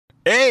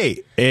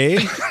Hey,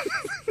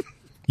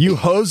 you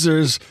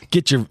hosers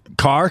get your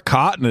car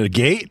caught in a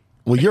gate?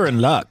 Well, you're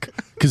in luck,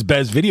 because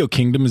Bez Video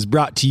Kingdom is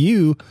brought to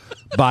you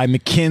by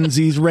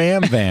McKenzie's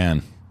Ram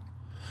Van.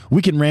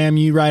 We can ram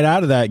you right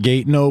out of that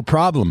gate, no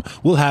problem.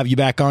 We'll have you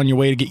back on your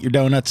way to get your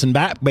donuts and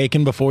back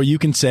bacon before you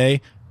can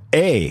say,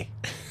 eh?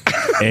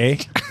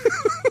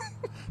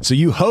 So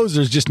you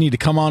hosers just need to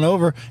come on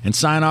over and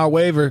sign our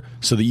waiver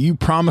so that you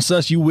promise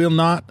us you will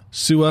not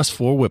sue us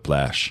for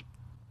whiplash.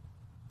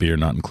 Beer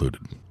not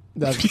included.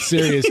 That's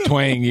serious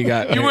twang you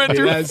got. You went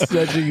through.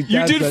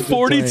 You did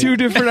 42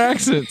 different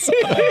accents.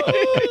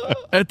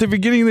 At the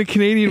beginning, the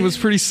Canadian was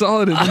pretty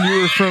solid, and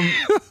then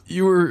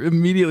you were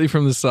immediately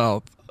from the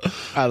South.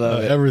 I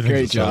love it.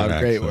 Great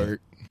job. Great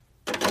work.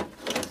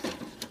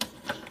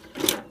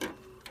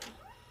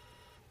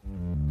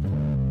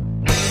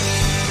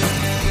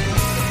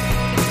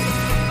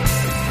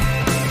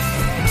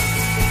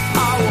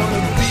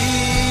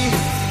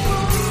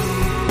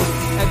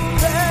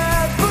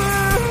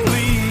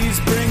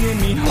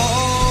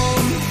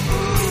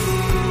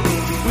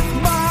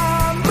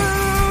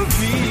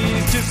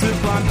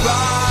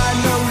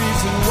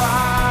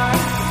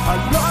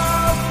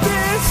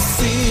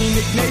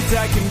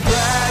 I can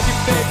grab your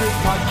favorite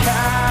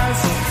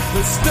podcast.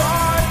 Let's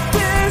start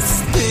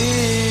this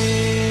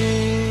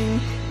thing.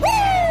 Woo!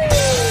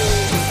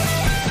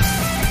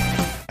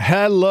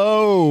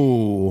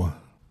 Hello.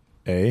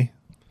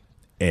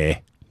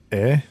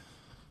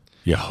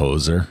 You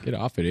hoser. Get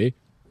off it,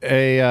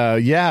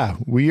 Yeah,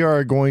 we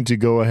are going to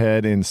go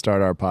ahead and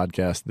start our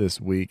podcast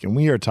this week, and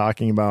we are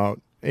talking about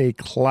a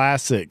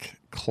classic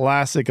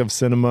of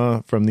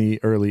cinema from the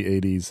early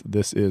 80s.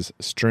 This is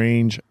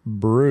Strange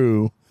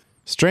Brew.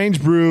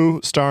 Strange Brew,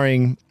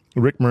 starring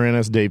Rick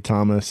Moranis, Dave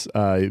Thomas,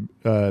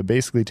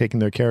 basically taking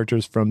their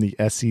characters from the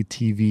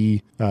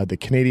SCTV, the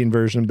Canadian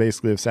version,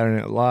 basically, of Saturday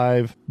Night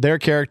Live. Their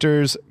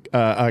characters,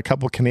 a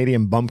couple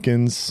Canadian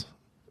bumpkins,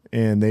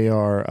 and they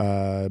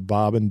are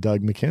Bob and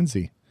Doug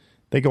McKenzie.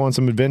 They go on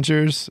some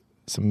adventures,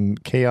 some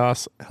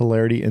chaos,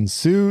 hilarity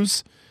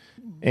ensues,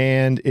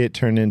 and it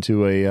turned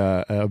into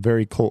a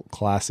very cult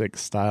classic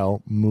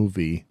style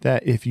movie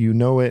that if you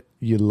know it,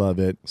 you love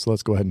it. So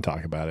let's go ahead and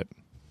talk about it.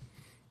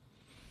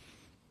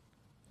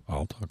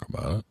 I'll talk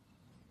about it.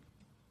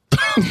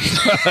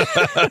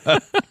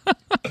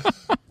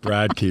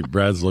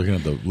 Brad's looking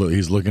at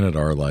he's looking at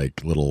our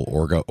like little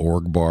org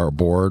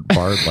board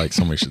like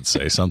somebody should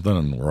say something,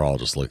 and we're all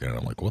just looking at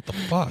him like, what the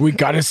fuck? We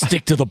gotta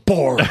stick to the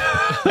board.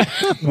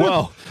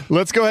 Well,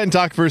 let's go ahead and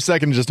talk for a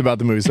second just about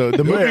the movie. So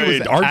the movie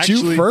was aren't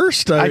actually, you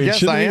first? I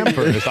guess I am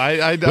first.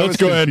 Let's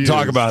go ahead and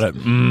talk about it.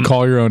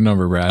 Call your own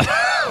number, Brad.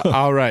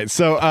 All right.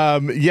 So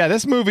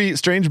this movie,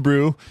 Strange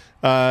Brew,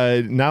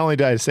 not only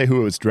did I say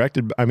who it was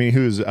directed, I mean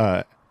who was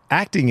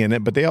acting in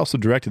it, but they also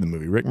directed the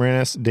movie. Rick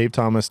Moranis, Dave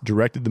Thomas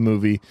directed the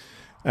movie,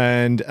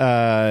 and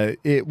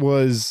it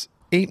was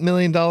 $8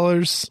 million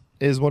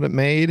is what it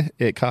made.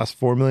 It cost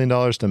 $4 million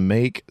to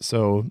make,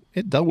 so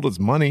it doubled its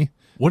money.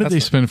 What did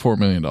they spend $4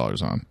 million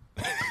on?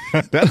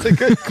 That's a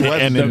good question.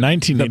 And in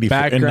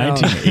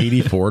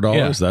 1984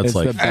 dollars, that's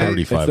like $35 million.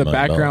 It's the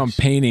background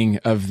painting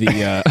of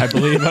the, I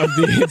believe, of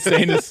the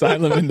insane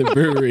asylum in the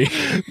brewery.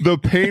 The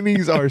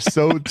paintings are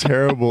so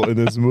terrible in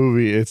this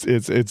movie.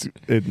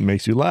 It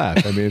makes you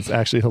laugh. I mean, it's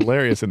actually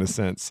hilarious in a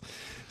sense.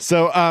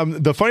 So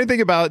the funny thing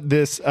about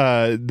this,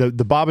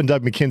 the Bob and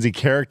Doug McKenzie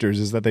characters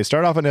is that they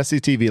start off on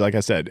SCTV, like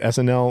I said,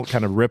 SNL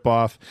kind of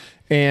ripoff.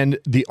 And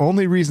the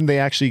only reason they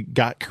actually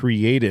got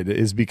created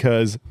is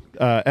because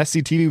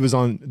SCTV was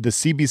on the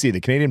CBC,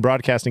 the Canadian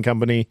Broadcasting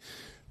Company.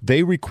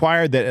 They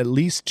required that at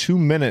least 2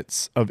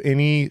 minutes of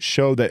any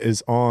show that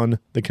is on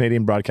the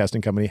Canadian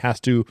Broadcasting Company has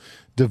to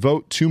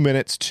devote 2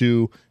 minutes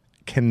to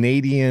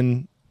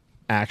Canadian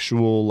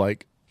actual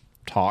like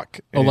talk.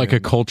 Like a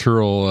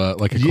cultural thing. They're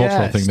like,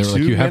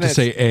 you have to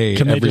say A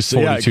every 42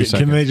 seconds.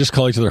 Can they just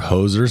call each other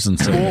hosers and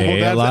say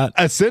A a lot?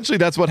 Essentially,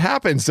 that's what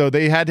happened. So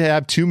they had to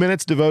have 2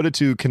 minutes devoted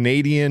to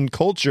Canadian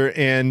culture,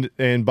 and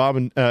Bob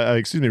and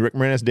Rick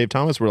Moranis and Dave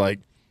Thomas were like,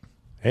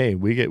 hey,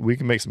 we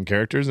can make some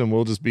characters and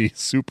we'll just be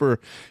super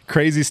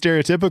crazy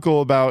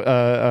stereotypical about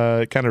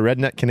kind of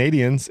redneck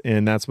Canadians,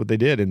 and that's what they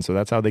did. And so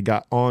that's how they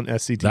got on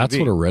SCTV. That's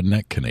what a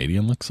redneck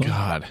Canadian looks like?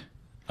 God.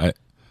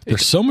 They're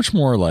so much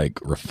more like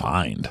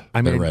refined.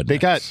 I mean, they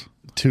got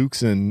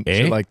toques and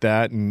shit like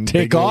that, and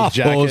take big off,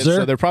 jackets, poser.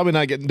 so they're probably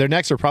not getting, their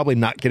necks are probably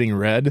not getting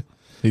red.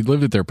 They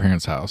lived at their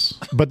parents' house,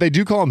 but they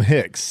do call them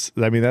hicks.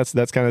 I mean, that's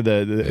kind of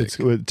it's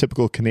a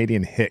typical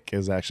Canadian hick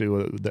is actually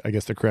what I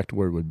guess the correct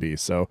word would be.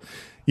 So,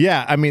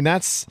 yeah, I mean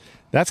that's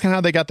kind of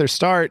how they got their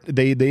start.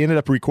 They ended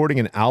up recording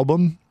an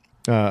album,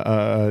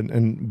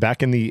 and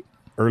back in the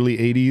early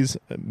 80s,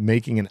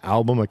 making an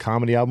album, a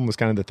comedy album was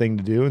kind of the thing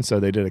to do. And so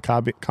they did a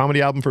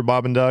comedy album for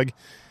Bob and Doug.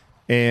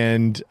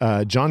 And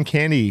John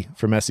Candy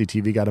from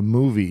SCTV got a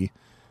movie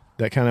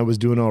that kind of was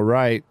doing all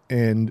right.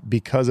 And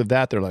because of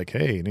that, they're like,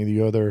 hey, any of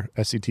you other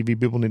SCTV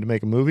people need to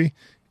make a movie?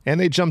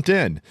 And they jumped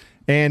in.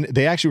 And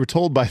they actually were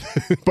told by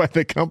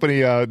the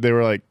company, they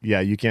were like, yeah,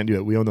 you can't do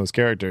it. We own those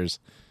characters.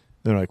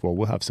 And they're like, well,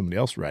 we'll have somebody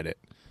else write it.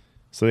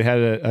 So they had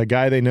a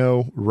guy they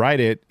know write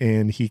it,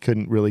 and he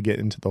couldn't really get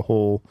into the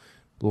whole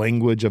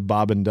language of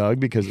Bob and Doug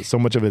because so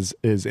much of it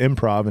is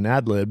improv and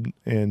ad-lib.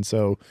 And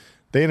so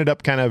they ended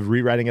up kind of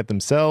rewriting it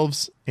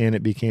themselves, and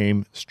it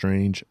became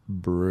Strange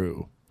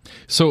Brew.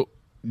 So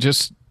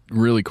just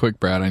really quick,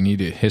 Brad, I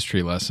need a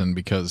history lesson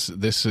because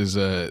this was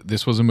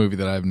a movie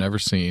that I've never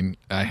seen.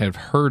 I have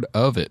heard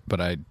of it, but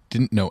I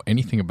didn't know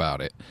anything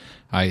about it.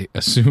 I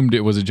assumed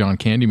it was a John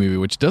Candy movie,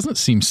 which doesn't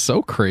seem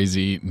so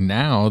crazy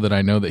now that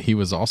I know that he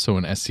was also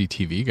an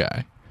SCTV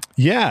guy.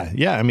 Yeah.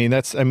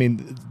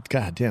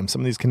 God damn,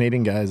 some of these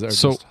Canadian guys are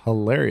just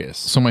hilarious.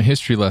 So my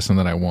history lesson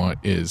that I want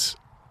is,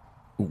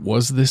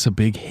 was this a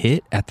big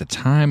hit at the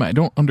time? I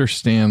don't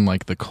understand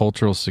like the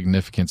cultural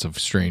significance of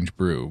Strange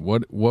Brew.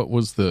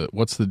 What's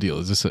the deal?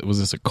 Was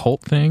this a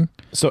cult thing?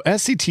 So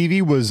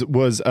SCTV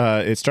was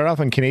it started off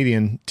on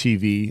Canadian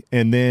TV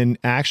and then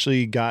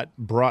actually got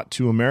brought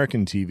to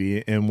American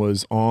TV and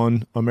was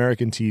on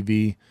American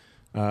TV.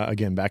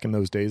 Again, back in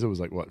those days, it was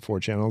like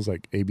 4 channels,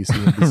 like ABC,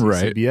 NBC,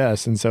 right.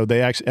 CBS, and so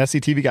they actually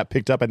SCTV got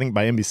picked up, I think,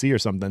 by NBC or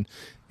something,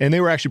 and they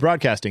were actually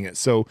broadcasting it.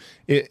 So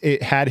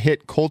it had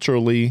hit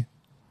culturally.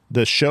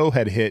 The show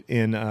had hit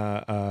in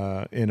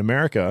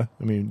America.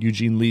 I mean,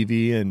 Eugene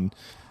Levy and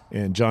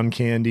John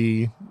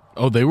Candy.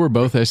 Oh, they were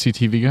both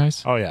SCTV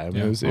guys? Oh yeah, it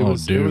was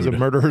a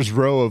murderer's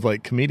row of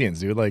like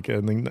comedians, dude. Like, I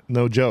mean,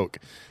 no joke.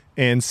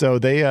 And so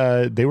they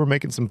were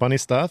making some funny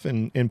stuff,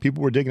 and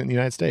people were digging it in the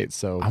United States.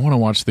 So I want to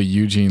watch the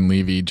Eugene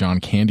Levy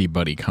John Candy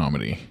buddy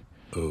comedy.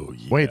 Oh,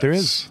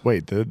 yes.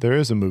 There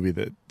is a movie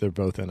that they're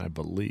both in, I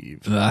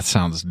believe. That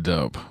sounds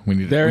dope. We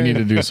need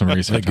to do some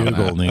research on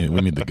that.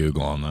 We need the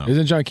Google on that.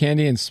 Isn't John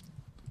Candy isn't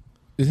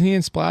he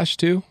in Splash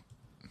too?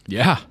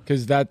 Yeah,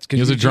 because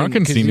there's a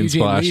drunken scene in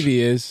Splash.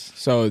 Levy is,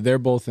 so they're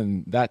both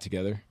in that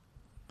together.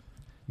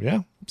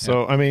 Yeah.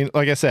 So I mean,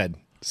 like I said,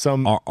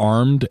 some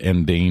Armed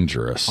and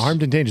Dangerous.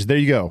 Armed and Dangerous. There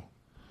you go.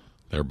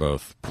 They're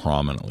both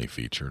prominently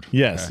featured.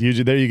 Yes,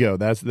 okay. There you go.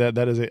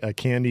 That is a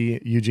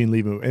Candy Eugene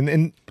Levy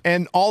movie.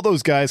 And all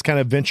those guys kind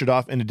of ventured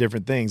off into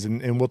different things,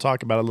 and we'll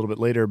talk about it a little bit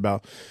later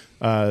about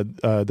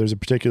there's a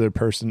particular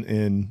person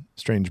in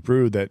Strange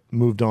Brew that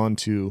moved on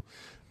to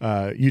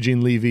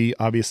Eugene Levy,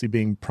 obviously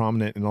being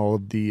prominent in all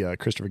of the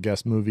Christopher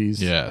Guest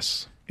movies.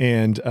 Yes.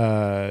 And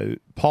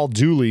Paul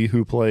Dooley,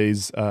 who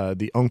plays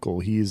the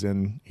uncle, he's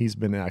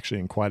been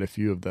actually in quite a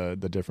few of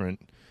the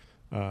different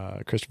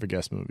Christopher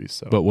Guest movies.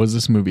 So, but was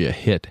this movie a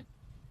hit?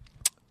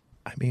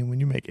 I mean, when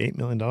you make $8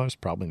 million,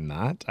 probably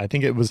not. I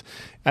think it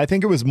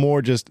was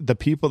more just the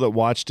people that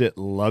watched it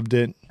loved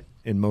it,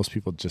 and most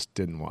people just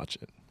didn't watch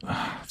it.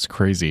 It's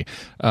crazy.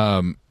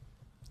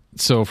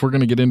 So if we're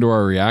going to get into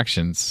our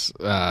reactions,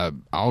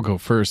 I'll go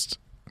first.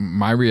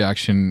 My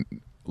reaction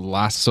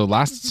last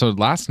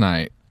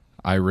night,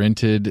 I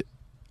rented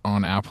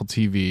on Apple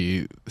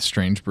TV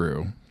Strange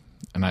Brew,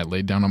 and I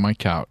laid down on my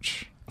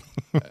couch.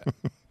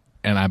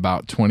 And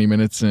about 20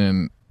 minutes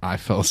in, I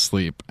fell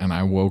asleep, and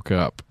I woke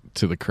up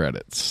to the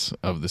credits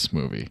of this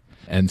movie.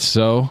 And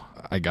so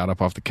I got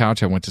up off the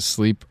couch. I went to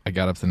sleep. I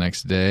got up the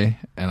next day,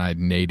 and I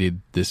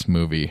nated this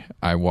movie.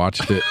 I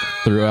watched it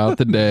throughout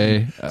the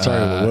day.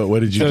 Sorry,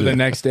 what did you do? So the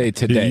next day,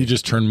 today. You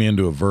just turned me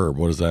into a verb.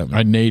 What does that mean?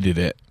 I nated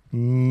it.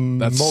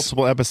 That's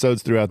multiple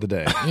episodes throughout the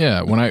day.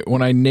 Yeah,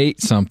 when I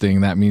nate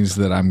something, that means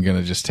that I'm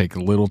gonna just take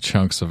little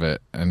chunks of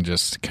it and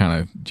just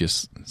kind of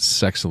just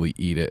sexily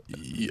eat it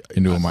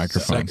into a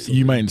microphone.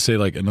 You might say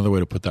like another way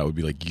to put that would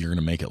be like you're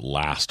gonna make it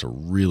last a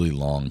really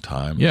long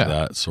time. Yeah,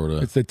 that sort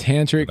of. It's the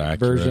tantric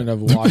version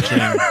of watching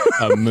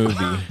a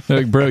movie.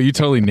 Like, bro, you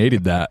totally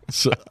nated that.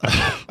 So,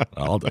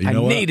 I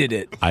nated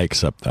it. I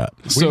accept that.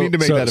 We need to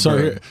make that a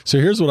verb. So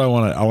here's what I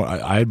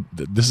want.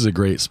 This is a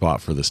great spot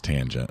for this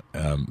tangent.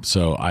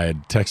 So I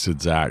had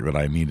texted Zach that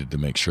I needed to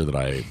make sure that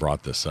I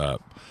brought this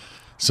up.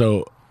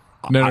 So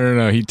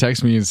no. He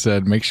texted me and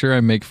said, "Make sure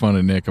I make fun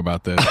of Nick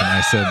about this."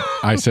 And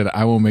I said,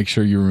 I will make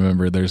sure you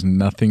remember. There's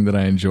nothing that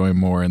I enjoy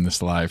more in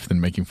this life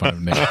than making fun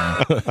of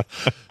Nick.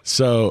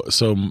 So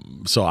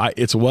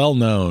it's well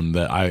known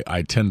that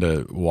I tend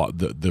to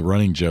the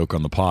running joke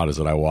on the pod is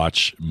that I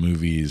watch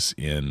movies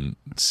in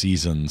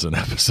seasons and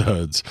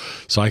episodes.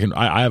 So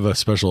I have a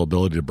special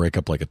ability to break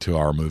up like a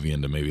 2-hour movie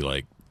into maybe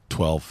like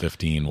 12,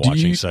 15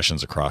 watching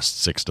sessions across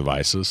 6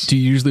 devices. Do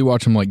you usually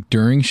watch them like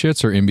during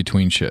shits or in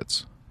between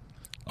shits?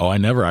 Oh, I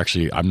never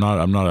actually. I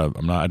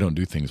don't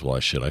do things while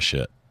I shit. I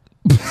shit.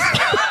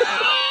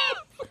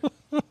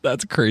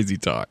 That's crazy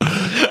talk.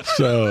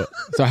 So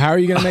how are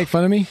you going to make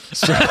fun of me?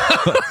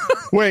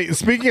 Wait,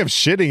 speaking of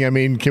shitting, I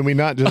mean, can we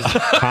not just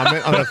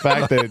comment on the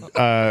fact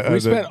that we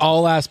spent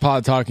all last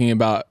pod talking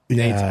about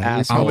Nate's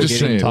asshole? I'm just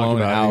saying, talking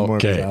about out. more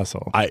of his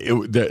asshole.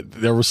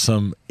 There was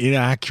some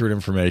inaccurate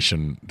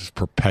information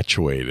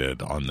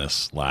perpetuated on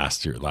this the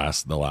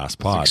last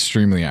pod.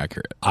 Extremely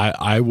accurate.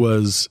 I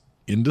was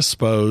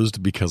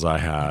indisposed because I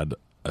had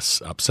a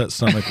upset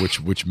stomach,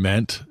 which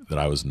meant that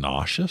I was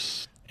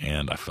nauseous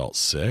and I felt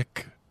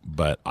sick.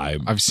 but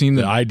I've seen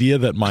the idea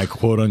that my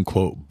quote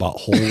unquote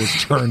butthole was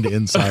turned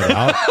inside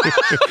out.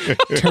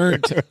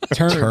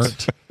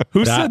 Turned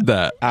Who said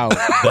that? out.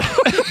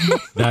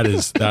 That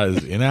is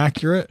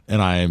inaccurate,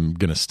 and I am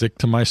going to stick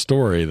to my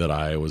story that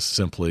I was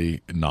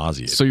simply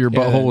nauseated. So your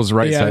butthole was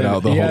right side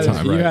out the whole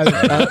time, You right?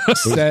 had an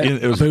upset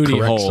it was booty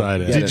correct hole.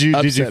 side in. Yeah, Did you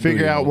upset figure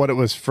booty out hole. what it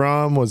was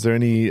from? Was there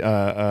any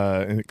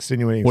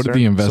extenuating What did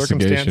the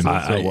investigation-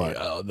 circumstances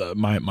or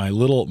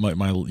what?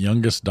 My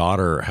youngest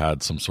daughter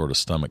had some sort of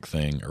stomach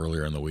thing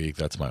earlier in the week.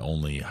 That's my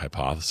only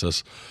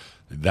hypothesis.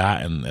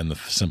 That and the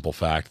simple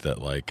fact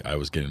that like I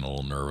was getting a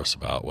little nervous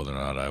about whether or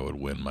not I would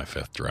win my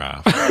 5th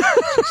draft.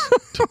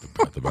 Just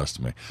took the best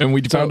of me. And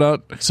we found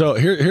out. So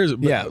here's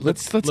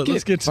let's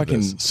get to fucking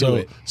this.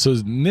 to So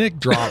Nick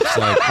drops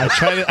like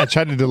I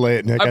tried to delay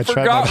it, Nick. I tried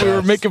forgot my we were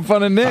best. making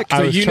fun of Nick.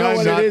 I was you know trying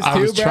what it is I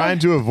too, was Brad? trying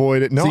to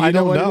avoid it. No, So you I know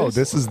don't what it know. is?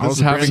 This is I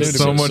was brand having new to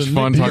so me. much So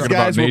fun Nick- talking these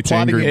guys about were Nate's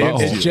plotting angry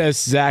against butthole. It's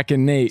just Zach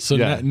and Nate so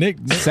Yeah. Nick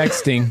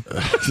sexting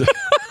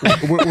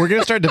We're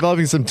gonna start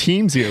developing some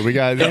teams here. We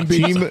got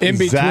team in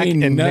Zach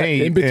between and nut,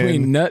 Nate in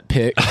between and nut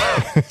pick.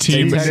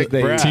 Team,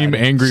 Brad. team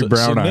Angry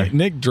Brown Eye.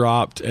 Nick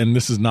dropped, and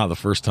this is not the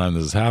first time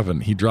this has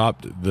happened. He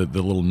dropped the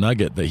little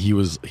nugget that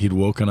he'd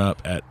woken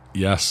up at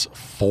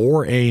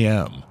 4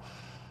 a.m.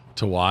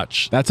 to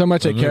watch. That's how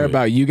much the I care movie.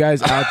 about you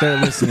guys out there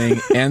listening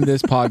and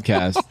this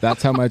podcast.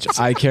 That's how much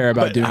I care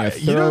about doing a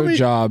you know thorough me-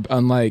 job,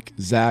 unlike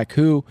Zach,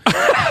 who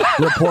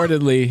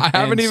reportedly I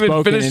haven't and even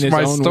spoken finished in his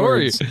my own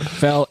story. words,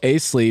 fell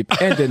asleep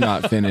and did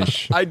not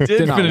finish. I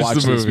did not finish watch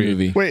the this movie.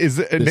 movie. Wait, is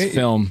it this Nate,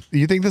 film?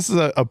 You think this is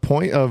a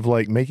point of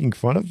like making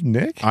fun of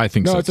Nick? I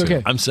think No, so. it's too.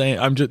 okay. I'm saying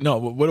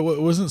what it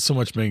wasn't so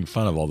much making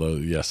fun of, although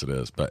yes it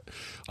is. But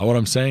what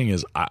I'm saying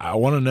is I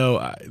want to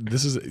know.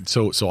 This is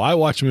so I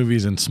watch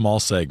movies in small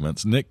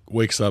segments. Nick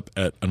wakes up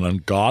at an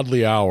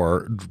ungodly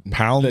hour,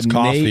 pounds The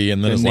coffee, Nate-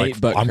 and then the is Nate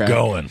like, butt "I'm crack.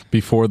 going."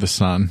 Before the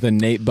sun. The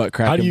Nate butt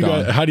crack of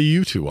dawn. How do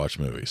you two watch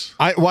movies?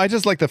 I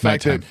just like the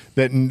fact Nighttime.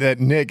 that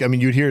Nick. I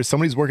mean, you'd hear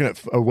somebody's waking up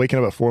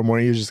at 4 in the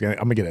morning. You're just I'm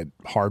gonna get a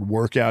hard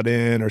workout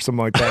in or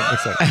something like that.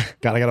 It's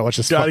like, God, I gotta watch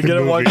this. Gotta fucking get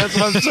it. movie. That's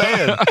what I'm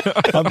saying.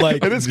 I'm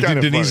like, It is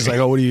kinda Denise is funny.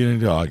 like, "Oh, what are you gonna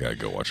do?" "Oh, I gotta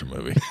go watch a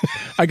movie."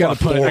 I got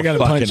to 4 punch.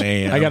 fucking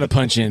a.m. I got to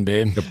punch in,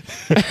 babe.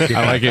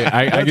 I like it.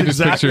 I can just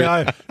exactly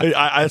picture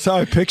that's how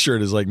I picture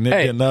it. Is like Nick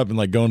Hey. getting up and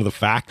like going to the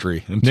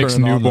factory. And Nick's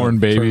turning on newborn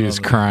the- baby turning is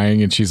on the-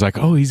 crying, and she's like,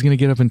 "Oh, he's gonna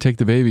get up and take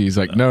the baby." He's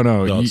like, "No,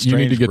 No, you need to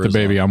Strange get the Brew's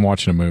baby. on. I'm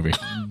watching a movie."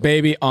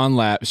 Baby on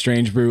lap,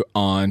 Strange Brew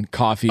on,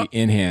 coffee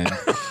in hand.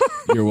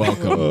 You're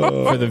welcome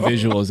for the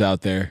visuals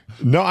out there.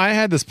 No, I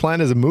had this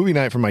plan as a movie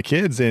night for my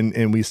kids,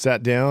 and we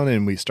sat down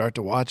and we start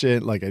to watch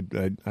it. Like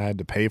I had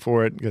to pay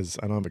for it because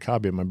I don't have a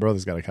copy. My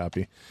brother's got a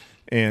copy,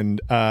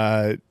 and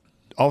all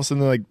of a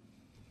sudden, like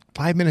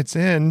 5 minutes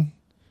in,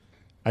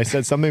 I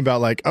said something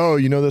about like, "Oh,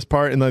 you know this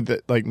part," and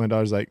like my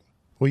daughter's like,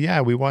 "Well,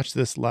 yeah, we watched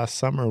this last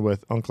summer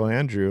with Uncle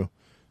Andrew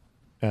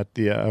at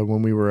the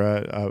when we were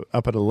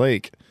up at a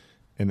lake,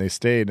 and they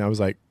stayed." And I was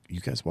like, "You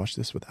guys watched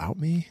this without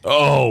me?"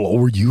 Oh,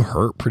 were you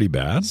hurt pretty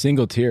bad?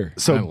 Single tier.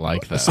 So I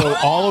like that. So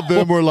all of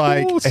them were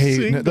like, Oh, "Hey,"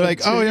 single they're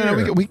like, "Oh yeah,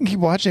 tier. we can keep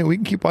watching. We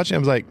can keep watching." I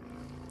was like,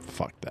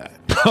 "Fuck that."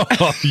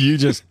 You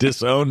just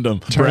disowned them.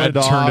 Brad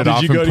turned it off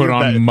and go to put your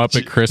on bed- Muppet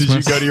Did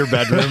Christmas. you go to your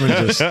bedroom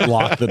and just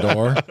lock the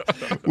door?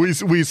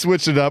 We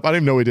switched it up. I didn't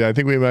even know we did. I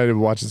think we might have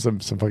watched some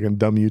fucking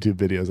dumb YouTube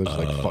videos. I was just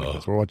like, "Fuck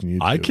this, we're watching YouTube."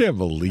 I can't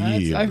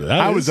believe That's- that.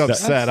 I was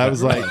upset. I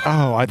was like,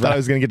 "Oh, I thought I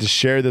was gonna get to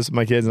share this with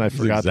my kids, and I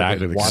forgot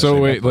exactly that." the So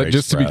Watching wait, breaks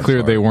just to be Brad's clear,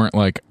 heart. they weren't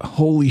like,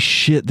 "Holy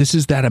shit, this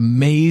is that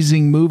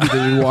amazing movie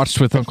that we watched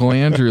with Uncle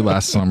Andrew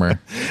last summer."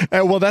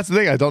 Well, that's the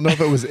thing. I don't know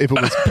if it was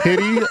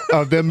pity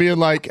of them being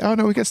like, "Oh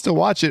no, we can still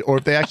watch it," or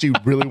if they actually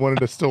really wanted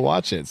to still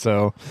watch it.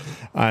 So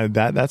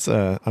that's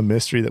a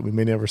mystery that we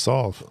may never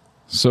solve.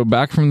 So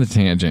back from the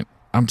tangent,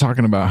 I'm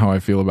talking about how I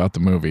feel about the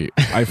movie.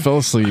 I fell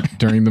asleep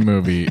during the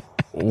movie.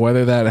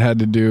 Whether that had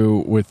to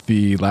do with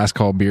the last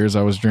call beers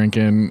I was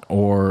drinking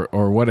or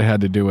what it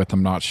had to do with,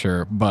 I'm not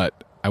sure.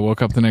 But I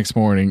woke up the next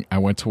morning, I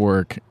went to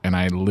work, and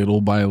I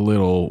little by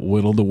little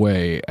whittled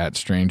away at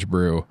Strange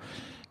Brew.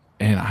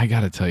 And I got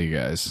to tell you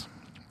guys,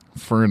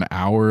 for an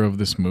hour of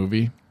this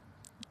movie,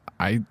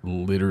 I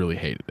literally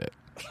hated it.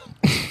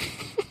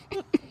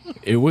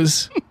 It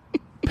was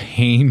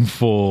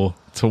painful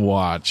to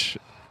watch.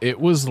 It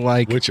was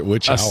like Which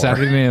a hour?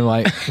 Saturday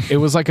Night It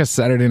was like a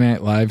Saturday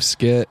Night Live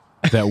skit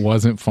that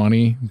wasn't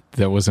funny,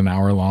 that was an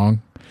hour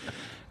long.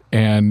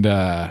 And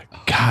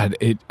God,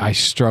 I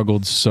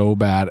struggled so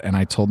bad. And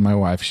I told my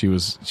wife, she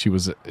was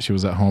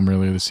at home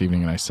earlier this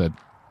evening, and I said,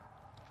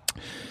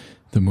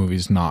 "The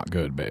movie's not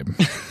good, babe."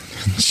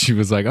 She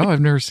was like, "Oh, I've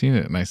never seen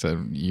it." And I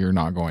said, "You're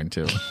not going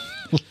to."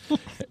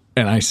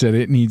 And I said,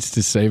 it needs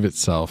to save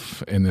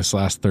itself in this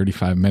last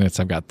 35 minutes.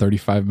 I've got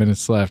 35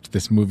 minutes left.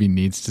 This movie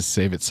needs to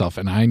save itself.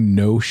 And I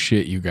know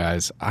shit, you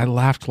guys. I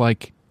laughed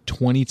like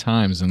 20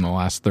 times in the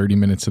last 30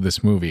 minutes of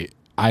this movie.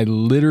 I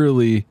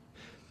literally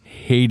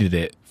hated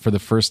it for the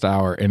first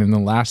hour. And in the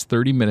last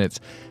 30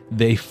 minutes,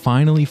 they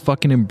finally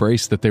fucking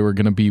embraced that they were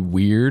going to be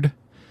weird.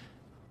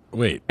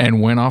 Wait.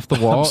 and went off the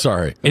wall. I'm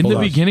sorry. In Hold the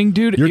on. beginning,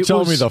 dude, You're it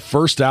telling me was- the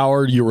first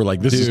hour you were like,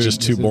 this is Dude,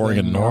 just too this is boring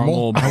a and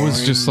normal? I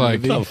was just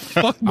like, The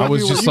fuck I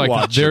was movie just were you like,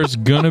 watching? there's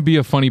gonna be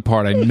a funny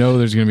part. I know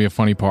there's gonna be a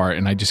funny part,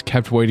 and I just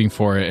kept waiting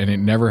for it, and it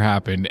never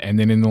happened. And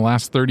then in the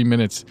last 30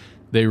 minutes,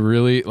 they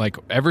really like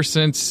ever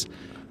since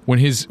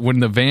when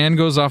the van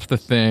goes off the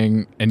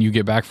thing and you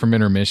get back from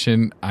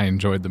intermission, I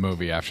enjoyed the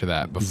movie after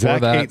that. Before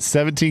Zach that, ate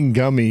 17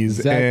 gummies,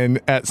 Zach-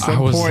 and at I some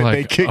was point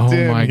they like, kicked oh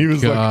in. my He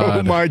was like, "Oh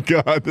God. my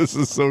god, this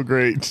is so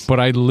great!" but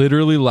I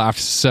literally laughed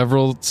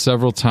several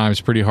times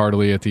pretty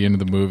heartily at the end of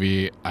the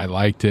movie. I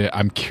liked it.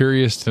 I'm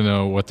curious to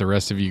know what the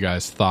rest of you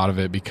guys thought of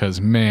it because,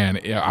 man,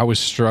 I was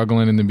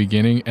struggling in the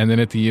beginning. And then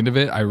at the end of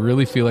it, I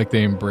really feel like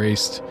they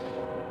embraced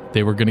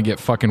they were going to get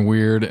fucking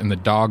weird and the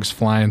dogs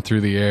flying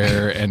through the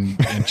air and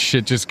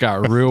shit just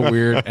got real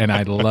weird. And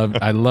I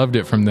loved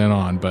it from then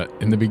on. But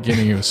in the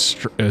beginning, it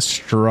was a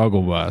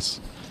struggle bus.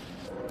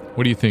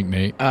 What do you think,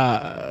 Nate?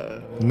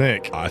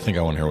 Nick, I think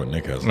I want to hear what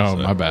Nick has to Oh,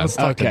 say. my bad. let's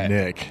talk to Okay.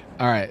 Nick.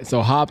 All right,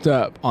 so hopped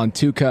up on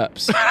 2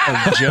 cups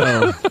of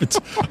Joe.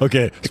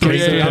 Okay, I'm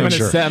gonna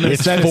set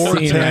it's a scene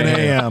 4:10 right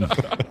here. a.m.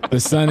 The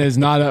sun is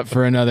not up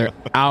for another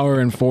hour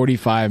and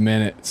 45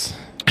 minutes.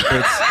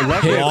 It's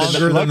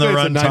Longer than the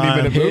Luckily, it's a runtime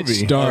 90-minute Pitch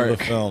movie. dark. of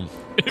the film.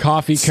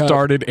 Coffee cup.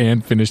 Started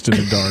and finished in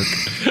the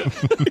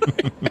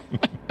dark.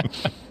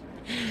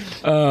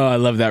 Oh, I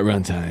love that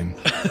runtime.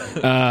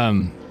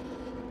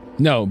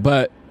 No,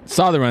 but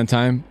saw the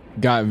runtime,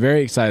 got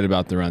very excited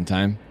about the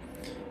runtime,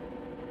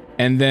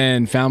 and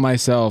then found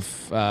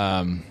myself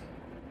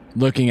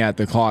looking at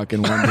the clock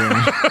and wondering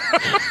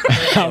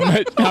how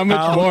much How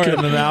more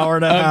can an hour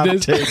and a of half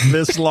this- take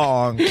this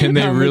long? Can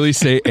they really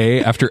say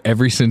A after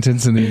every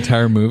sentence in the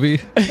entire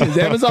movie? Is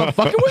Amazon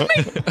fucking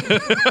with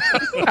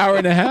me? Hour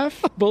and a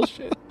half?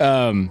 Bullshit.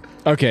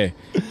 Okay.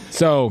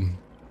 So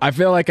I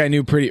feel like I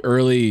knew pretty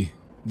early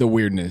the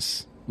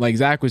weirdness. Like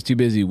Zach was too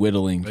busy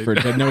whittling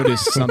to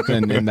notice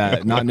something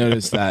not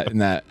notice that in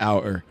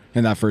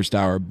that first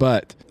hour.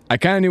 But I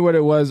kind of knew what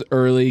it was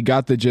early,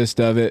 got the gist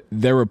of it.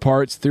 There were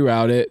parts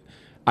throughout it.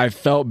 I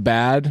felt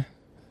bad.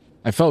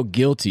 I felt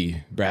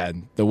guilty,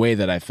 Brad, the way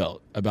that I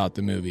felt about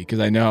the movie because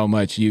I know how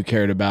much you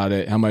cared about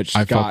it, how much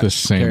I felt Scott the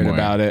same cared way.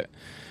 about it.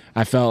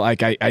 I felt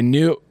like I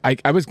knew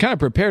I was kind of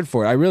prepared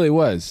for it. I really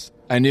was.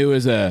 I knew it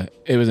was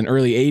an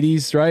early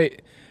 80s,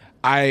 right?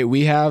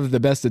 We have the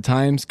Best of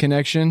Times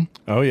connection,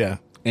 Oh yeah,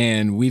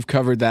 and we've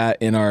covered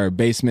that in our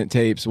Basement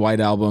Tapes White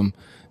Album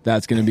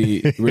that's going to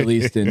be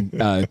released in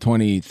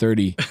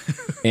 2030.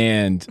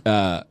 And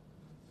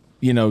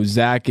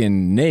Zach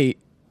and Nate,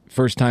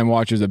 first time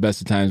watchers of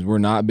Best of Times, were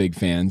not big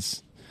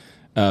fans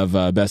of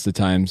Best of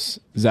Times.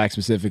 Zach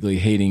specifically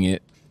hating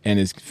it, and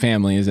his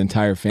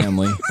entire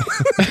family,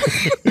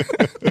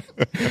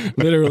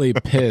 literally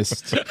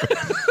pissed.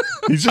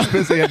 he's just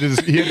busy. He had to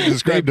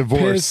describe They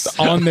divorce. pissed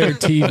on their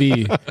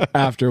TV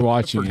after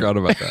watching it. Forgot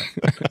about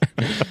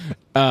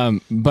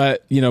that.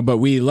 But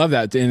we love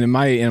that. And in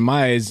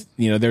my eyes,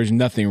 there's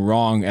nothing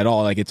wrong at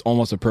all. Like it's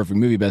almost a perfect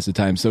movie, Best of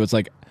Times. So it's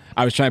like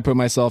I was trying to put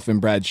myself in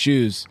Brad's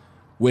shoes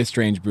with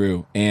Strange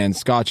Brew and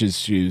Scotch's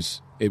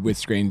shoes with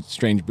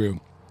Strange Brew,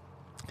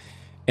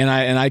 and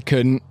I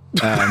couldn't.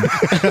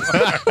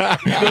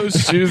 Those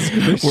shoes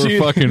were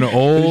shoes- fucking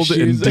old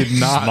the and shoes did are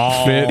not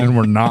small. fit and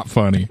were not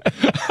funny.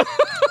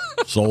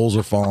 Souls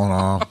are falling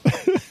off.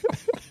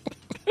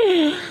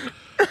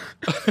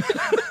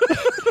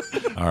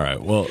 All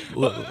right. Well,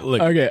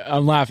 look. Okay,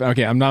 I'm laughing.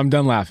 Okay, I'm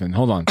done laughing.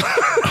 Hold on.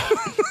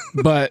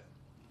 But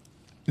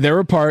there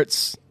were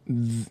parts.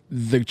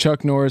 The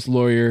Chuck Norris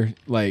lawyer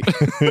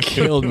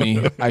killed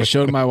me. I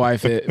showed my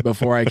wife it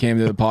before I came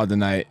to the pod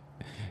tonight.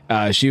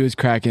 She was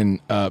cracking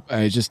up.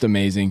 It's just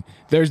amazing.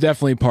 There's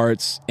definitely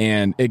parts,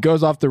 and it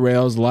goes off the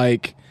rails.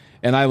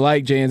 And I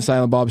like Jay and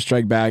Silent Bob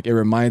Strike Back. It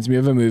reminds me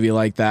of a movie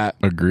like that.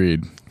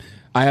 Agreed.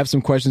 I have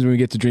some questions when we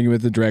get to drinking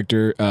with the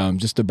director,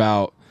 just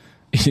about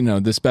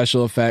the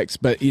special effects.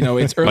 But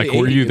it's early. Like,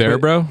 were you 80s, there,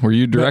 but- bro? Were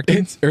you but directing?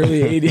 It's early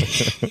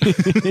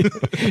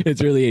 80s.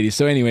 It's early 80s.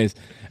 So, anyways,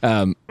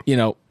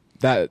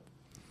 that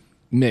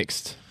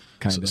mixed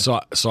kind of.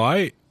 So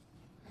I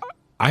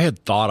had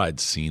thought I'd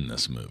seen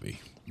this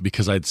movie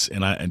because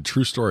and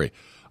true story,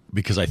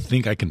 because I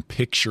think I can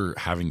picture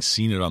having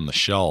seen it on the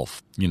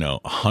shelf,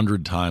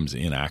 100 times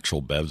in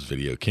actual Bev's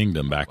Video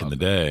Kingdom back in the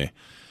day.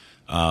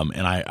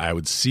 And I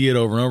would see it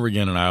over and over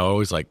again, and I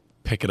always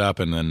pick it up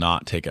and then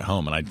not take it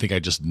home. And I think I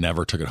just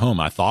never took it home.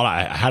 I thought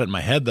I had it in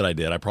my head that I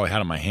did. I probably had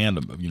it in my hand,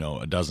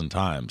 a dozen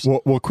times.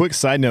 Well, quick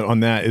side note on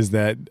that is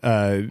that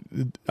I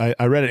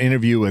read an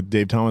interview with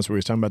Dave Thomas where he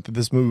was talking about that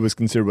this movie was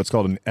considered what's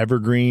called an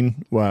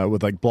evergreen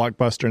with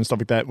Blockbuster and stuff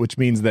like that, which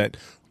means that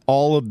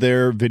all of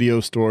their video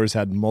stores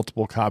had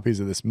multiple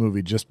copies of this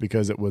movie just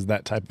because it was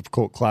that type of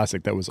cult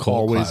classic that was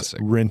always classic.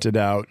 rented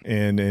out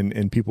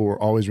and people were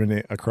always renting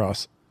it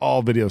across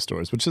all video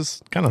stores, which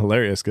is kind of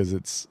hilarious because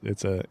it's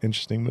an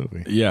interesting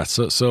movie. Yeah,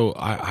 so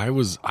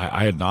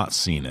I had not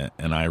seen it,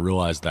 and I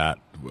realized that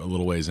a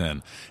little ways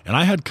in, and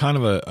I had kind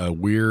of a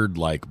weird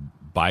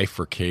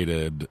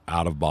bifurcated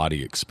out of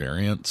body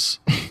experience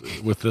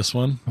with this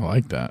one, I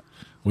like that.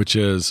 which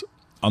is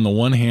on the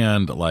one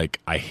hand, like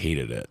I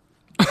hated it.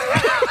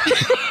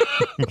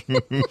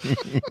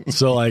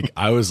 So like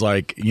I was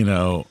like,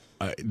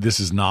 this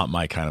is not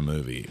my kind of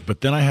movie.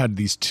 But then I had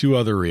these two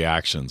other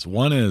reactions.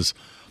 One is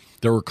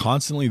there were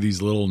constantly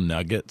these little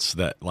nuggets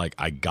that like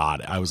I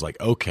got it. I was like,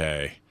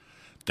 okay,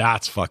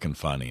 that's fucking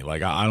funny.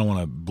 Like I don't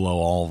want to blow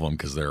all of them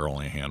because they're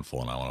only a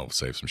handful, and I want to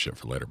save some shit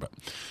for later.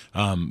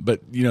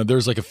 But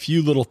there's like a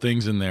few little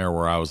things in there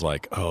where I was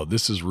like, oh,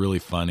 this is really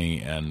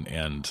funny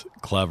and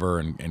clever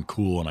and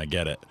cool, and I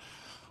get it.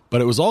 But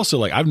it was also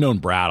like I've known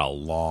Brad a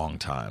long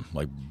time.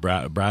 Like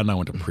Brad and I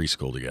went to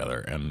preschool together,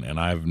 and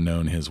I've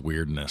known his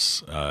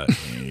weirdness.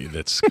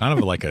 That's kind of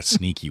like a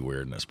sneaky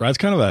weirdness. Brad's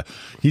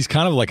he's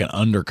kind of like an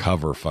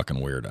undercover fucking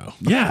weirdo.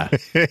 Yeah.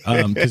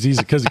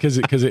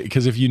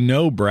 Because if you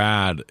know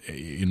Brad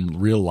in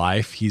real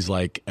life, he's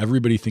like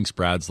everybody thinks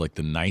Brad's like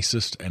the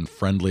nicest and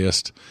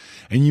friendliest,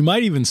 and you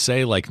might even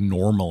say like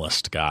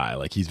normalist guy.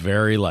 Like he's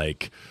very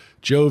like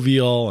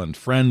jovial and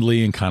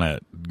friendly and kind of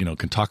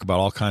can talk about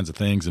all kinds of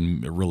things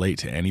and relate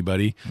to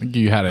anybody.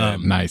 You had a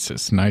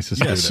nicest yeah,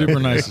 dude super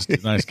ever.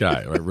 nice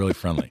guy, right? Really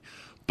friendly.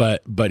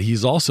 But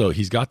he's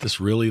got this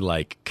really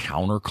like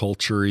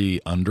counterculture-y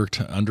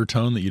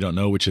undertone that you don't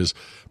know, which is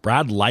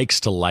Brad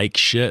likes to like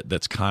shit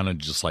that's kind of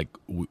just like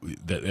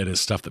that it is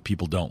stuff that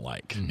people don't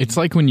like. It's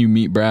like when you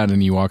meet Brad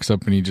and he walks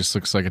up and he just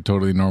looks like a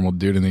totally normal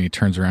dude, and then he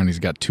turns around and he's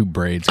got two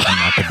braids coming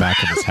out the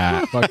back of his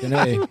hat. Fucking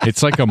A.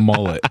 It's like a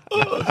mullet.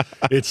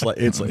 It's like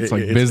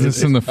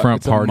business in the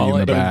front, party in the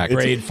mullet back.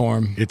 braid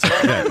form.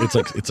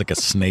 It's like a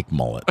snake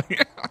mullet.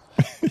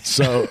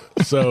 So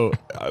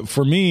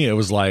for me, it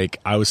was like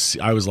I was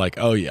like,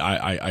 oh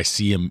yeah, I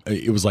see him.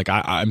 It was like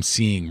I'm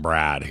seeing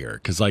Brad here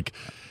because like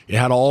it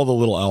had all the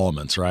little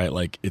elements, right?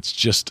 Like it's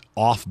just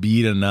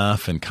offbeat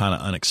enough and kind of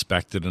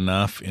unexpected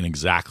enough in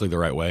exactly the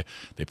right way.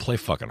 They play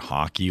fucking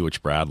hockey,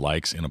 which Brad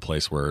likes, in a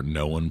place where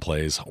no one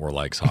plays or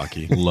likes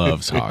hockey.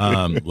 Loves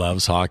hockey.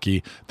 Loves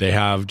hockey. They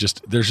have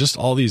there's just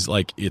all these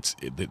like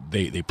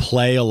they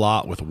play a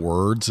lot with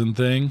words and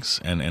things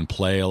and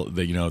play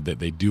that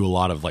they do a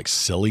lot of like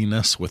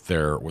silliness with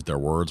their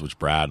words, which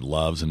Brad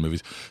loves in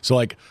movies. So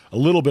like a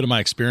little bit of my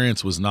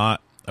experience was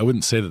not. I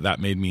wouldn't say that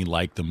made me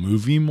like the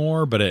movie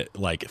more, but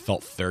it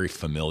felt very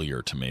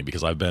familiar to me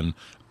because I've been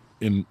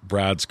in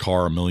Brad's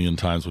car a million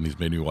times when he's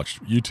made me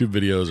watch YouTube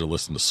videos or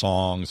listen to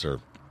songs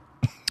or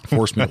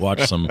forced me to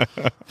watch some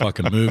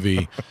fucking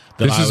movie.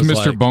 This is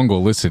Mr. Like,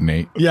 Bungle. Listen,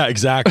 Nate. Yeah,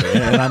 exactly.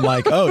 And I'm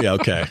like, oh yeah,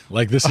 okay.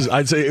 Like this is.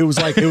 I'd say it was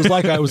like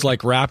I was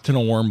like wrapped in a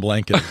warm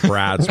blanket of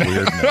Brad's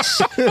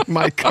weirdness.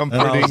 My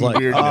comforting like,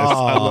 weirdness.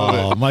 I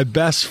love it. My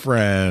best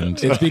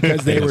friend. It's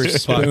because they were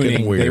It's fucking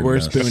spooning. They were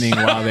weirdness. spooning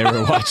while they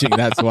were watching.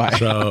 That's why.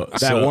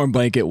 That warm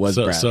blanket was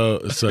Brad. So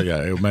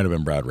yeah, it might have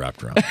been Brad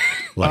wrapped around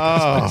like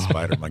a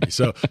spider monkey.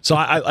 So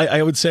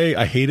I would say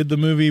I hated the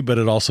movie, but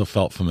it also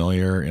felt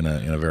familiar in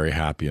a very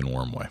happy and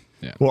warm way.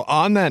 Yeah. Well,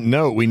 on that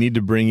note, we need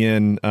to bring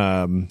in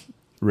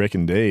Rick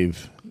and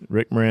Dave.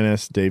 Rick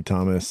Moranis, Dave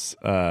Thomas.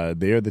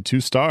 They are the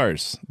two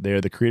stars. They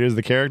are the creators of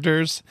the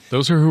characters.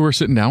 Those are who we're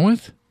sitting down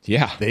with?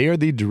 Yeah. They are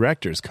the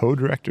directors,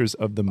 co-directors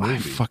of the movie. I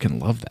fucking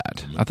love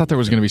that. I thought there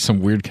was going to be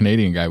some weird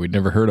Canadian guy we'd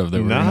never heard of that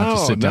we were going to have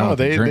to sit down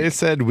with and drink. They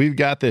said, we've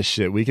got this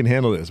shit. We can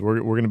handle this. We're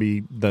going to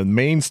be the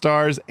main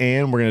stars,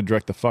 and we're going to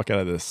direct the fuck out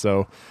of this.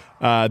 So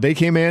they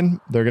came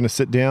in. They're going to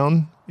sit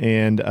down.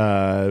 And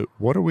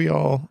what are we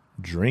all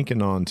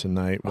drinking on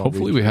tonight?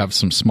 Hopefully we have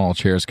some small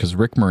chairs because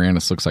Rick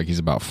Moranis looks like he's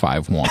about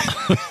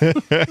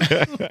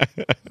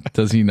 5'1".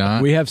 Does he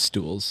not? We have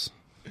stools.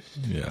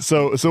 Yeah.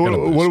 So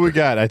what do we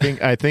got? I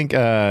think in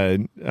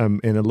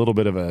a little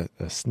bit of a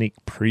sneak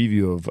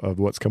preview of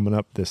what's coming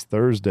up this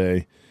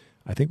Thursday,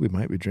 I think we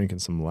might be drinking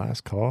some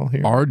Last Call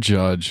here. Our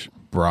judge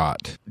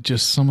brought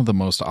just some of the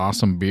most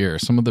awesome beer.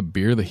 Some of the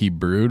beer that he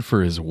brewed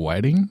for his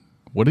wedding.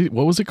 What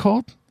was it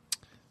called?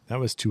 That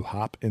was To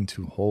Hop and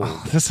To Hold.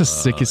 That's the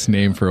sickest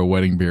name for a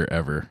wedding beer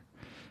ever.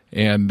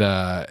 And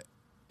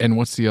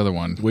what's the other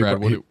one?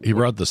 Brad, He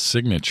brought the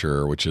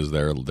signature, which is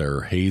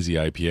their hazy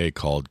IPA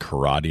called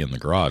Karate in the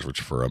Garage, which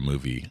for a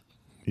movie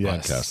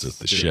podcast is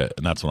the shit,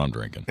 and that's what I'm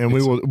drinking. And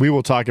we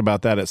will talk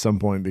about that at some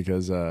point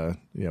because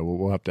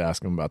we'll have to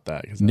ask him about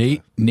that.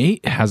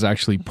 Nate has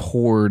actually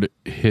poured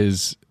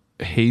his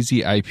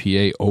hazy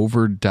IPA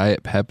over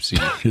Diet Pepsi.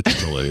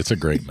 It's delicious. It's a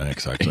great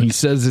mix, He actually.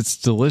 says it's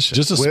delicious.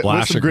 Just a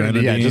splash some of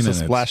grenadine, grenadine. just a and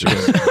splash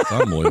it's of it's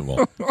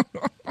unbelievable.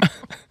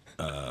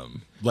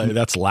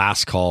 That's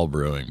Last Call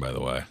Brewing, by the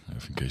way,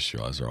 in case you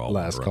guys are all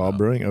Last run Call out.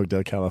 Brewing,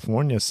 Oakdale,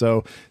 California.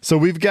 So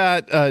we've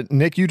got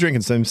Nick. You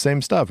drinking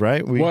same stuff,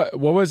 right? What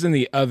was in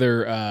the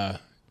other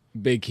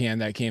big can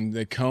that came?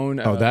 The cone.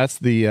 Oh, that's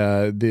the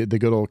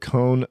good old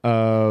cone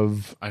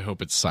of. I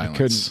hope it's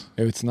silence.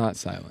 It's not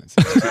silence.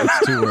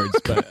 It's two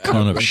words. But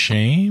Cone of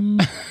Shame?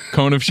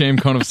 Cone of shame,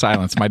 cone of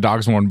silence. My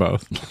dog's worn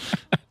both.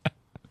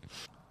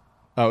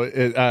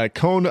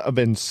 Cone of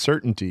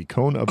uncertainty.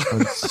 Cone of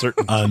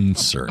uncertainty.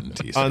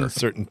 Uncertainty. Sir.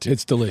 Uncertainty.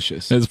 it's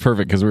delicious. It's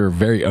perfect because we were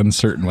very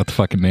uncertain what the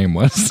fucking name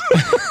was.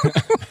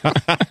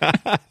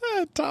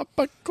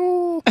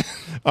 Topical.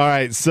 All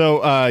right,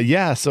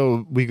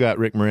 so we got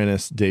Rick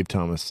Moranis, Dave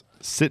Thomas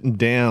sitting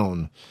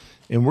down,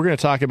 and we're going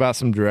to talk about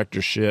some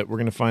director shit. We're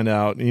going to find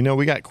out.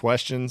 We got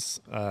questions.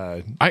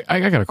 I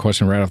got a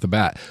question right off the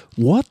bat.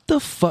 What the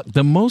fuck?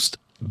 The most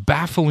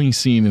baffling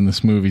scene in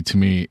this movie to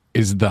me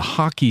is the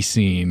hockey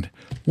scene.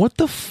 What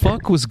the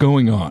fuck was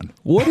going on?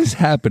 What is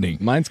happening?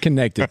 Mine's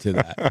connected to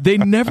that. They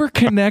never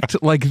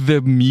connect like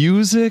the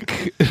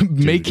music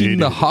making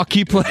the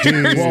hockey player.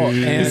 Well, and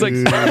It's like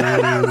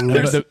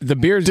the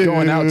beer's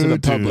going out to the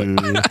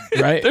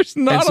public, right? There's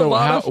not and so a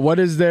lot what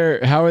is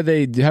their? How do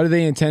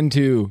they intend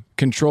to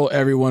control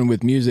everyone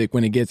with music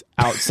when it gets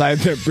outside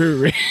their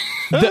brewery?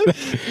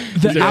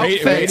 the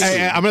outfits.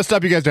 Hey, I'm going to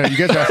stop you guys now. You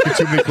guys are asking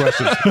too many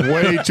questions.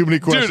 Way too many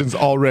questions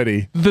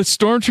already. The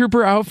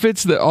stormtrooper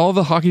outfits that all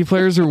the hockey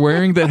players are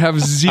wearing that have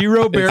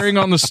zero bearing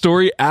on the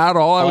story at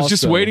all. I was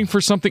just Also- waiting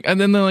for something, and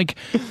then they're like,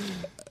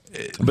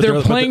 they're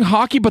playing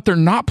hockey, but they're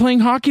not playing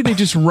hockey. They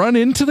just run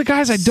into the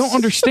guys. I don't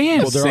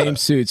understand. Same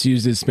suits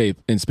used in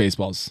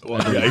Spaceballs.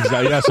 Yeah,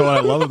 exactly. Yeah. So what I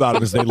love about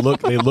them is they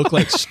look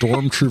like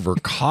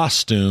stormtrooper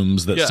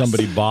costumes that Yes.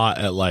 somebody bought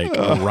at like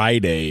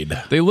Rite Aid.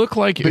 They look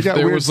like They if got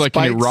there weird was like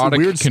spikes, an erotic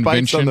weird spikes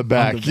convention on the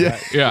back. Yeah.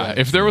 Yeah,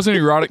 if there was an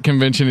erotic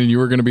convention and you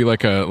were going to be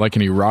like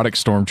an erotic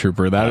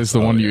stormtrooper, that is the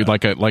one you'd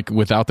like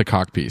without the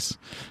cock piece.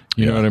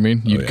 You know what I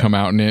mean? You'd come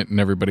out in it, and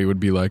everybody would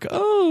be like,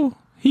 "Oh,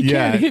 he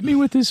Yeah. can't hit me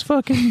with his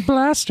fucking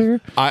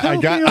blaster." I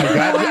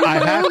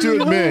have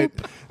to admit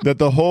that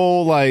the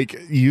whole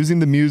like using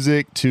the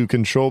music to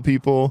control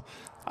people.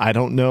 I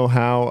don't know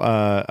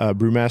how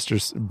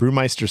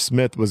Brewmeister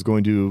Smith was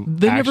going to.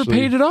 They never actually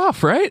paid it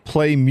off, right?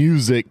 play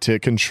music to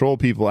control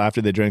people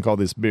after they drank all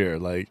this beer.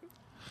 Like,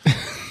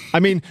 I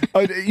mean,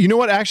 you know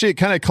what? Actually, it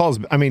kind of calls.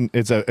 I mean,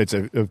 it's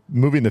a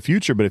movie in the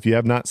future, but if you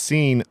have not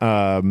seen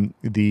the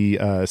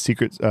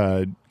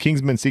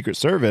Kingsman Secret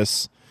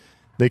Service,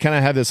 they kind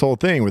of have this whole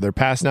thing where they're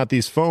passing out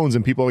these phones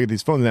and people get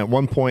these phones, and at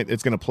one point,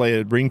 it's going to play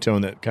a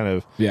ringtone that kind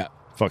of Yeah.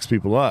 fucks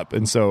people up.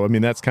 And so, I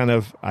mean, that's kind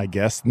of, I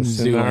guess, the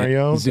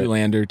scenario.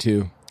 Zoolander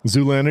too.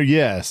 Zoolander,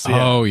 yes.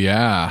 Yeah. Oh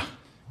yeah.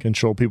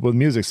 Control people with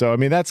music. So, I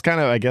mean, that's kind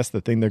of, I guess,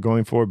 the thing they're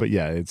going for. But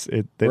yeah, they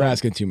We're don't-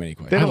 asking too many They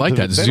questions. I don't like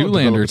that. they don't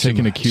develop Zoolander it too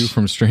taking a much. cue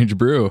from Strange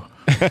Brew.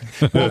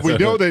 Well, we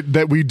know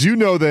that we do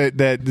know that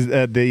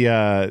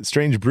the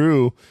Strange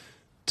Brew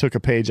took a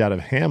page out of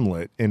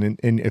Hamlet, and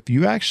if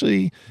you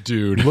actually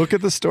Dude. look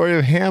at the story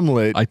of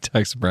Hamlet, I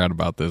texted Brad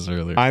about this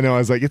earlier. I know I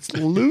was like, it's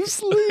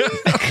loosely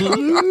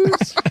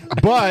loose,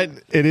 but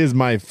it is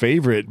my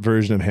favorite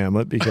version of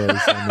Hamlet because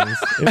I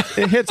mean,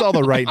 it hits all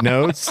the right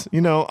notes.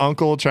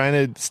 Uncle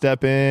trying to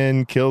step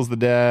in, kills the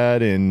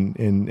dad,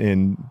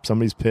 and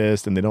somebody's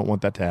pissed, and they don't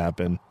want that to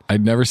happen.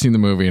 I'd never seen the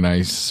movie, and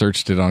I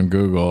searched it on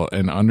Google,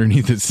 and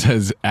underneath it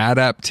says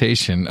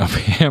adaptation of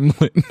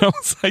Hamlet. And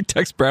I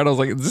text Brad, I was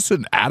like, is this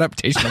an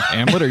adaptation of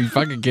Hamlet? Are you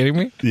fucking kidding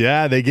me?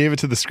 Yeah, they gave it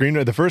to the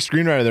screenwriter. The first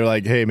screenwriter, they're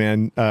like, hey,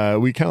 man,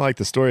 we kind of like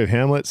the story of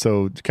Hamlet,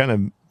 so kind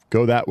of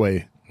go that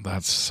way.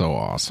 That's so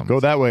awesome. Go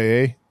that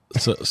way, eh?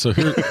 So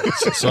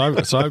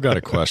I've got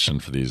a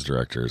question for these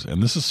directors,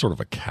 and this is sort of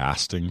a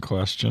casting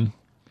question.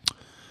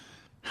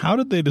 How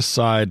did they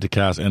decide to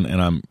cast? And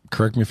I'm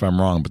correct me if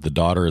I'm wrong, but the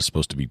daughter is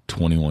supposed to be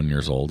 21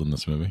 years old in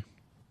this movie.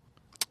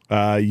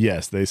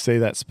 Yes, they say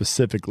that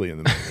specifically in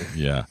the movie.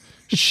 Yeah,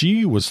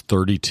 she was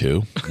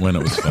 32 when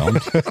it was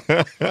filmed,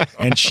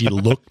 and she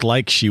looked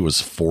like she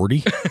was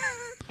 40.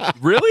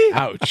 Really?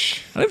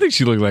 Ouch. I didn't think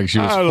she looked like she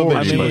was I don't 40.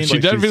 think she but looks she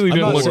like she's- definitely I'm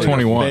didn't not look saying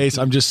 21. her face.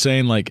 I'm just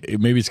saying, like,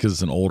 maybe it's because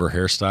it's an older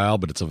hairstyle,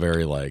 but it's a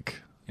very like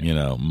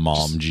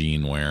mom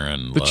jean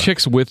wearing. The look.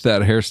 chicks with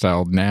that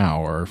hairstyle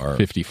now are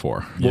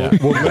 54. Yeah.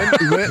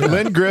 Well,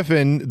 Lynn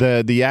Griffin,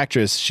 the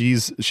actress,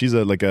 she's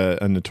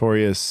a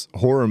notorious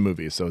horror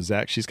movie. So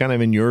Zach, she's kind of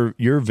in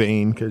your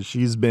vein because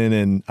she's been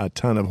in a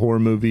ton of horror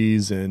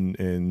movies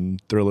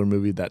and thriller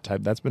movie that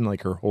type. That's been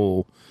like her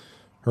whole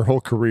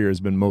career has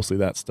been mostly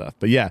that stuff.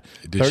 But yeah,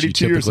 Did she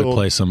 32 years typically old.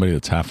 play somebody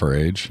that's half her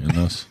age in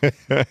this?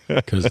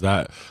 Because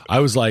I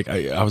was like,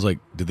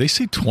 did they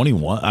say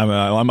 21?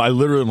 I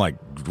literally am like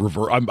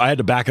I had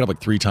to back it up like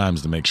 3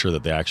 times to make sure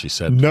that they actually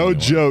said No 21.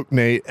 joke,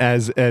 Nate.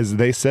 As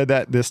they said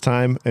that this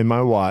time in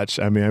my watch.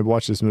 I mean, I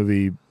watched this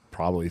movie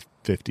probably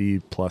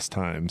 50 plus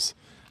times.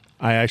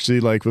 I actually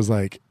was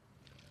like,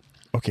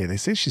 okay, they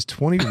say she's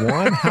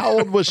 21. How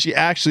old was she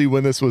actually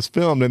when this was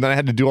filmed? And then I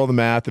had to do all the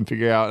math and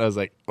figure out. I was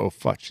like, oh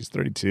fuck, she's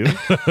 32.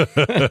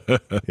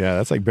 Yeah,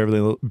 that's like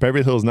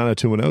Beverly Hills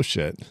 90210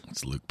 shit.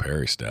 It's Luke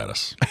Perry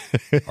status.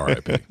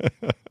 R.I.P.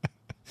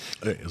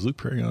 Hey, is Luke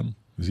Perry on?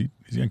 Is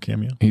he on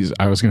Cameo?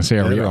 I was going to say,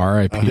 are we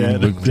RIP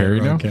Dead. Luke Perry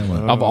Dead on now?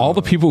 camera. Of all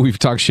the people we've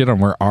talked shit on,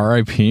 we're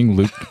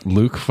RIPing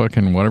Luke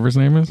fucking whatever his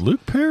name is.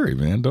 Luke Perry,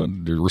 man,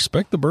 don't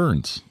respect the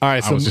Burns. All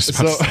right, I was just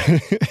about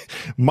to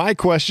my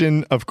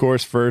question, of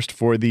course, first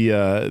for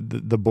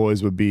the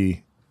boys would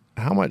be,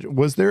 how much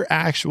was their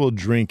actual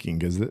drinking?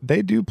 Because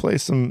they do play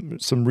some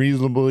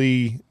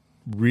reasonably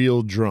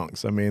real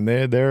drunks. I mean,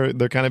 they're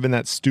kind of in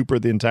that stupor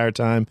the entire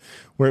time,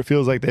 where it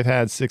feels like they've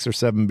had 6 or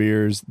 7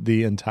 beers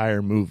the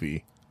entire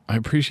movie. I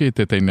appreciate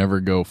that they never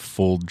go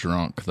full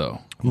drunk, though.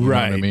 You know what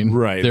I Right, mean?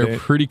 right. They're They-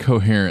 pretty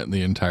coherent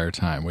the entire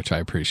time, which I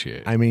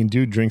appreciate. I mean,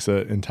 dude drinks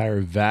an entire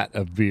vat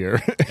of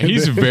beer. And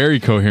He's then very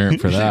coherent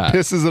for that. He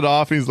pisses it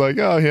off. He's like,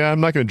 oh, yeah, I'm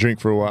not going to drink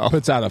for a while.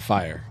 Puts out a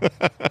fire.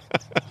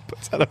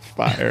 Puts out a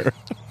fire.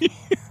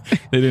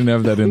 They didn't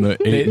have that in the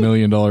 $8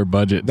 million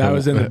budget. That to-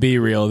 was in the B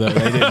reel though.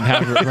 They didn't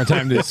have more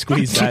time to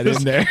squeeze that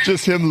in there.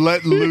 Just him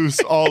let loose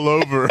all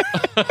over.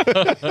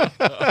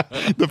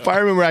 The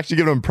firemen were actually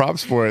giving him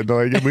props for it.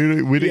 They're like, we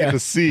didn't Yeah. get to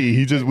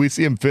see. We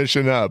see him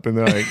fishing up, and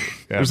they're like,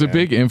 yeah, There's a man.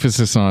 big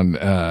emphasis on,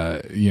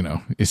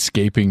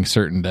 escaping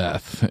certain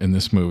death in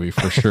this movie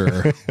for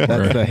sure.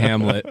 That's the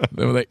Hamlet.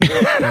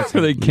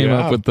 They came Yeah.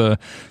 up with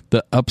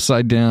the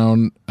upside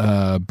down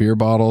beer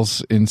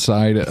bottles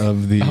inside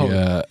of the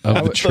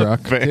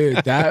truck. Dude,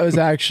 that was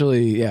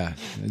actually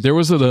There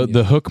was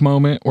the hook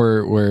moment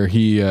where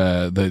he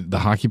the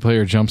hockey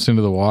player jumps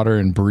into the water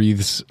and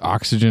breathes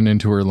oxygen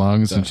into her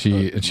lungs and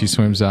she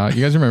swims out.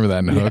 You guys remember that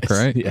in Hook,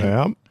 right?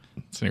 Yeah.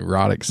 It's an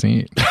erotic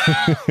scene.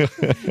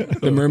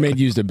 The mermaid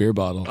used a beer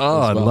bottle. Oh,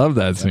 I love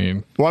that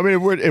scene. Well, I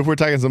mean, if we're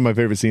talking some of my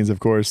favorite scenes, of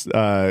course,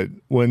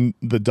 when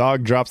the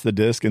dog drops the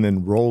disc and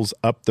then rolls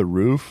up the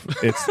roof,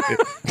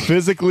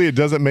 physically it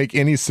doesn't make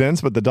any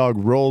sense, but the dog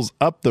rolls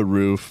up the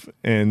roof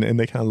and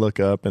they kind of look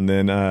up, and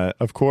then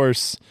of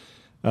course,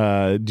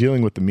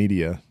 dealing with the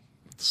media.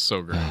 It's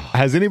so great.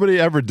 Has anybody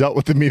ever dealt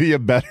with the media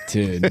better?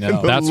 Dude,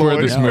 no. That's where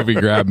this movie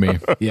grabbed me.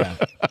 Yeah.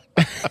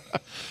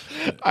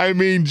 I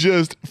mean,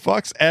 just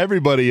fucks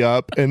everybody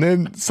up, and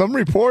then some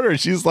reporter,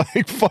 she's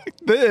like, "Fuck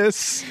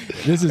this."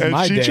 This is and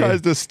my she day.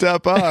 tries to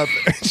step up.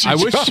 And she I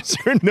wish- drops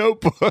her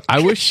notebook. I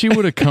wish she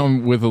would have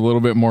come with a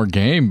little bit more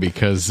game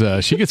because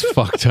she gets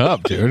fucked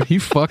up, dude. He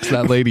fucks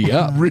that lady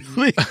up.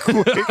 Really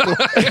quick.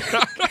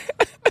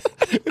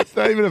 It's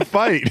not even a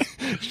fight.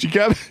 She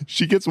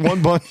gets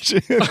one punch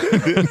in, and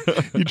then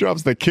he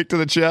drops the kick to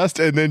the chest,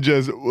 and then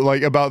just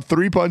like about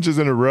 3 punches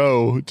in a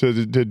row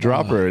to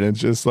drop her, and it's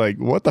just like,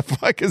 what the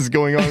fuck is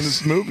going on in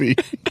this movie?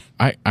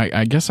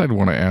 I guess I'd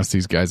want to ask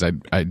these guys.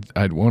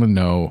 I'd want to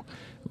know,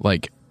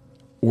 like,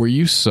 were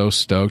you so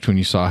stoked when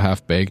you saw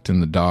Half Baked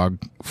and the dog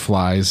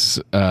flies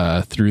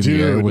through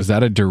the air? Dude. Was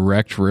that a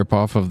direct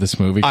ripoff of this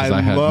movie? Because I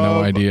I had no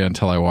love- idea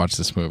until I watched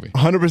this movie.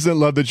 100%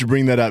 love that you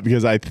bring that up,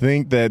 because I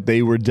think that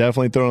they were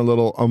definitely throwing a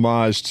little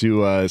homage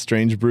to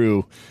Strange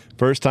Brew.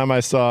 First time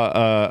I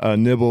saw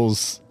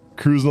Nibbles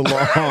cruising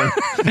along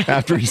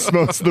after he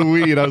smokes the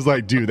weed, I was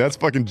like, dude, that's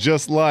fucking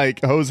just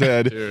like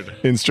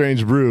Hosehead in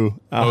Strange Brew.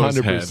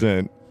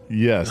 100%.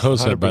 Yes.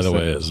 Hosehead, by the 100%.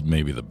 way, is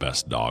maybe the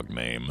best dog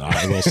name,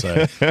 I will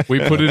say. We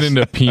put it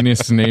into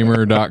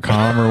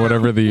penisnamer.com or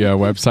whatever the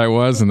website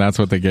was, and that's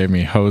what they gave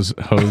me, hose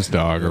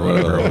dog or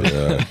whatever. it was.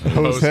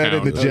 Hosehead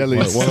and the Hosehound.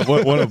 jellies.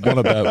 one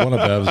of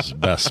Bev's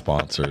best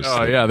sponsors.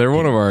 Oh yeah, they're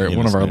one of our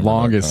Penisnamer.com.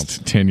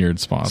 longest tenured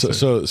sponsors.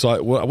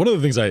 So one of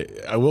the things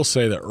I will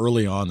say that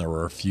early on there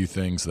were a few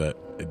things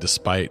that,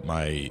 despite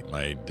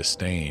my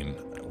disdain,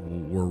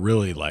 were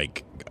really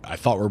like I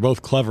thought were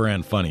both clever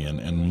and funny,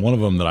 and one of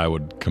them that I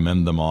would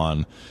commend them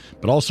on,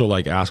 but also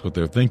like ask what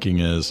they're thinking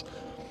is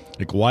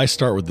like, why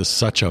start with this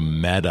such a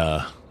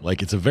meta?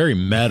 Like, it's a very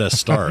meta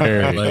start.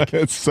 Like,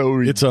 It's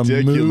so it's a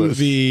ridiculous.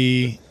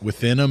 movie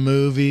within a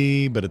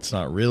movie, but it's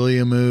not really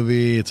a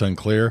movie. It's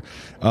unclear.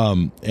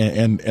 And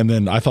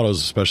then I thought it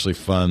was especially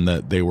fun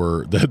that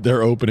that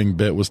their opening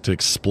bit was to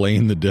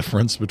explain the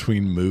difference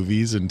between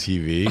movies and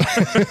TV,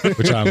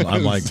 which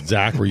I'm like,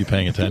 Zach, were you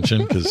paying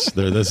attention? Because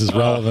this is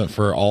relevant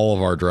for all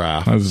of our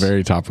drafts. That was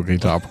very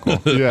topical.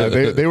 Yeah,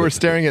 they were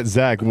staring at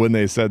Zach when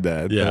they said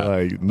that. Yeah,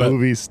 They're like, but-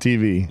 movies,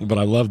 TV. But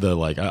I love the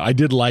I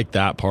did like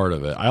that part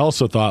of it. I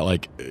also thought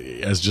like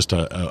as just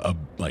a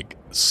like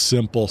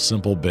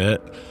simple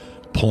bit,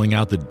 pulling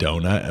out the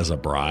donut as a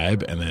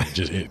bribe, and then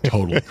it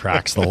totally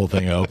cracks the whole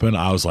thing open.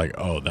 I was like,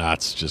 oh,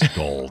 that's just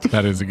gold.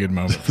 That is a good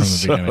moment from the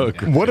So beginning.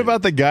 great. What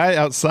about the guy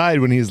outside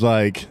when he's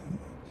like,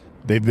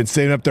 they've been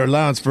saving up their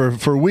allowance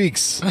for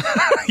weeks?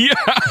 Yeah.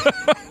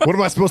 What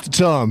am I supposed to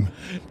tell him?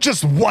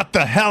 Just what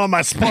the hell am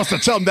I supposed to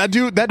tell him? That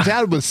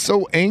dad was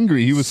so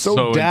angry. He was so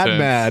So dad intense.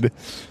 mad.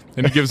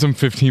 And he gives him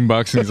 $15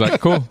 and he's like,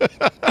 cool.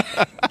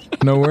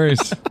 No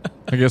worries.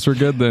 I guess we're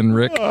good then,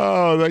 Rick.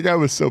 Oh, that guy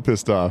was so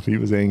pissed off. He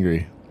was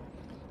angry.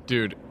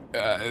 Dude,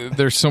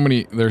 there's so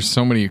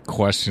many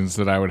questions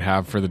that I would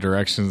have for the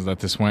directions that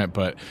this went,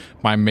 but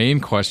my main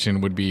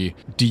question would be,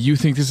 do you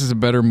think this is a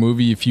better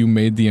movie if you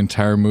made the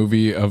entire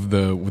movie of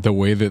the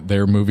way that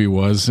their movie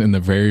was in the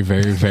very,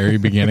 very, very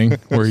beginning,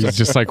 where he's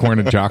just like wearing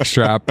a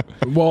jockstrap?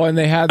 Well, and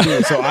they had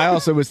so I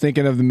also was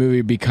thinking of the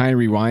movie Be Kind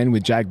Rewind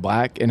with Jack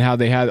Black and how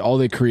they had all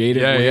the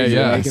creative ways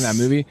of making that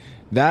movie.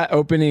 That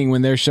opening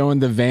when they're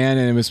showing the van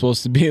and it was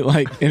supposed to be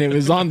like, and it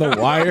was on the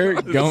wire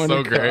going so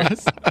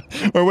across.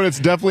 Or when it's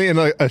definitely in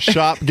a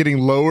shop getting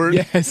lowered.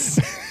 Yes.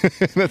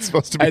 That's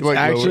supposed to be It's like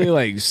actually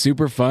lowered. like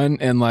super fun,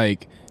 and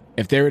like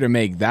if they were to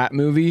make that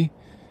movie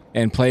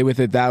and play with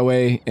it that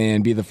way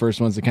and be the first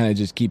ones to kind of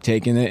just keep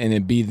taking it and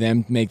it be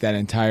them make that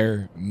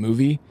entire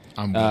movie.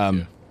 I'm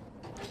with you.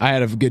 I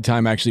had a good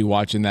time actually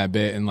watching that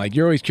bit, and like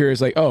you're always curious,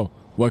 like, oh,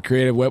 what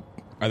creative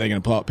are they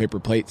going to pull out paper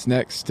plates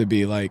next to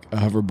be like a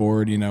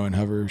hoverboard, you know, and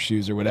hover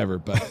shoes or whatever?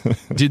 But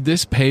Did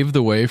this pave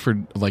the way for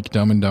like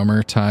Dumb and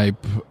Dumber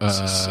type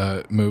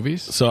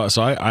movies? So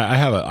I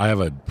have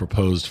a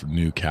proposed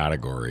new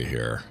category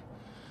here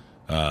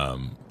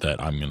that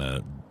I'm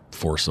gonna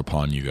force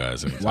upon you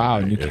guys. anytime Wow,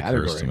 it new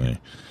occurs to category. me.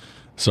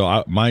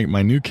 So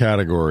my new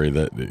category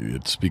that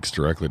it speaks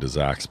directly to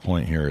Zach's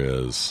point here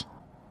is,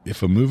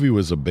 if a movie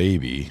was a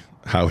baby,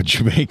 how would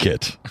you make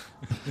it?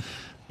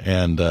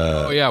 And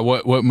Oh yeah,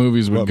 what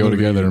movies would go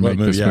together to make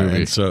this movie?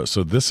 And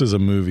so this is a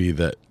movie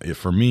that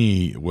for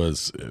me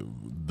was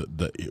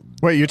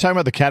Wait, you're talking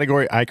about the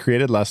category I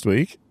created last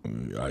week,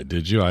 I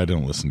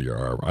don't listen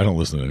to I don't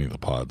listen to any of the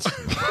pods.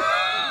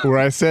 where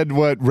I said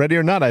what Ready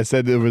or Not. I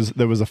said there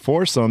was a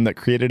foursome that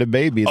created a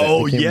baby. That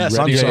Oh became yes,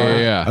 Ready I'm or sorry. Not.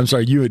 Yeah. I'm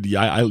sorry. You had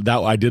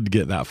I did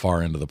get that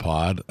far into the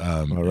pod.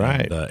 All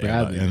right.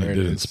 Bradley, and there it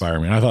it did is. inspire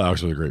me. And I thought that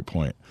was a really great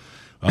point.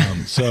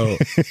 So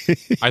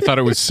I thought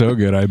it was so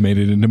good I made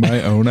it into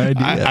my own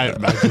idea. I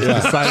just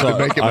decided to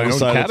make it my I own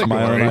decided category it's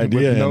my own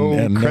idea,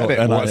 with no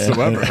credit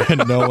whatsoever.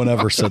 And no one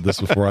ever said this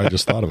before. I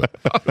just thought of it.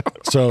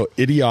 So,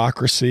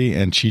 Idiocracy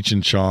and Cheech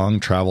and Chong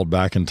traveled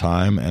back in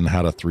time and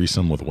had a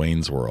threesome with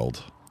Wayne's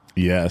World,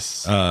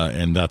 Yes.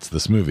 and that's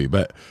this movie.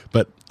 But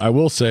I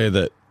will say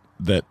that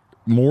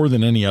more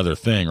than any other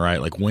thing,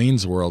 right? Like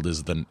Wayne's World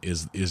is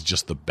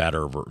just the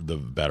better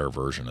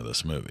version of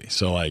this movie.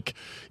 So like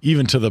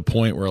even to the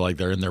point where like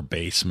they're in their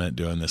basement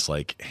doing this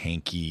like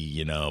hanky,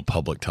 you know,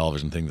 public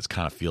television thing that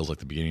kind of feels like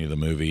the beginning of the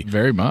movie.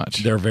 Very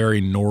much. They're very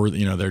north,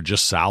 you know, they're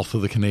just south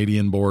of the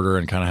Canadian border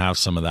and kind of have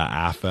some of that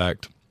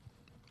affect.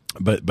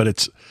 But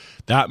it's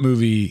that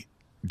movie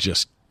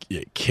just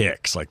it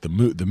kicks. Like the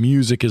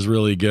music is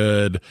really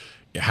good.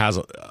 It has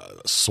a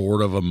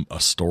sort of a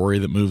story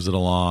that moves it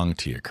along.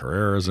 Tia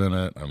Carrera's in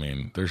it. I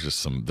mean, there's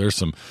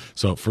some.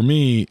 So for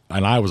me,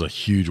 and I was a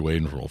huge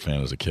Wayne's World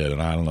fan as a kid, and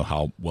I don't know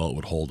how well it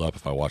would hold up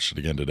if I watched it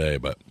again today.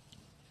 But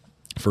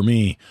for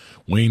me,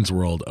 Wayne's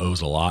World owes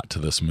a lot to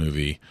this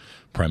movie,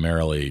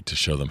 primarily to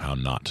show them how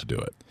not to do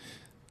it.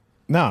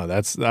 No,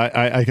 that's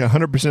I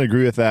 100%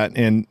 agree with that.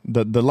 And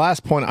the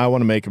last point I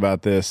want to make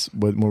about this,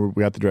 when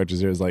we got the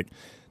directors here, is like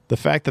the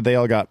fact that they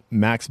all got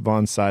Max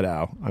von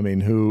Sydow. I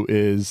mean, who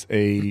is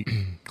a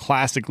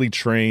classically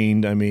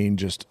trained. I mean,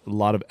 just a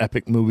lot of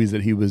epic movies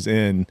that he was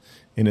in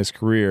his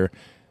career.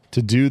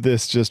 To do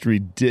this just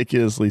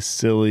ridiculously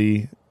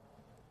silly.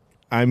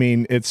 I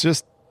mean, it's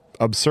just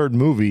absurd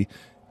movie,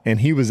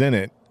 and he was in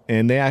it.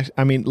 And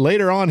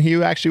later on,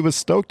 he actually was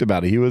stoked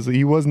about it. He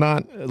was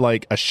not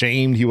like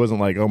ashamed. He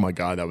wasn't like, oh my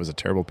God, that was a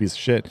terrible piece of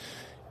shit.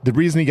 The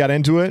reason he got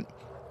into it,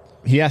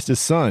 he asked his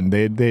son.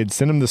 They had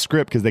sent him the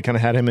script because they kind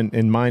of had him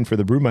in mind for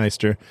the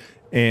Brewmeister.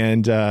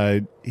 And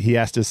he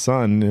asked his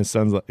son, and his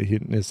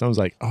son's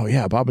like, oh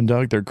yeah, Bob and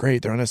Doug, they're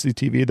great. They're on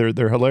SCTV.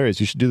 They're hilarious.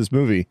 You should do this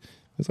movie.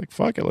 He's like,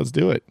 fuck it, let's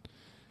do it.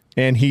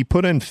 And he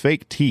put in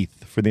fake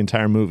teeth for the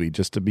entire movie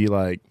just to be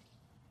like,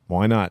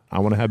 why not? I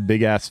want to have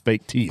big ass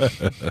fake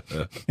teeth.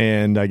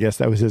 And I guess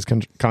that was his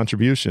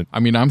contribution.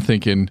 I mean, I'm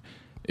thinking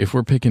if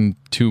we're picking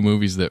two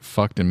movies that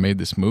fucked and made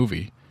this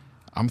movie,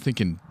 I'm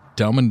thinking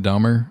Dumb and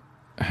Dumber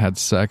had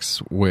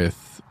sex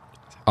with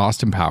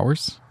Austin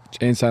Powers.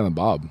 Jay and Silent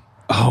Bob.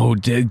 Oh,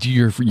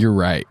 you're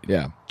right.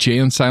 Yeah. Jay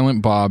and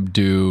Silent Bob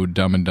do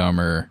Dumb and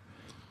Dumber,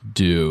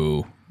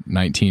 do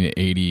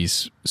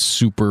 1980s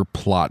super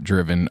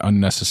plot-driven,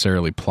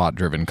 unnecessarily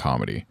plot-driven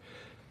comedy.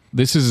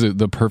 This is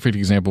the perfect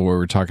example where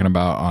we're talking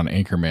about on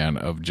Anchorman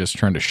of just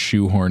trying to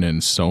shoehorn in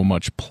so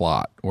much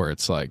plot where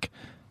it's like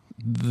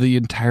the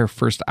entire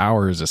first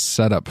hour is a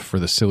setup for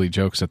the silly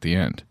jokes at the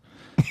end.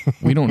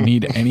 We don't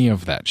need any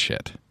of that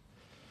shit.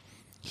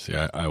 See,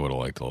 I would have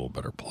liked a little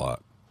better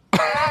plot.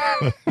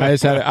 I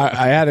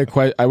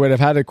would have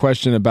had a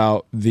question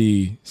about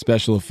the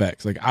special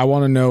effects. Like, I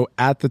want to know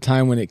at the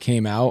time when it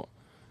came out,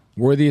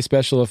 were the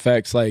special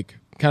effects like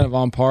kind of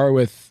on par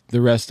with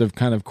the rest of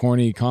kind of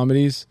corny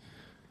comedies?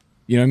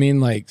 You know what I mean?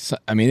 Like,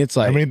 it's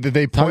like,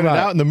 they point it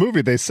out in the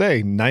movie. They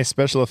say nice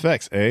special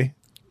effects, eh?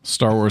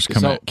 Star Wars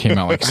came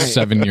out like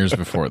 7 years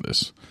before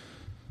this.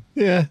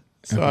 Yeah.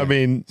 So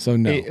Okay. So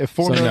no. a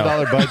 $4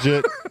 million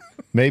budget,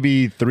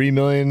 maybe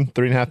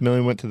 $3.5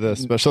 million went to the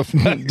special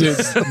effects.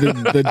 Dude,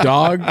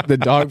 the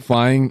dog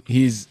flying.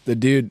 He's the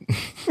dude.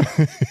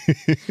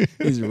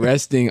 He's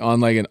resting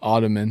on like an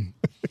ottoman,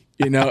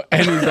 you know,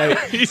 and he's like,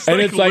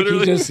 it's like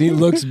he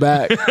looks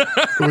back,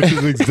 Which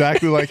is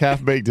exactly like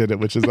Half Baked did it,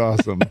 which is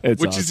awesome.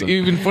 It's Which awesome. is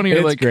even funnier.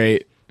 It's like,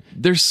 great.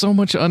 there's so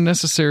much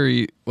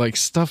unnecessary like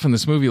stuff in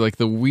this movie, like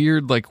the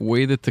weird like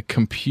way that the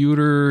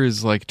computer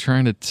is like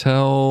trying to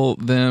tell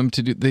them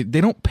to do.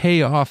 They don't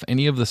pay off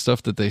any of the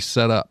stuff that they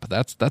set up.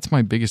 That's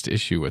my biggest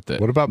issue with it.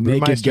 What about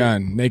Naked Brewmeister?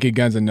 Gun. Naked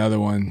Gun's another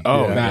one.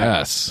 Oh that,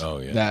 yes. Oh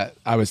yeah. that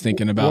I was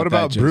thinking about. What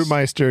about that just-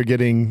 Brewmeister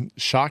getting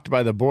shocked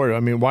by the board? I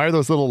mean, why are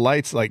those little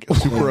lights like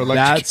super electric?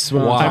 That's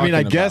what I'm I mean,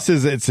 I talking guess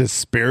it's his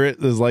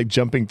spirit is like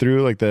jumping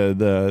through, like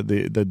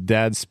the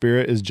dad's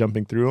spirit is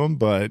jumping through him.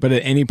 But But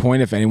at any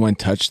point, if anyone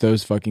touched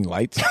those fucking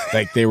lights,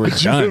 like they were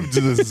done.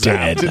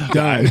 Dead.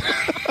 Done.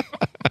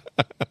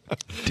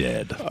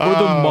 dead.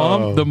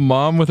 Or the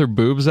mom with her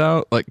boobs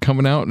out, like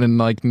coming out and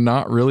like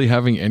not really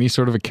having any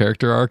sort of a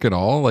character arc at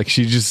all. Like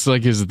she just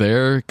like is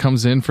there,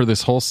 comes in for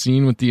this whole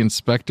scene with the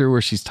inspector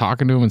where she's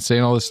talking to him and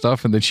saying all this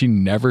stuff, and then she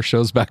never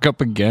shows back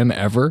up again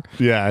ever.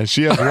 Yeah,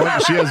 she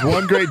has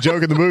one great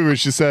joke in the movie where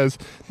she says,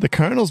 "The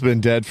Colonel's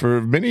been dead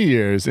for many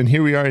years, and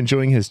here we are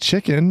enjoying his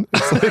chicken."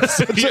 It's like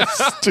such a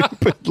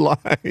stupid line.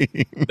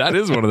 That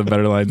is one of the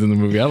better lines in the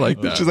movie. I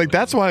like that. She's like,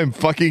 "That's why I'm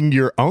fucking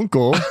your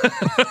uncle."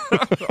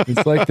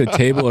 It's like the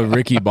table of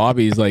Ricky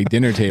Bobby's like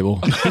dinner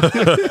table.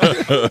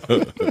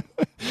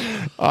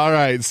 All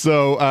right,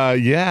 so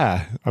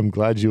yeah, I'm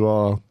glad you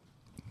all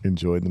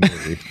enjoyed the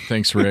movie.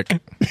 Thanks, Rick.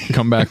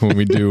 Come back when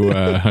we do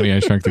Honey, I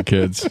Shrunk the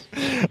Kids.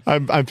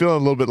 I'm feeling a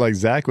little bit like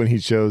Zach when he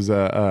shows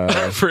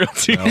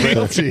Frailty.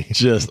 Frailty.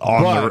 Just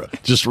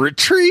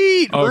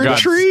retreat. Oh, God.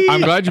 retreat.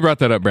 I'm glad you brought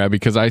that up, Brad,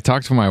 because I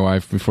talked to my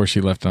wife before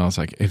she left, and I was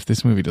like, if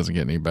this movie doesn't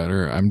get any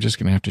better, I'm just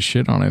going to have to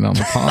shit on it on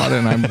the pod,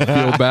 and I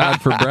feel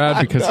bad for Brad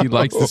because he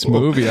likes this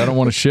movie. I don't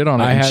want to shit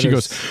on it. And she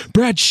goes,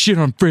 Brad shit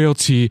on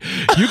Frailty.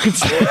 You can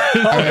say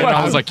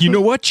I was like, you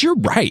know what? You're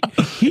right.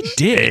 He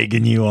did.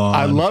 Egging you on.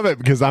 I love it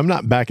because I'm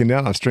not backing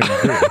down on Strange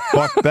Brew.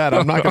 Fuck that.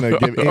 I'm not going to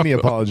give any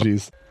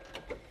apologies.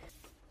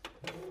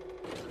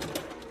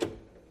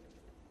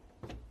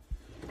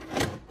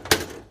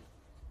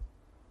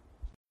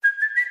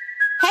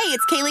 Hey,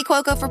 it's Kaylee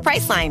Cuoco for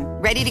Priceline.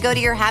 Ready to go to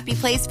your happy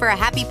place for a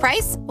happy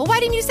price? Well, why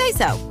didn't you say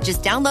so?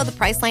 Just download the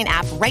Priceline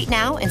app right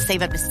now and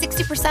save up to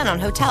 60% on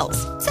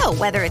hotels. So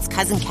whether it's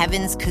Cousin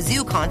Kevin's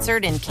Kazoo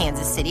Concert in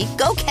Kansas City,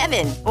 go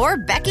Kevin, or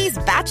Becky's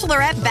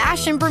Bachelorette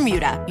Bash in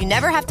Bermuda, you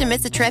never have to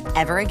miss a trip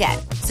ever again.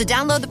 So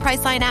download the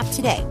Priceline app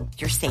today.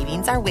 Your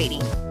savings are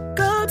waiting.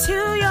 Go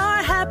to your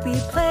happy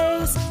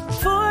place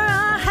for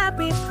a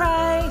happy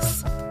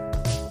price.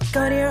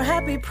 Go to your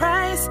happy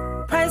price,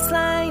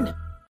 Priceline.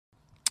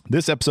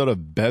 This episode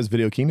of Bez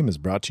Video Kingdom is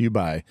brought to you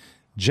by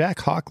Jack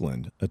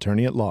Hockland,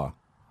 attorney at law.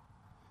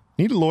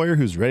 Need a lawyer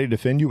who's ready to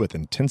defend you with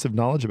intensive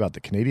knowledge about the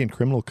Canadian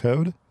Criminal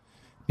Code?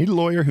 Need a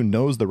lawyer who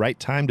knows the right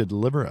time to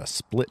deliver a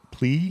split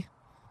plea?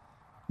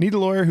 Need a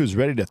lawyer who's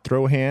ready to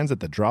throw hands at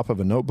the drop of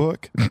a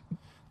notebook?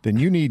 Then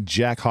you need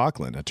Jack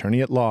Hockland,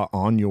 attorney at law,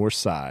 on your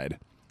side.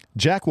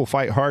 Jack will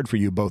fight hard for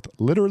you both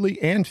literally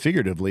and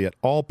figuratively at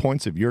all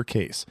points of your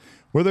case,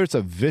 whether it's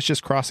a vicious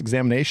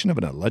cross-examination of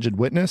an alleged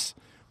witness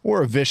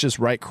or a vicious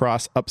right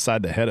cross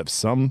upside the head of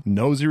some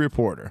nosy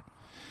reporter.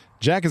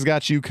 Jack has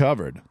got you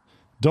covered.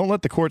 Don't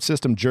let the court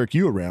system jerk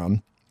you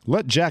around.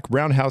 Let Jack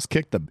roundhouse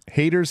kick the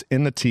haters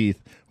in the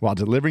teeth while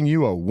delivering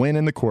you a win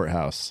in the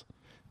courthouse.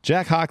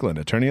 Jack Hockland,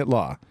 attorney at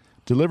law,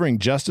 delivering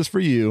justice for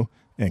you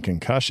and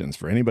concussions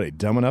for anybody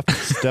dumb enough to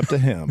step to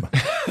him.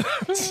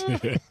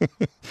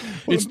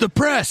 It's the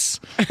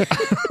press.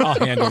 I'll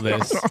handle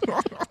this.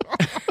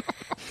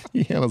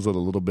 He handles it a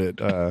little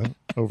bit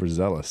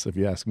overzealous, if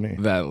you ask me.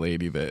 That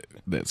lady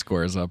that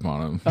squares up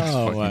on him. It's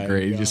Oh, fucking my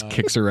great. He God. just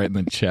kicks her right in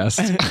the chest.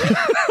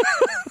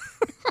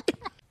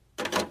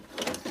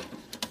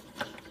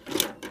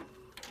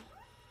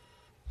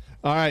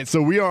 All right,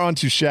 so we are on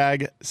to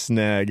Shag,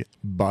 Snag,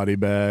 Body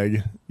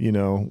Bag. You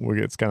know,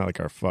 it's kind of like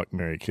our fuck,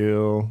 marry,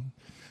 kill.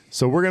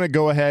 So we're going to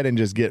go ahead and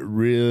just get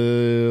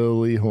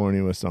really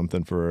horny with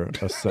something for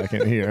a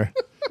second here.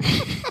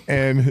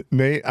 And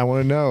Nate, I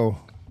want to know,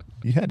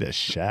 you had to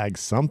shag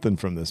something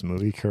from this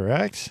movie,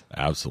 correct?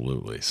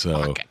 Absolutely.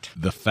 So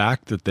the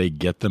fact that they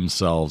get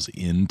themselves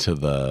into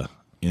the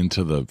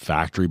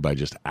factory by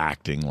just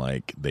acting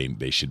like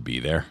they should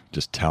be there,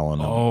 just telling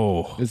them.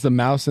 Oh, It's the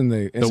mouse in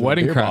the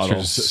Wedding beer bottle.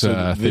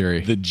 Crashers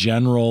theory. The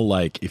general,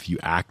 like, if you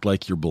act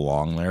like you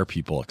belong there,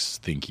 people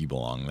think you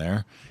belong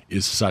there,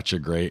 is such a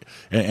great.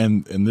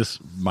 And this,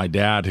 my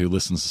dad who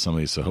listens to some of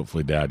these, so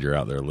hopefully, Dad, you're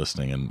out there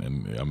listening, and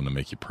I'm going to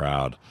make you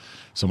proud.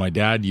 So my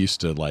dad used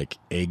to like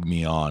egg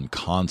me on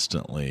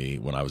constantly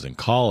when I was in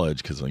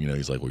college because, you know,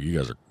 he's like, well, you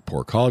guys are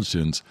poor college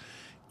students.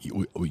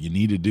 What you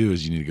need to do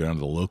is you need to go down to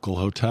the local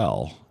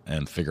hotel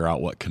and figure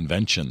out what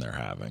convention they're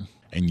having.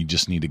 And you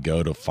just need to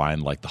go to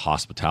find like the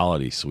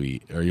hospitality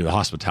suite or the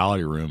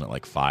hospitality room at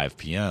like 5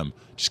 p.m.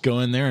 Just go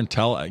in there and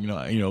tell,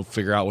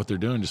 figure out what they're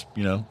doing. Just,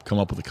 come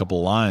up with a couple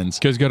of lines.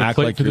 You guys got a act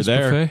plate like for you're this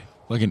there. buffet?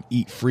 Like and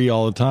eat free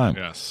all the time.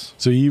 Yes.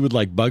 So he would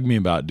like bug me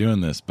about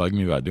doing this. I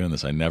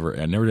never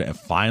did. And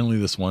finally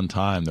this one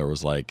time there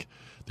was like,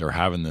 they were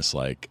having this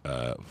like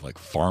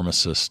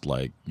pharmacist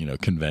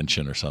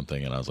convention or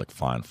something, and I was like,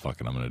 fine, fuck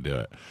it, I'm gonna do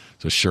it.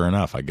 So sure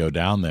enough, I go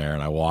down there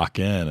and I walk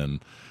in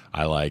and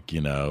I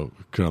kind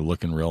of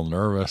looking real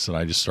nervous, and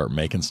I just start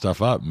making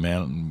stuff up.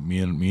 Man,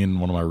 me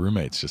and one of my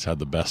roommates just had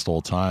the best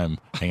old time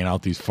hanging out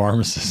with these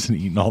pharmacists and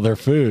eating all their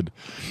food,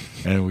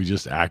 and we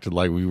just acted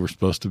like we were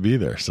supposed to be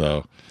there.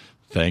 So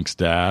thanks,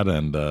 Dad,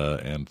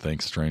 and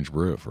thanks Strange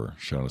Brew for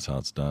showing us how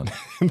it's done.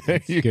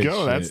 There you good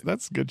go. shit.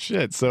 That's good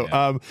shit.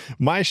 So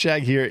my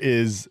shag here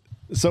is,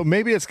 so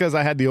maybe it's because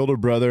I had the older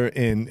brother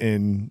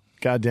and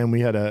goddamn,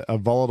 we had a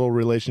volatile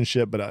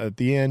relationship, but at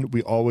the end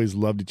we always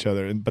loved each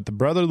other. But the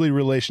brotherly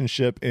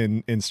relationship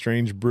in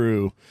Strange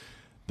Brew,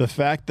 the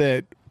fact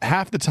that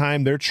half the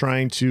time they're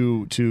trying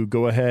to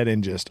go ahead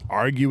and just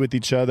argue with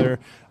each other.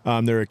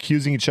 They're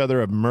accusing each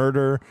other of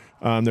murder.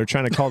 They're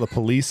trying to call the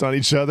police on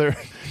each other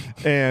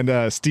and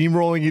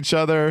steamrolling each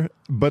other.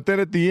 But then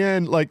at the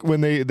end, like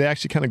when they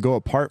actually kind of go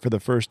apart for the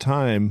first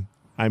time,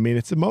 I mean,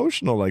 it's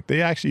emotional. Like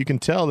you can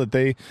tell that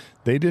they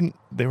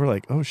were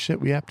like, oh shit,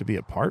 we have to be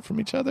apart from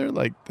each other.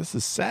 Like, this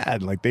is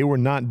sad. Like, they were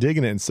not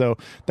digging it. And so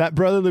that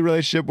brotherly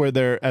relationship where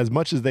they're, as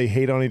much as they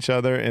hate on each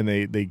other and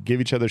they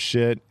give each other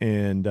shit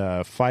and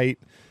fight,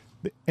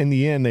 in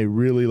the end, they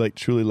really like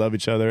truly love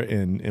each other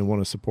and want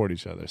to support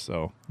each other.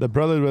 So the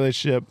brotherly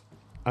relationship,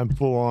 I'm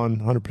full on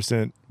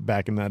 100%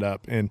 backing that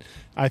up. And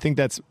I think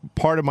that's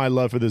part of my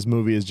love for this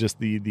movie is just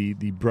the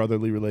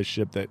brotherly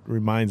relationship that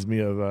reminds me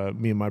of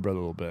me and my brother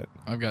a little bit.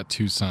 I've got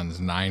two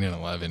sons, 9 and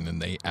 11, and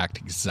they act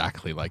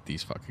exactly like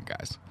these fucking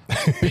guys.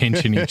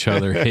 Pinching each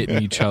other,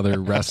 hitting each other,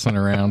 wrestling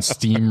around,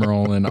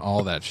 steamrolling,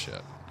 all that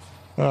shit.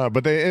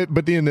 But the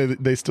end,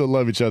 they still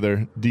love each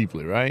other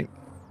deeply, right?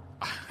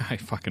 I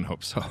fucking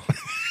hope so.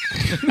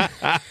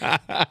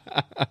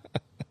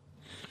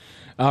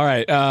 All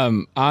right.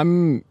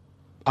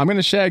 I'm going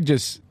to shag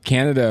just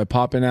Canada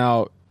popping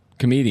out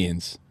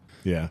comedians.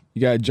 Yeah.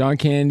 You got John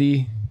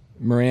Candy,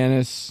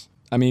 Moranis.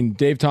 I mean,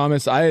 Dave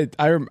Thomas. I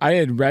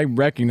had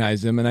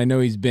recognized him, and I know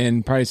he's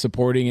been probably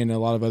supporting in a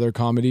lot of other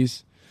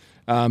comedies.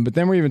 But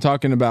then we're even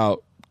talking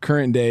about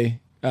current day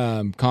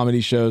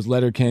comedy shows,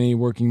 Letterkenny,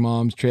 Working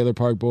Moms, Trailer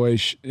Park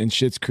Boys, and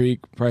Schitt's Creek,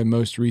 probably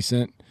most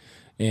recent.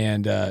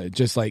 And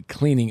just like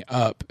cleaning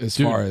up as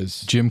far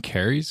as Jim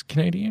Carrey's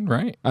Canadian,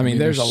 right? I mean,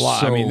 there's a lot.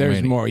 So I mean, there's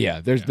many. more.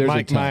 Yeah, there's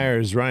Mike a ton.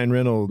 Myers, Ryan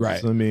Reynolds.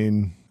 Right. I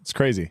mean, it's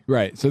crazy.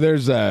 Right. So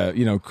there's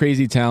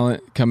crazy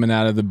talent coming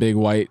out of the big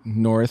white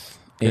north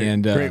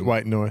and Great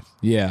White North.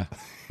 Yeah.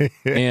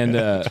 And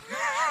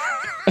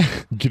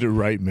Get it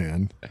right,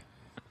 man.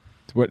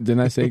 what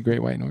didn't I say?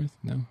 Great white north?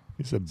 No.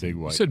 You said big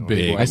white. You said North.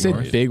 big. I said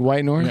North. big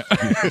white north.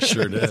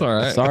 Sure did. It's all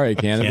right. Sorry,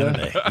 Canada.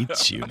 Canada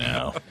hates you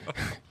now.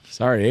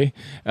 Sorry.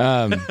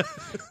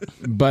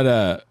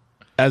 But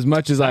as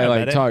much as I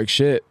like bet it. talk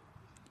shit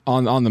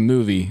on the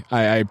movie,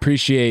 I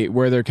appreciate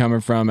where they're coming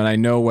from, and I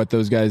know what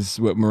those guys,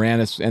 what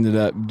Moranis ended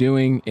up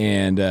doing,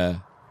 and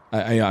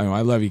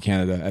I love you,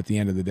 Canada. At the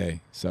end of the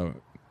day, so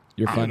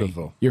you're funny.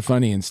 Beautiful. You're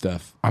funny and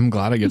stuff. I'm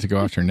glad I get to go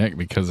after Nick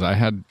because I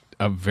had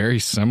a very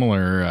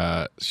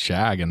similar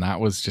shag, and that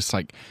was just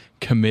like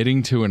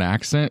committing to an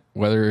accent,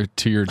 whether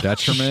to your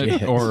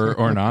detriment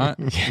or not,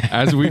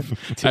 as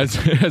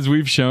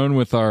we've shown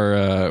with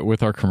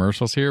our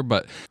commercials here.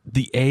 But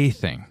the A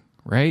thing,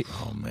 right?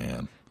 Oh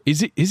man,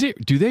 is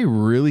it? Do they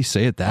really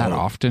say it that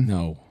often?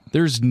 No,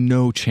 There's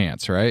no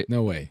chance, right?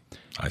 no way.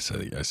 I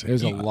say.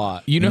 There's a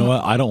lot. You know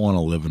what? I don't want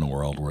to live in a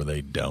world where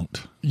they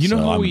don't. You know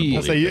So how I'm we- gonna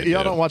I'll say believe they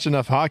y'all do. don't watch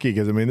enough hockey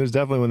because I mean, there's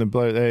definitely when the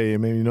players. Hey, I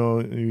mean, you know,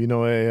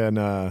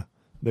 and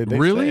they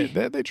Really?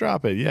 say it. They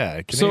drop it.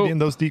 Yeah, Canadian.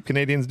 Those deep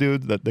Canadians,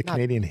 dude. The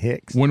Canadian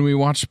Hicks. When we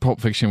watched Pulp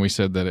Fiction, we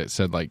said that it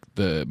said like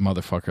the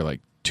motherfucker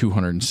like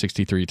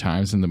 263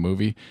 times in the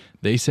movie.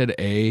 They said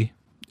A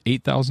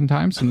 8,000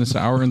 times in this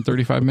hour and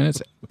 35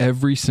 minutes.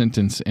 Every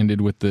sentence ended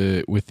with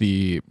the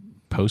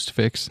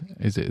postfix.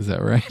 Is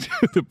that right?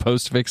 The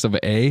postfix of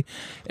A.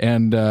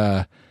 And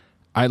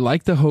I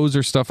like the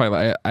hoser stuff.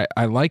 I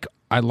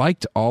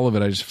liked all of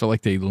it. I just feel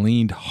like they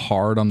leaned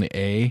hard on the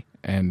A.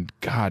 And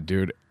God,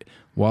 dude,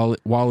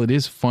 while it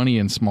is funny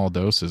in small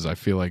doses, I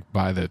feel like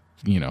by the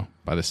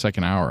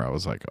second hour, I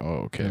was like,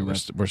 oh, okay,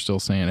 we're still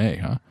saying A,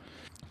 huh?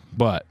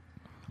 But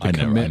the I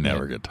commitment-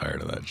 never get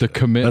tired of that. The shit.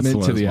 commitment That's to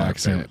my the favorite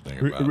accent.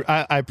 thing about it.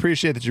 I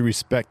appreciate that you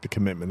respect the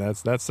commitment.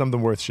 That's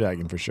something worth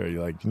shagging for sure.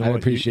 You're like, you know I what?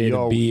 appreciate you a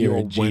all- B you or a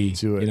all G. went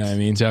to it. You know what I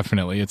mean?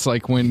 Definitely. It's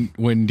like when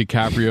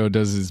DiCaprio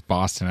does his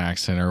Boston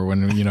accent, or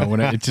when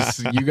it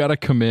just, you got to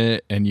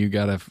commit and you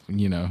got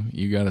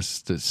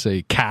to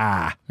say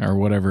 "ka" or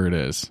whatever it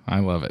is. I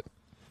love it.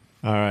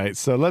 All right,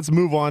 so let's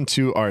move on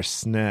to our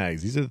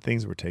snags. These are the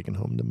things we're taking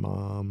home to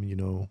mom. You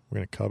know, we're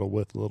gonna cuddle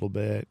with a little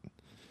bit.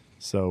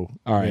 So,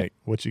 All right. Nick,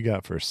 what you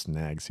got for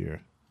snags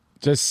here?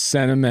 Just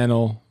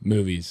sentimental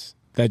movies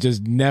that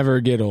just never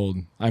get old.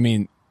 I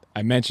mean,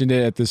 I mentioned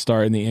it at the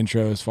start in the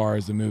intro as far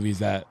as the movies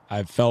that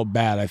I felt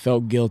bad. I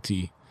felt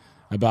guilty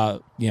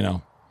about,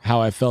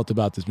 how I felt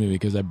about this movie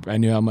because I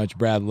knew how much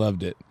Brad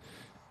loved it.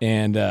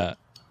 And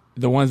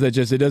the ones that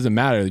just, it doesn't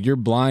matter. You're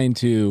blind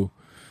to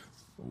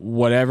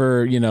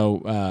whatever,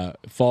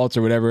 faults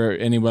or whatever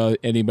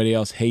anybody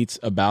else hates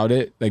about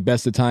it. Like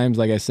Best of Times,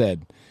 like I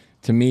said,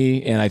 to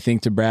me, and I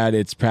think to Brad,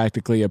 it's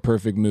practically a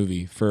perfect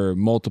movie for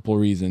multiple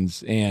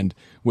reasons. And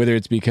whether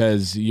it's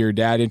because your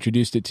dad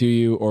introduced it to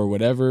you or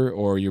whatever,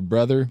 or your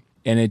brother,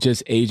 and it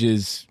just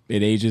ages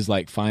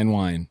like fine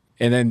wine.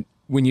 And then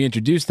when you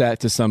introduce that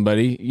to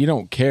somebody, you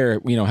don't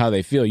care, how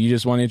they feel. You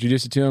just want to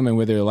introduce it to them, and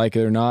whether they like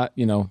it or not,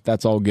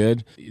 that's all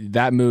good.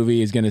 That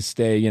movie is going to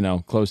stay,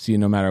 close to you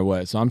no matter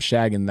what. So I'm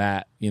shagging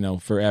that,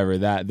 forever.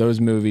 Those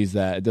movies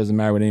that it doesn't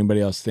matter what anybody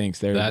else thinks,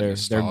 they're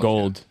nostalgia.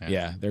 gold. Yeah.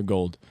 Yeah, they're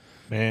gold.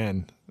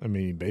 Man, I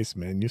mean, bass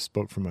man, you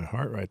spoke from my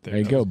heart right there. There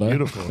you That go, was bud.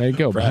 Beautiful. There you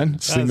go, bud.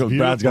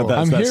 Brad's got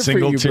I'm that here for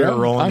single you, tear bro.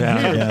 rolling I'm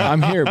down. here. Yeah.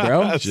 I'm here,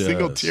 bro. A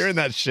single tear in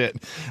that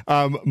shit.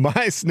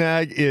 My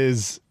snag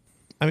is,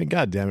 I mean,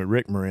 God damn it,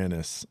 Rick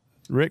Moranis.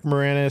 Rick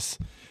Moranis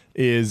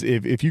is,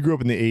 if you grew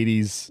up in the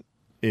 80s,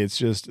 it's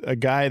just a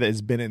guy that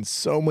has been in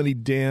so many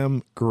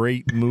damn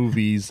great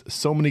movies,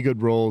 so many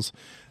good roles.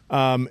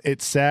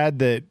 It's sad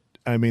that,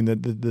 I mean,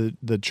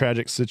 the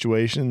tragic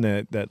situation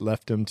that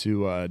left him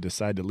to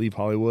decide to leave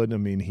Hollywood. I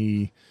mean,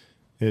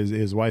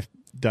 his wife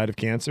died of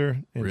cancer,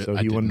 and so I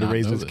he did wanted to not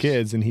raise know his this.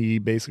 kids, and he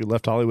basically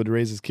left Hollywood to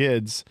raise his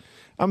kids.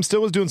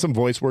 Still was doing some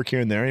voice work here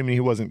and there. I mean, he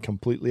wasn't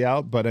completely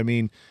out, but I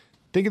mean,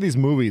 think of these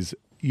movies.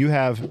 You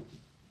have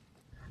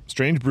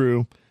Strange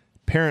Brew,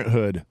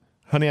 Parenthood,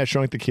 Honey, I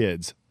Shrunk the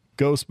Kids,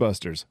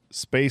 Ghostbusters,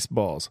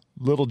 Spaceballs,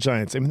 Little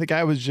Giants. I mean, the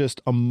guy was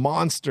just a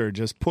monster,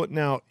 just putting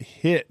out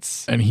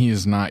hits. And he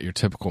is not your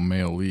typical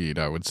male lead,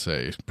 I would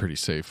say, pretty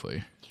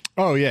safely.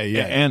 Oh yeah,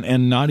 yeah.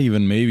 And not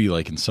even maybe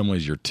like in some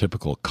ways your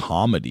typical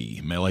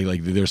comedy.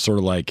 Like they're sort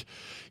of like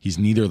he's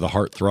neither the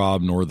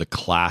heartthrob nor the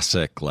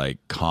classic like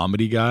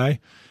comedy guy.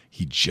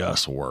 He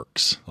just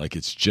works. Like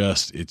it's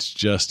just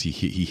he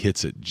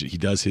hits it. He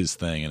does his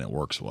thing and it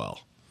works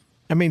well.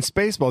 I mean,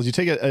 Spaceballs, you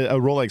take a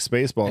role like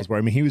Spaceballs where,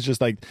 I mean, he was just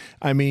like,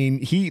 I mean,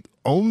 he's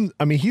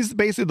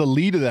basically the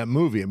lead of that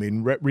movie. I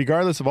mean,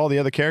 regardless of all the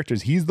other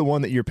characters, he's the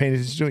one that you're paying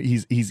attention to.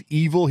 He's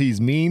evil. He's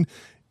mean.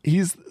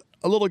 He's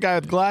a little guy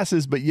with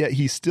glasses, but yet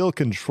he still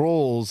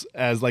controls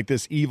as like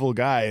this evil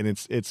guy. And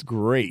it's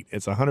great.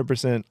 It's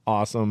 100%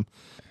 awesome.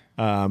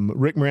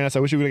 Rick Moranis, I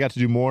wish we would have got to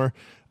do more.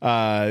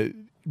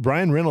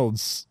 Brian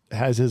Reynolds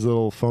has his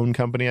little phone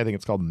company. I think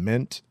it's called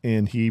Mint,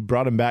 and he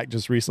brought him back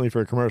just recently for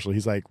a commercial.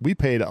 He's like, we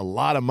paid a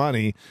lot of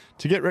money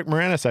to get Rick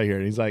Moranis out here.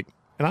 And he's like,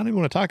 and I don't even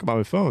want to talk about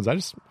my phones.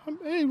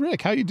 Hey,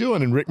 Rick, how you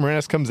doing? And Rick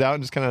Moranis comes out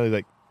and just kind of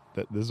like,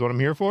 this is what I'm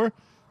here for?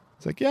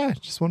 He's like, yeah,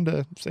 just wanted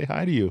to say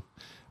hi to you.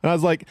 And I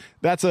was like,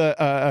 that's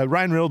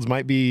Ryan Reynolds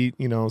might be,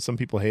 some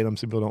people hate him,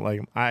 some people don't like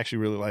him. I actually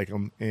really like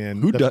him.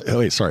 And Who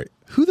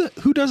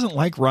doesn't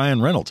like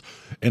Ryan Reynolds?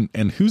 And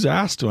whose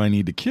ass do I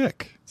need to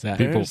kick? Zach,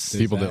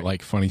 People that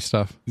like funny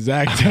stuff.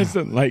 Zach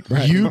doesn't like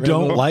Ryan You Reynolds.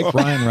 don't like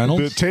Ryan the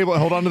Reynolds? table,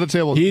 hold on to the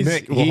table.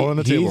 Nick, we'll hold on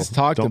the table. He's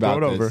talked Don't about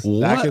throw it this. over.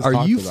 Zach What has are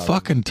talked you about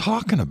fucking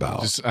talking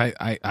about? Just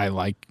I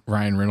like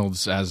Ryan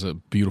Reynolds as a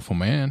beautiful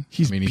man.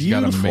 He's I mean,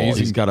 beautiful.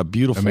 He's got a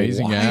beautiful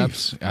amazing wife.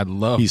 abs. I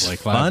love. He's Blake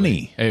funny.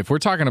 Lively. Hey, if we're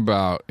talking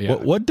about, yeah,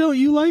 What don't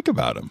you like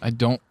about him? I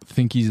don't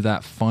think he's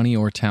that funny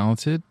or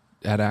talented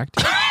at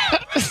acting.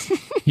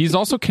 He's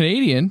also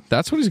Canadian.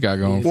 That's what he's got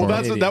going Well,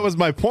 for him. that was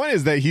my point.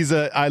 Is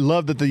that I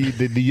love that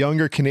the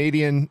younger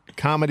Canadian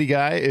comedy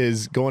guy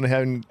is going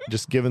ahead and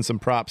just giving some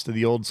props to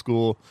the old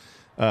school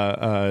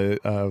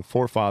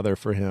forefather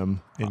for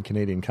him in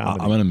Canadian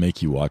comedy. I'm going to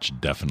make you watch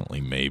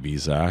Definitely Maybe,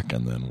 Zach,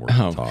 and then we're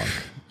going to talk.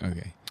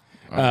 Okay.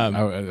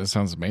 That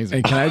sounds amazing.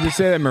 And can I just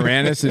say that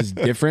Moranis is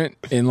different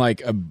in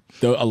like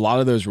a lot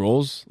of those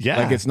roles? Yeah.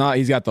 Like it's not,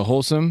 he's got the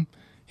wholesome,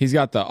 he's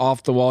got the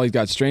off the wall, he's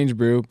got Strange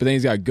Brew, but then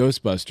he's got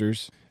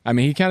Ghostbusters. I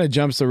mean, he kind of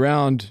jumps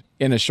around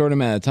in a short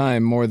amount of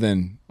time more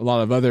than a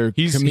lot of other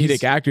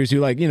comedic actors who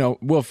like,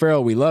 Will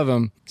Ferrell, we love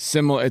him.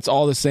 Similar, it's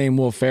all the same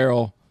Will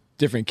Ferrell,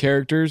 different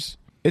characters.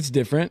 It's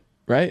different,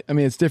 right? I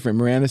mean, it's different.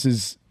 Moranis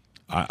is,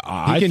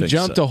 I he can think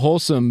jump so. to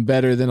wholesome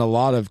better than a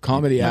lot of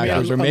comedy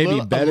actors, or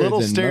maybe better a little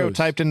than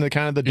stereotyped most. into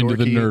kind of the Into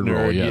the dorky nerd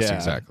role, nerd. yes, Yeah.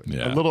 exactly.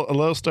 Yeah. A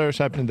little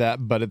stereotyped into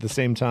that, but at the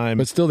same time,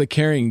 But still the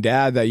caring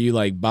dad that you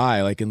like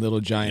buy, like in Little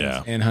Giants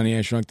Yeah. and Honey,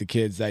 I Shrunk the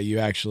Kids, that you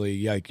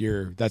actually like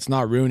that's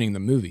not ruining the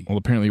movie. Well,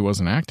 apparently he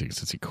wasn't acting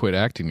since he quit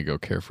acting to go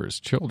care for his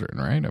children,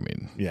 right? I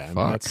mean, yeah, I mean,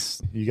 fuck.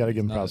 that's you got to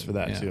give him props for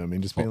that yeah. too. I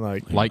mean, just being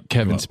like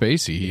Kevin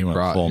Spacey, he went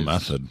brought full his-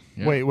 method.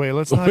 Yeah. wait,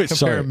 let's not Wait, compare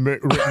sorry.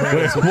 Rick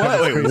Moranis with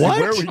Kevin Spacey. what?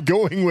 Where are we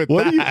going with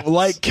What that? do you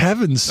like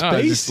Kevin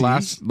Spacey?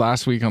 Just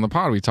last week on the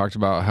pod, we talked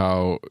about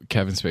how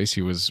Kevin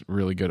Spacey was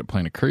really good at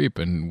playing a creep,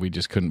 and we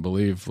just couldn't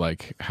believe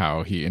like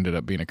how he ended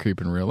up being a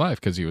creep in real life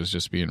because he was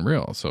just being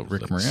real. So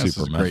Rick Moranis is a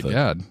super great method.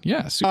 dad.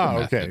 Yeah, super Oh,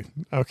 method.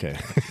 okay.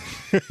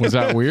 Was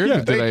that weird? Yeah,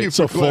 Did thank I- you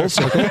So full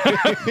circle.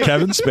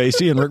 Kevin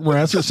Spacey and Rick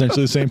Moranis are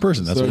essentially the same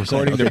person. That's So what we're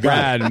saying. according to Okay,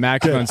 got Brad,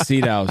 Max von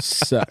Sydow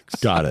sucks.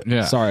 it. Got it.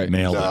 Yeah. Sorry.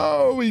 Nailed it.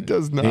 No, he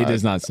does not. He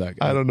does not suck.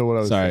 I don't know what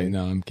I was Sorry, saying.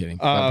 no, I'm kidding.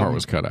 that part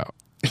was cut out.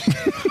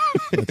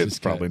 It's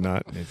probably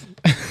not.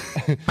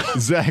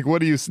 Zach,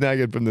 what are you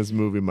snagging from this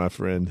movie, my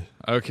friend?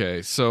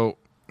 Okay, so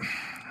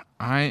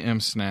I am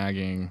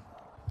snagging.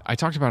 I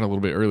talked about it a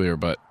little bit earlier,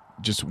 but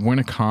just when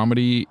a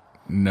comedy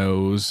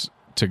knows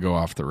to go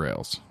off the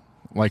rails.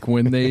 Like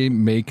when they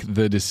make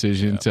the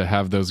decision to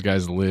have those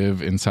guys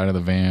live inside of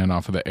the van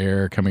off of the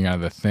air coming out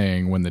of the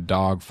thing, when the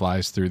dog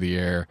flies through the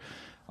air,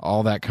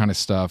 all that kind of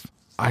stuff.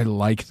 I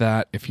like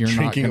that. If you're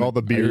Drinking not gonna, all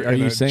the beer. Are in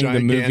you a saying the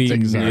movie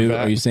gigantic knew?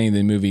 vat. Are you saying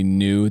the movie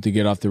knew to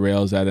get off the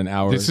rails at an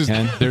hour This is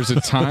 10? there's a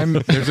time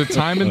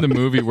in the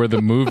movie where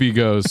the movie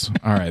goes,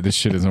 all right, this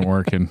shit isn't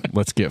working.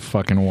 Let's get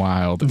fucking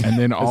wild. And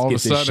then all of a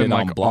get this sudden shit on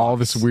like all blocks.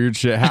 this weird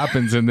shit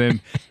happens and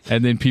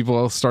then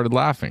people started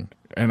laughing.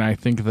 And I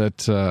think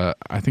that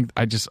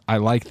I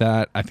like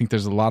that. I think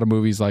there's a lot of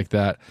movies like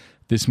that.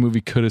 This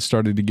movie could have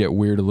started to get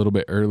weird a little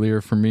bit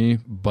earlier for me,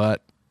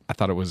 but I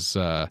thought it was.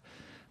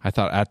 I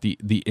thought at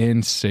the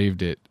end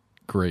saved it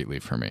greatly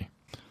for me.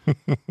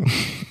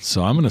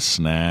 So I'm going to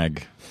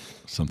snag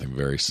something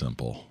very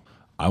simple.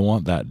 I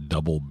want that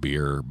double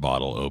beer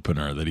bottle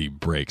opener that he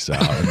breaks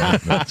out.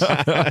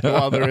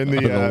 While they're in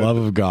For the love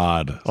of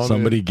God,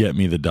 somebody get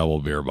me the double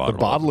beer bottle. the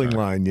bottling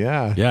opener. line.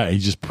 Yeah. Yeah, he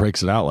just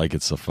breaks it out like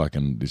it's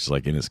it's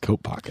like in his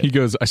coat pocket. He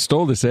goes, "I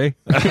stole this, eh?"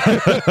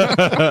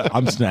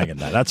 I'm snagging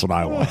that. That's what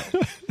I want.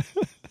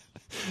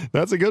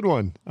 That's a good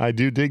one. I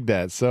do dig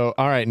that. So,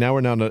 all right, now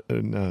we're down to.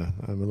 I'm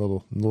a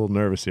little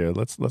nervous here.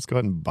 Let's go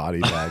ahead and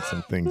body bag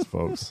some things,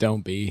 folks.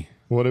 Don't be.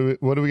 What are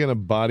we gonna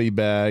body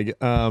bag?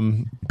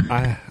 I'm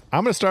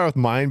gonna start with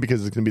mine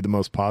because it's gonna be the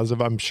most positive,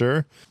 I'm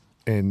sure,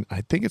 and I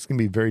think it's gonna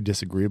be very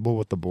disagreeable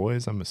with the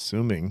boys. I'm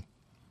assuming.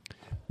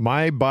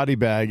 My body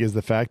bag is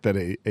the fact that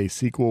a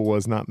sequel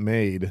was not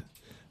made.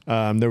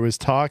 There was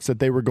talks that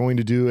they were going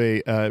to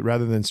do a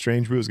rather than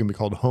Strange Brew, it was going to be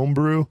called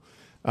Homebrew.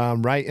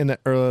 Right in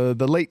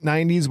the late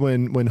 90s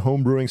when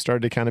home brewing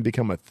started to kind of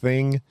become a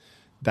thing.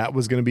 That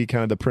was going to be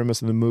kind of the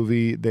premise of the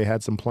movie. They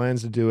had some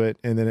plans to do it,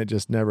 and then it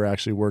just never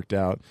actually worked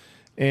out.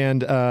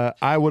 And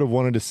I would have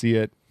wanted to see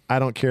it. I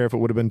don't care if it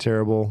would have been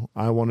terrible.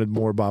 I wanted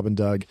more Bob and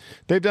Doug.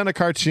 They've done a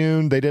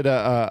cartoon. They did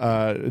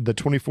the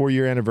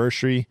 24-year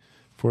anniversary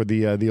for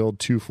the old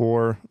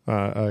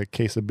 2-4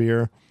 case of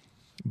beer.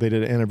 They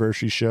did an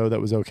anniversary show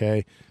that was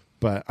okay.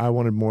 But I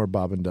wanted more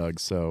Bob and Doug,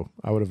 so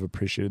I would have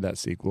appreciated that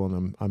sequel,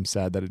 and I'm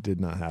sad that it did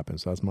not happen.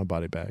 So that's my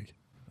body bag.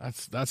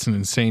 That's an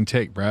insane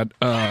take, Brad.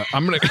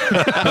 I'm gonna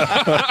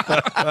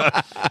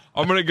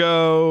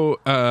go.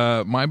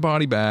 My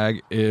body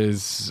bag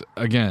is,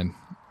 again,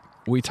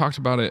 we talked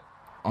about it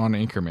on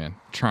Anchorman,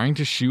 trying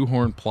to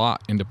shoehorn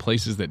plot into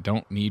places that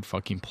don't need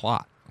fucking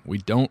plot. We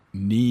don't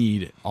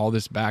need all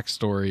this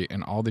backstory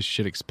and all this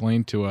shit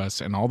explained to us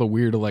and all the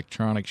weird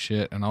electronic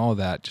shit and all of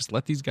that. Just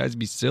let these guys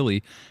be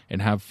silly and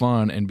have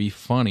fun and be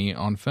funny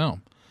on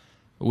film.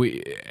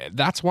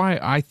 That's why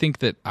I think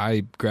that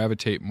I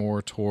gravitate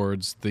more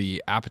towards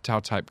the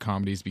Apatow type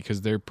comedies,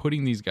 because they're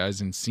putting these guys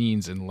in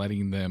scenes and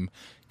letting them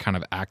kind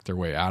of act their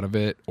way out of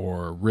it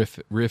or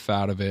riff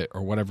out of it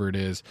or whatever it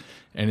is.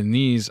 And in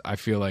these, I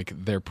feel like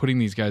they're putting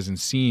these guys in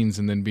scenes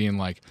and then being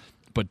like,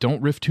 but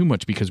don't riff too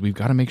much because we've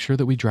got to make sure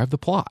that we drive the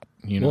plot.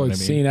 You know what I mean?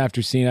 Scene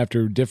after scene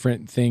after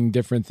different thing, and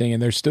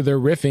they're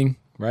riffing,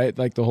 right?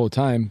 Like the whole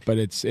time, but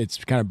it's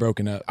kind of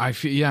broken up. I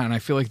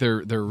feel like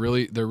they're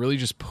really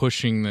just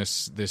pushing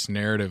this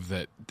narrative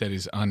that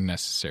is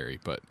unnecessary.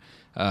 But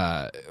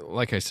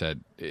like I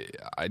said,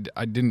 I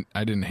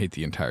didn't hate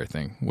the entire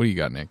thing. What do you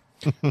got, Nick?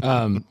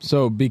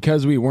 So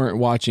because we weren't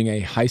watching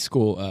a high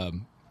school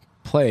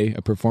play,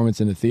 a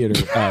performance in the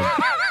theater,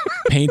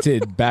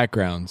 painted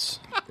backgrounds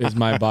is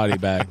my body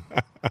bag.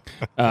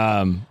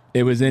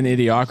 It was in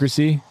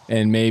Idiocracy,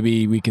 and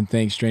maybe we can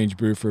thank Strange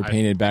Brew for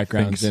painted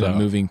backgrounds in a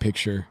moving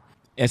picture.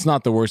 It's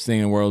not the worst thing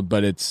in the world,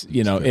 but it's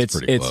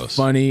it's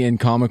funny and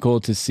comical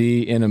to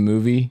see in a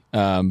movie.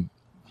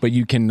 But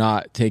you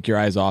cannot take your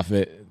eyes off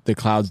it. The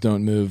clouds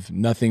don't move.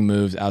 Nothing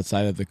moves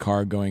outside of the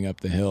car going up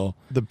the hill.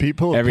 The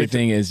people,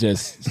 everything is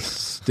just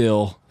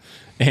still,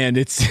 and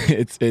it's I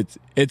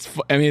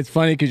mean, it's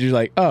funny because you're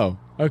like, oh,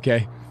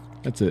 okay,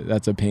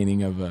 that's a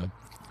painting of a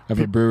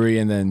brewery,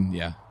 and then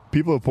yeah.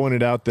 People have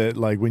pointed out that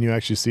like when you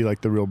actually see like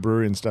the real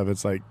brewery and stuff,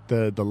 it's like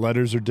the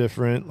letters are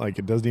different. Like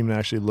it doesn't even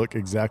actually look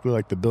exactly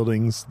like the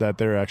buildings that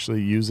they're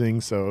actually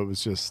using. So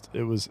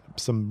it was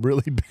some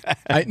really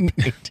bad.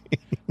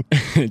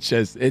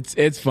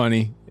 It's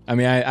funny. I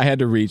mean, I had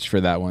to reach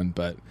for that one,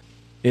 but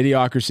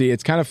Idiocracy.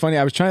 It's kind of funny.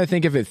 I was trying to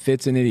think if it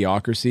fits in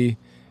Idiocracy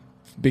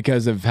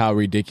because of how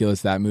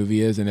ridiculous that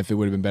movie is, and if it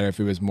would have been better if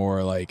it was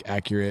more like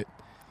accurate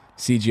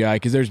CGI.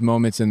 Because there's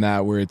moments in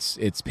that where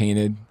it's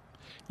painted.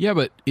 Yeah,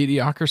 but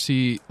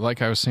Idiocracy,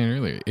 like I was saying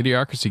earlier,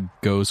 Idiocracy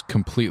goes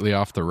completely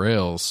off the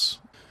rails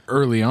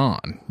early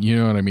on. You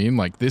know what I mean?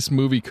 Like this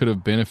movie could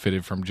have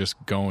benefited from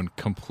just going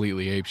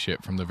completely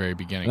apeshit from the very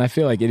beginning. And I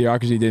feel like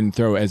Idiocracy didn't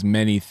throw as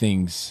many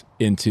things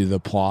into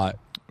the plot,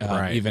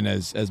 right. Even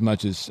as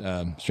much as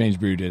Strange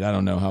Brew did. I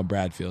don't know how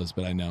Brad feels,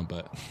 but I know.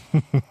 But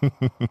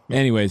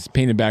anyways,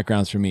 painted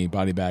backgrounds for me,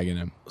 body bagging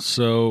him.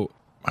 So,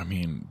 I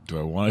mean, do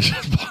I want to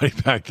just body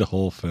bag the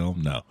whole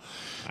film? No.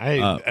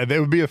 That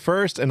would be a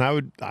first, and I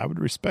would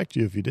respect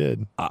you if you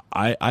did.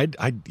 I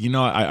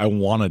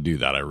want to do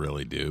that. I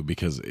really do,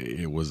 because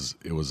it was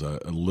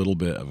a little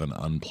bit of an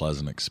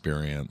unpleasant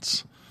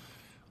experience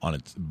on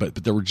it.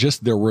 But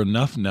there were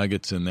enough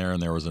nuggets in there,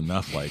 and there was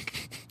enough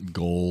like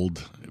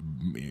gold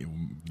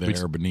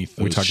there beneath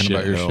those. We talking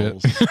about your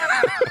hills. shit?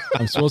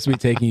 I'm supposed to be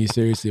taking you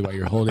seriously while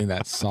you're holding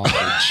that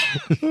sausage,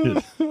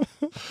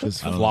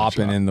 just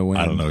flopping in the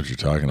wind. I don't know what you're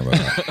talking about.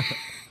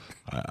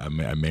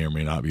 I may or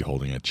may not be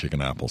holding a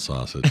chicken apple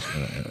sausage.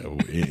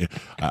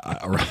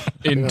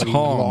 In tongs.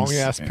 Long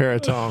ass pair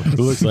of tongs. It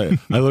looks like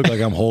I look like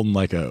I'm holding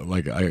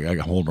I'm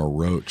holding a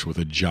roach with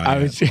a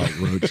giant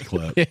roach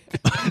clip.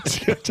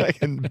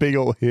 Taking a big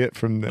old hit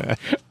from that.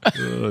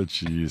 Oh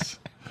jeez.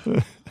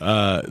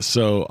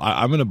 So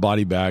I'm gonna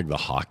body bag the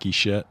hockey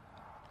shit.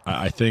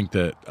 I think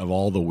that of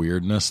all the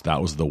weirdness,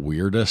 that was the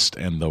weirdest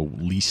and the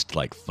least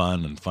like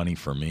fun and funny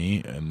for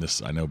me. And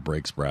this I know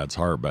breaks Brad's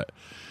heart, but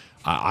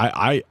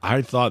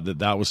I thought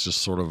that was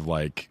just sort of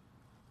like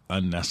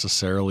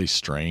unnecessarily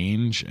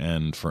strange,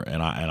 and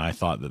I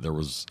thought that there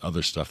was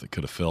other stuff that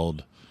could have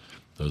filled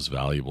those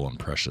valuable and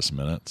precious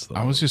minutes.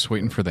 I was just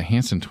waiting for the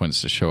Hanson twins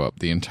to show up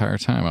the entire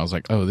time. I was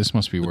like, oh, this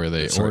must be where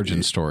the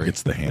origin story.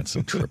 It's the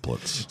Hanson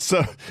triplets.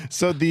 So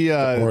the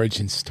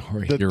origin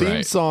story. The You're theme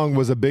right. song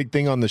was a big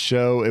thing on the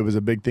show. It was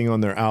a big thing on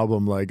their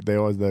album. Like they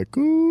always the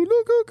coo,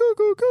 coo, coo,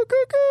 coo, coo,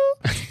 coo,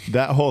 coo.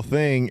 That whole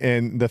thing,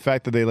 and the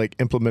fact that they like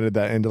implemented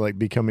that into like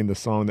becoming the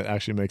song that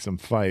actually makes them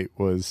fight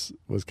was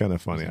kind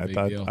of funny. It's a I big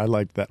thought deal. I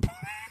liked that.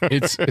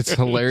 It's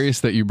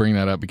hilarious that you bring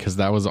that up, because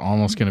that was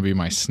almost going to be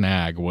my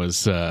snag,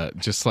 was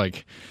just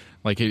like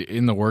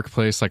in the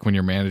workplace, like when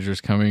your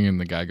manager's coming and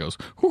the guy goes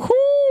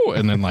whoo,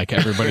 and then like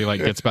everybody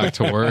like gets back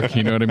to work,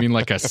 you know what I mean,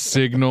 like a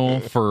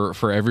signal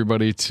for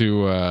everybody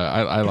to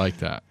I like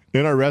that.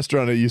 In our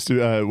restaurant, it used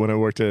to when I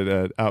worked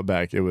at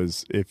Outback, it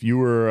was if you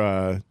were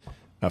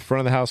a front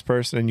of the house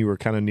person and you were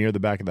kind of near the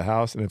back of the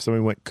house, and if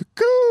somebody went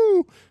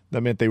cuckoo,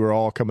 that meant they were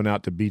all coming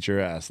out to beat your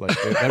ass. Like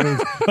that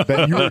means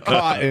that you were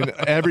caught, and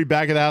every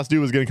back of the house dude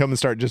was going to come and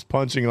start just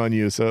punching on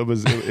you. So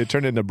it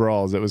turned into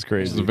brawls. It was It's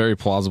crazy. a very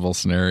plausible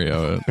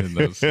scenario in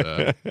those.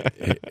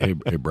 Hey,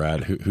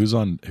 Brad, who's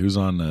on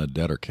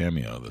Dead or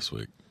Cameo this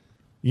week?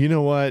 You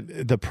know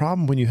what? The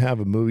problem when you have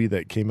a movie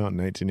that came out in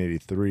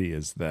 1983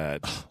 is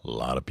that A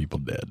lot of people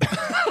dead.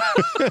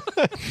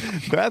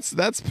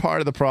 that's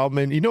part of the problem.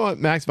 And you know what?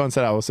 Max von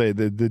Sydow, I will say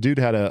the dude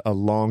had a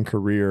long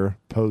career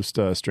post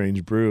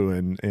Strange Brew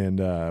and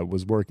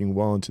was working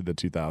well into the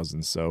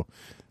 2000s. So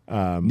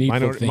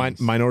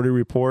Minority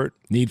Report.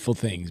 Needful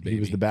Things, baby. He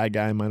was the bad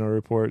guy in Minority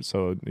Report.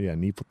 So yeah,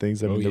 Needful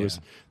Things. I mean, Oh, there yeah.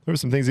 were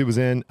some things he was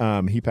in.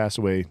 He passed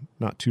away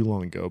not too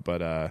long ago,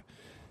 but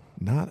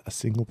not a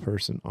single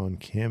person on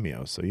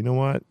Cameo. So you know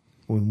what?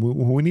 When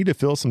we need to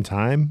fill some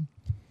time,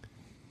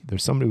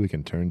 there's somebody we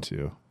can turn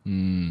to.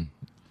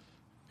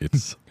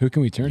 It's Who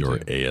can we turn your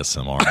to?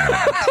 ASMR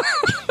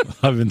moment.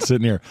 I've been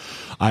sitting here.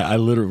 I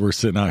literally, we're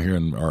sitting out here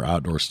in our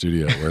outdoor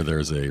studio where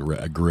there's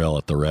a grill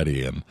at the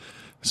ready, and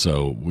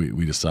so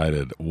we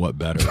decided what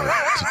better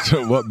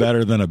what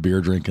better than a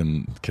beer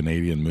drinking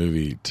Canadian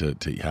movie to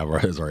have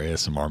as our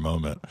ASMR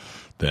moment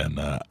than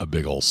a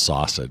big old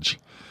sausage.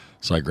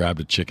 So I grabbed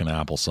a chicken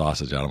apple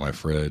sausage out of my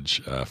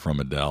fridge from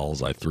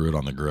Adele's. I threw it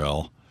on the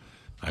grill.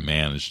 I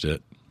managed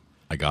it.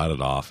 I got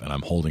it off, and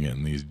I'm holding it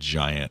in these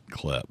giant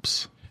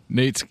clips.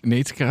 Nate's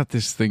got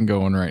this thing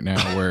going right now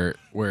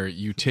where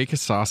you take a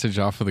sausage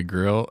off of the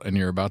grill and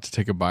you're about to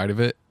take a bite of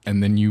it,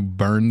 and then you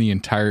burn the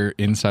entire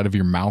inside of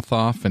your mouth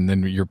off, and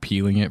then you're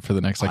peeling it for the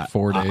next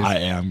 4 days. I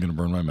am going to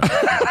burn my mouth.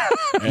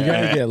 You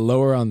gotta get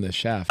lower on the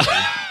shaft.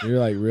 Dude. You're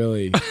like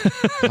really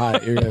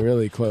hot. You're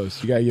really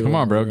close. You gotta get. Come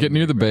on, bro. Get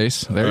near the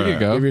base. There you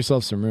go. Give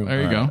yourself some room.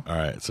 There you go. All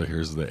right, so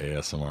here's the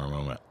ASMR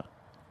moment.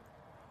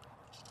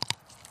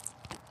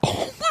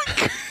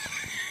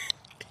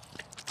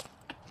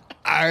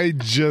 I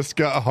just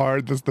got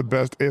hard. That's the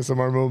best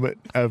ASMR moment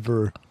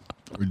ever.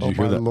 Did Oh, you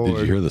hear my that? Did Lord.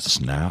 you hear the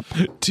snap?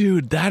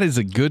 Dude, that is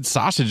a good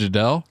sausage,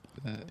 Adele.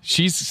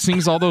 She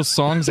sings all those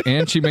songs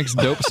and she makes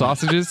dope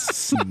sausages.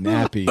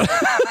 Snappy.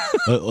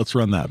 Let's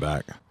run that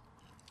back.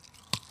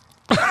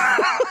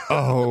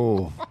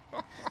 Oh,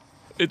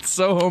 It's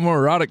so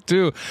homoerotic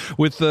too,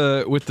 with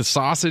the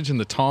sausage and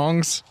the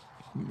tongs.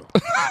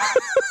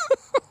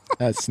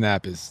 That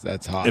snap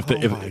that's hot. If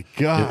my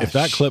gosh. if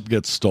that clip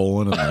gets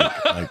stolen and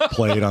like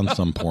played on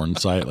some porn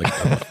site like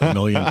a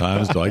million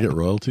times, do I get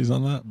royalties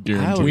on that?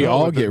 I don't We know,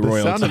 all but get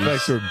the sound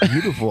royalties. effects are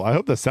beautiful. I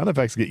hope the sound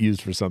effects get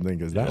used for something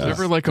because that Is there was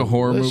ever like a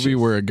horror delicious. movie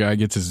where a guy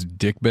gets his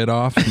dick bit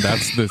off?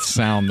 That's the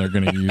sound they're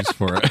going to use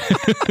for it.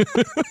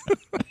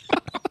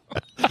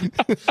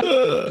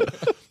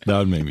 That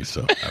would make me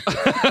so happy.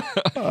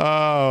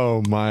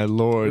 Oh my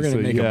Lord! We're gonna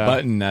So, make yeah. a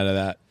button out of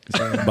that.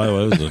 By the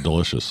way, it was a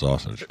delicious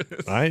sausage.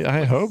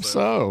 I hope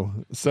so.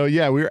 So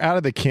yeah, we were out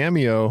of the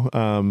Cameo.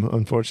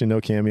 Unfortunately, no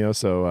Cameo.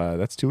 So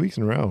that's 2 weeks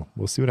in a row.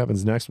 We'll see what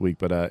happens next week.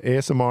 But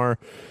ASMR,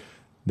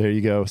 there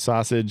you go,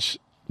 sausage.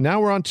 Now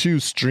we're on to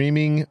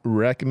streaming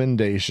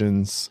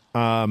recommendations.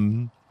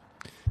 It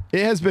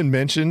has been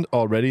mentioned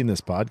already in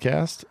this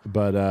podcast,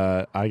 but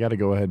I got to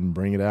go ahead and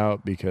bring it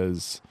out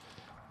because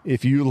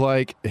if you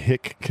like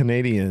hick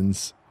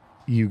Canadians,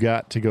 you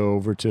got to go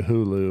over to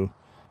Hulu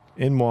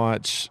and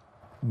watch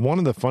one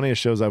of the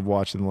funniest shows I've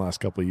watched in the last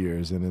couple of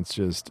years. And it's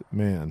just,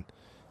 man,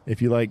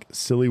 if you like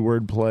silly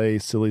wordplay,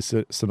 silly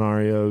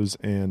scenarios,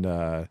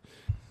 and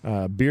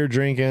beer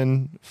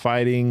drinking,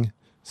 fighting,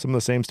 some of the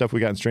same stuff we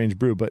got in Strange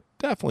Brew, but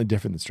definitely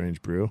different than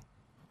Strange Brew.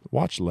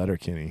 watch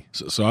Letterkenny.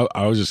 So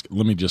I was just,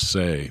 let me just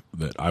say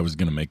that I was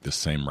going to make the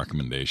same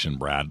recommendation.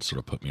 Brad sort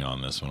of put me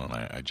on this one, and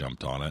I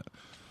jumped on it.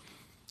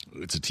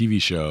 It's a TV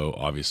show,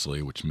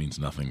 obviously, which means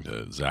nothing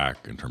to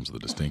Zach in terms of the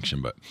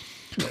distinction, but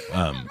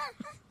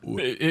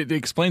It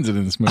explains it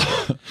in this movie.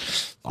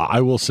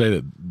 I will say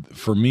that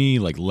for me,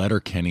 like,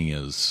 Letterkenny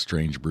is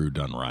Strange Brew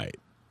done right.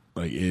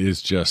 Like, it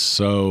is just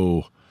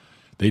so.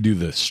 They do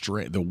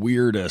the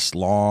weirdest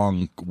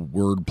long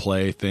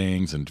wordplay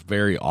things and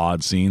very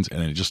odd scenes,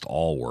 and it just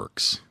all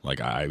works. Like,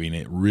 I mean,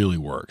 it really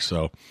works.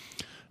 So,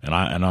 and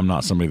I'm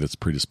not somebody that's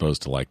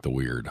predisposed to like the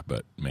weird,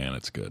 but man,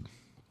 it's good.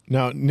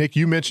 Now, Nick,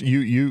 you mentioned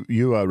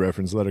you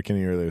referenced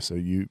Letterkenny earlier, so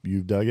you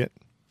dug it.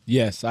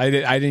 Yes, I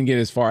didn't get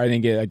as far.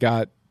 I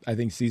got I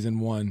think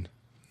season 1,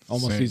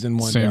 almost season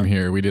 1. Same done.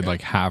 here. We did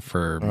like half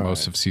for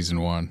most of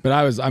season 1. But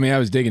I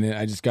was digging it.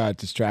 I just got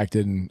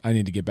distracted, and I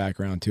need to get back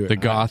around to it. The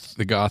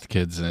goth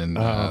kids in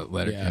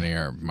Letterkenny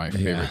are my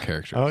favorite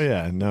characters. Oh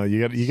yeah, no,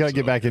 you got to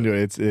get back into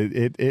it.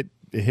 It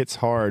hits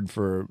hard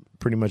for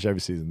pretty much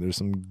every season. There's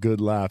some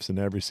good laughs in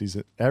every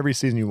season. Every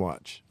season you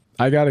watch.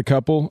 I got a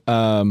couple.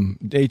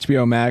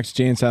 HBO Max,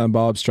 Jay and Silent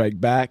Bob Strike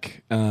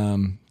Back,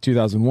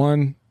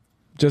 2001.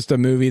 Just a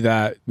movie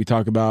that we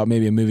talk about,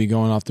 maybe a movie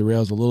going off the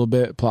rails a little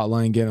bit, plot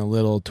line getting a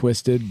little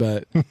twisted,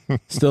 but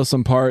still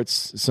some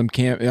parts, some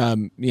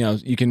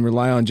you can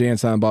rely on Jay and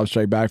Silent Bob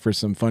Strike Back for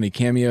some funny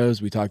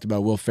cameos. We talked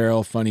about Will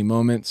Ferrell, funny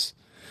moments.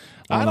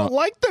 I don't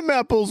like them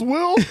apples,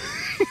 Will.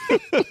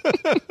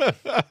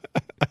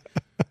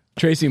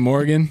 Tracy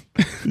Morgan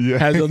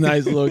has a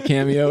nice little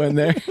cameo in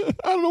there.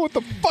 I don't know what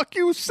the fuck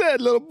you said,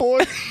 little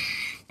boy.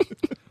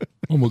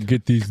 I'm gonna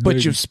get these.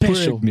 But you're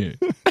special. Pregnant.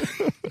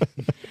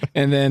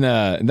 And then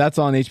that's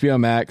on HBO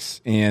Max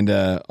and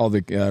all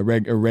the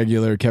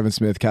regular Kevin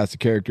Smith cast of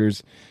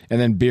characters. And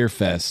then Beer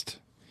Fest.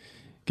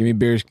 Give me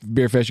Beer Fest.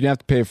 You're going to have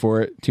to pay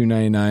for it.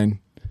 $2.99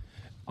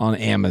 on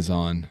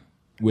Amazon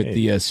with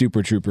the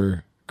Super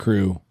Trooper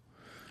crew.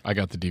 I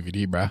got the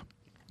DVD, bruh.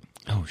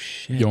 Oh,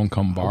 shit. You don't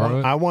come borrow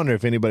it? I wonder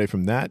if anybody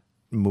from that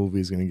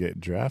movie is going to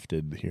get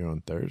drafted here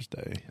on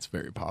Thursday. It's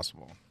very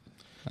possible.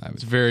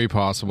 It's very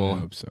possible. I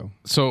hope so.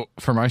 So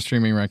for my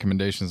streaming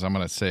recommendations, I'm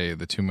going to say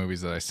the two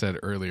movies that I said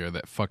earlier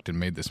that fucked and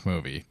made this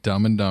movie,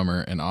 Dumb and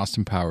Dumber and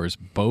Austin Powers,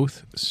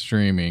 both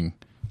streaming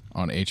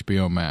on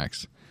HBO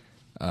Max.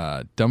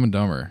 Dumb and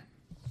Dumber,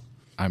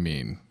 I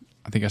mean,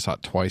 I think I saw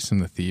it twice in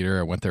the theater.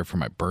 I went there for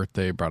my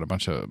birthday, brought a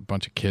bunch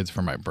of kids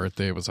for my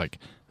birthday. It was like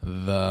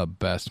the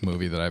best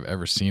movie that I've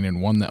ever seen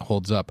and one that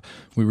holds up.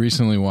 We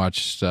recently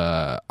watched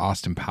Ace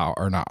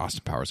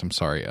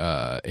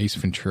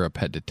Ventura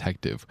Pet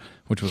Detective,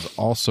 which was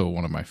also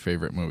one of my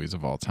favorite movies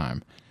of all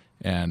time.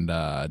 And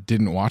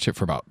didn't watch it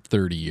for about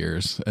 30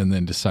 years and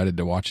then decided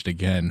to watch it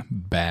again.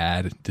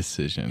 Bad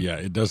decision. Yeah,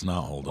 it does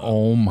not hold up.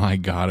 Oh my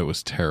God, it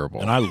was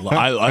terrible. And I loved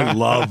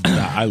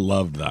that. I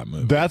loved that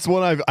movie. That's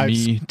one I've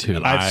Me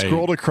too. I've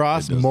scrolled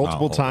across it does not multiple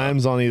hold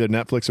times on either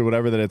Netflix or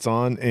whatever that it's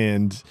on,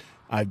 and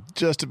I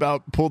just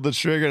about pulled the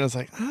trigger, and I was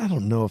like, I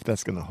don't know if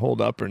that's going to hold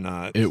up or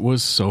not. It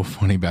was so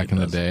funny back in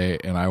the day,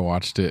 and I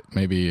watched it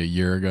maybe a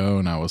year ago,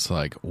 and I was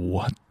like,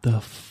 "What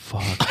the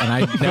fuck?"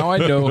 And now I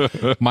know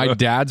my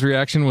dad's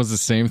reaction was the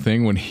same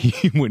thing when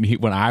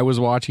I was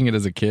watching it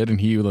as a kid,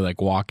 and he would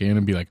like walk in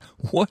and be like,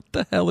 "What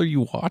the hell are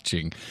you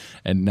watching?"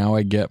 And now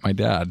I get my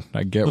dad.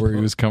 I get where he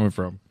was coming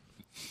from.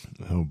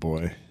 Oh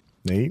boy,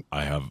 Nate.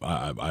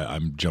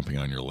 I'm jumping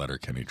on your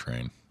Letterkenny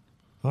train.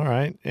 All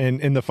right,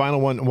 and the final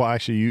one. Well,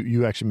 actually,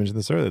 you actually mentioned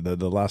this earlier.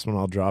 The last one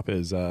I'll drop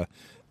is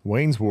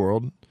Wayne's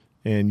World,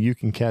 and you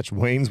can catch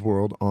Wayne's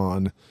World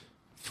on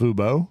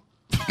Fubo,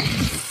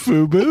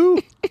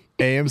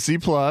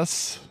 AMC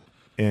Plus,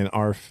 and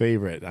our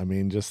favorite. I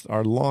mean, just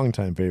our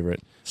longtime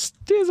favorite,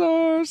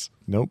 Stizzers.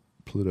 Nope,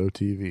 Pluto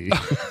TV.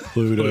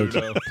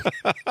 Pluto.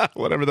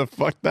 Whatever the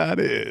fuck that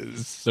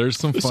is. There's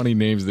some funny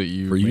names that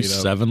you For you made up.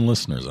 7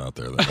 listeners out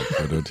there that have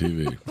Pluto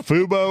TV.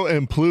 Fubo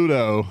and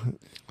Pluto.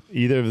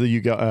 Either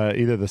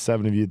the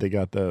 7 of you that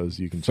got those,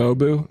 you can check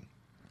FOBU.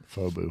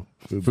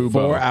 Fubo.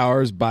 4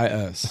 hours by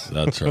us.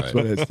 That's right. That's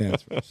what it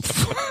stands for.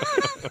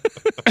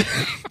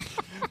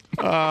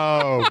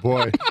 Oh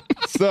boy.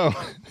 So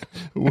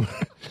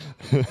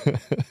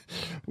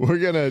we're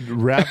gonna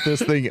wrap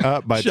this thing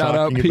up by Shout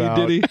out talking P. about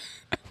Diddy.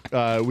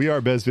 We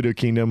are Bez Video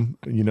Kingdom.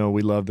 You know,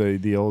 we love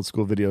the old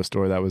school video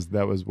store. That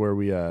was where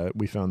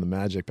we found the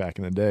magic back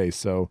in the day.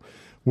 So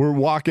we're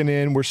walking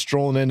in, we're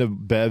strolling into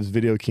Bev's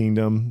Video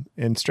Kingdom,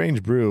 and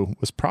Strange Brew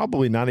was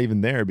probably not even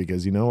there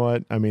because you know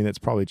what? I mean, it's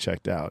probably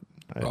checked out.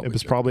 It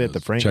was probably at the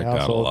Frank checked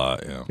household. out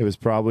a lot, yeah. It was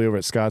probably over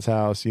at Scott's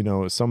house. You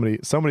know,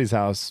 somebody's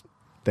house.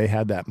 They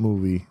had that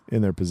movie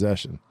in their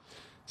possession.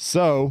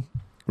 So,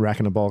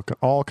 racking up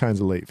all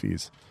kinds of late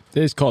fees. They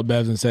just called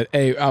Bevs and said,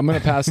 "Hey, I'm going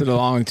to pass it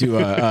along to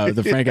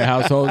the Franca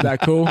household. Is that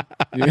cool?"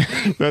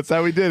 That's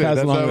how we did it. Pass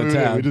That's along how the we did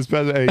it. tab. We just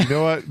passed it. Hey, you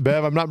know what,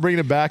 Bev? I'm not bringing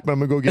it back, but I'm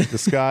going to go get it to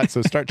Scott.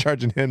 So start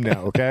charging him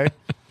now, okay?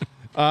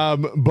 We're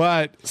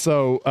going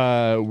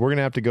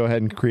to have to go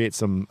ahead and create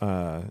some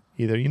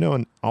either,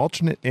 an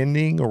alternate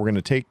ending, or we're going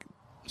to take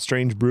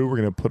Strange Brew, we're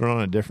going to put it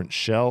on a different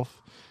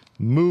shelf,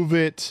 move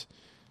it,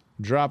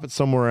 drop it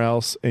somewhere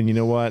else. And you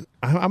know what?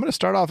 I'm going to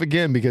start off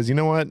again because you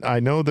know what? I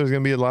know there's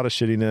going to be a lot of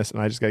shittiness,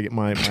 and I just got to get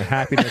my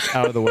happiness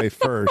out of the way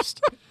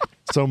first.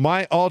 So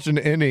my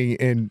alternate ending,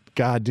 and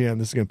goddamn,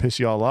 this is going to piss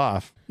you all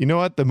off. You know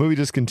what? The movie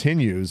just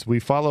continues. We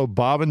follow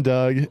Bob and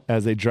Doug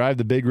as they drive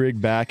the big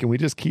rig back, and we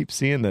just keep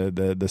seeing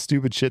the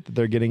stupid shit that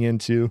they're getting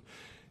into.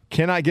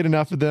 Cannot get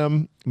enough of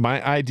them.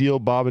 My ideal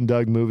Bob and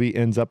Doug movie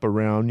ends up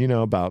around,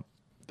 about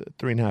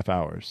 3.5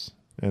 hours.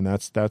 And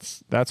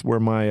that's where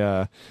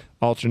my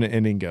alternate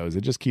ending goes.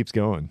 It just keeps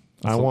going.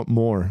 I want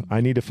more. I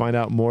need to find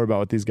out more about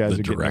what these guys The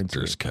are getting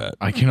director's into. cut.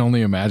 I can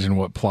only imagine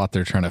what plot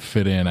they're trying to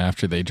fit in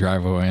after they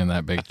drive away in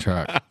that big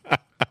truck.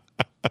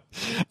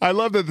 I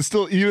love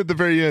that. Even at the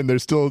very end, they're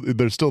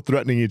still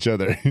threatening each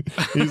other.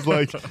 he's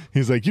like,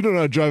 you don't know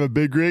how to drive a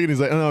big rig, and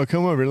he's like, oh no,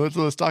 come over,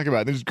 let's talk about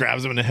it. And he just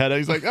grabs him in the head.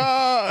 He's like,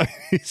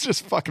 he's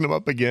just fucking him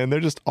up again. They're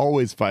just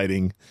always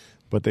fighting,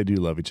 but they do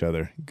love each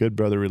other. Good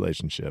brother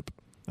relationship.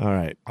 All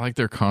right. I like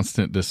their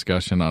constant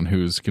discussion on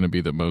who's going to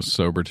be the most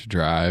sober to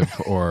drive,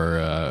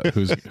 or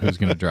who's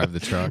going to drive the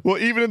truck. Well,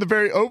 even in the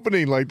very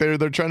opening, like they're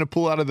trying to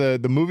pull out of the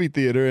movie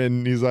theater,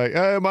 and he's like,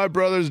 "Hey, my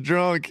brother's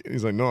drunk." And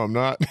he's like, "No, I'm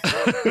not."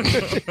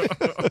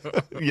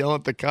 Yell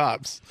at the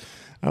cops.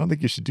 I don't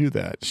think you should do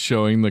that.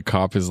 Showing the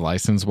cop his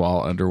license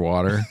while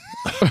underwater.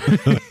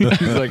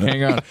 He's like,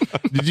 hang on.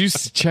 Did you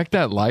check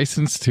that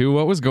license too?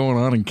 What was going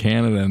on in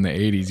Canada in the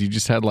 80s? You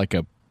just had like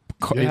a...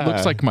 Yeah. It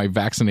looks like my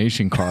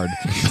vaccination card.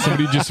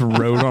 Somebody just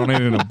wrote on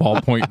it in a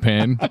ballpoint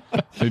pen.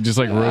 They just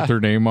like wrote their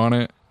name on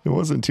it. It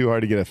wasn't too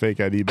hard to get a fake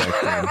ID back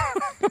then.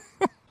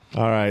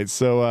 All right,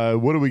 so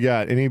what do we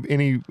got? Any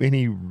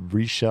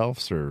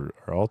reshelves or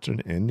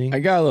alternate ending? I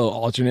got a little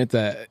alternate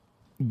that,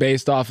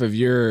 based off of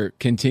your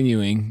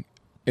continuing,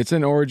 it's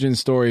an origin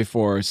story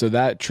so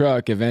that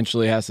truck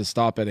eventually has to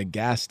stop at a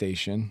gas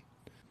station.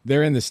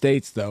 They're in the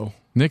States, though.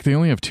 Nick, they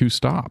only have 2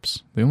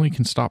 stops. They only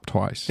can stop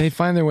twice. They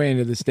find their way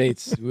into the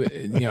States,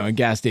 a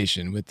gas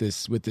station with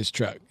this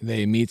truck.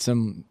 They meet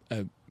some,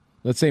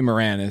 let's say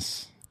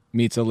Moranis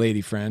meets a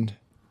lady friend,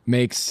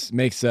 makes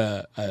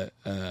a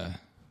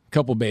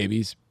couple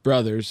babies,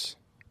 brothers,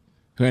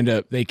 who end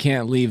up, they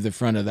can't leave the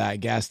front of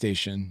that gas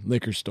station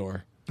liquor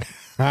store.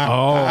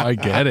 Oh, I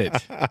get it.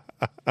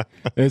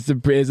 It's a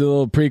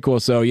little prequel,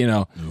 so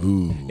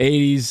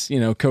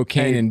 80s,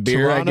 cocaine and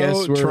beer. Toronto, I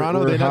guess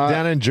Toronto. They're hot.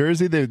 down in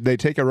Jersey. They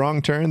take a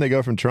wrong turn. They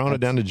go from Toronto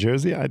down to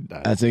Jersey.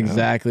 That's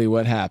exactly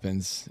what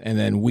happens. And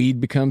then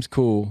weed becomes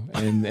cool,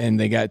 and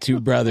they got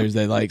 2 brothers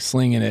that like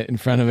slinging it in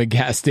front of a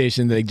gas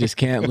station they just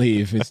can't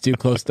leave. It's too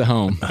close to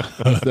home.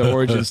 It's the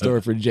origin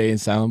story for Jay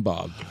and Silent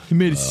Bob. He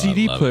made a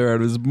CD player out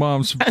of his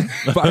mom's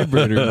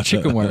vibrator and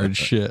chicken wire and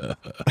shit.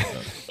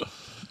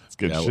 It's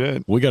good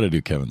shit. We got to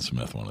do Kevin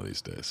Smith one of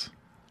these days.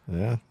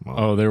 Yeah. Well,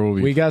 Oh, there will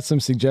be. We got some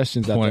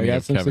suggestions out there. I Plenty got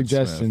of some Kevin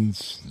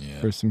suggestions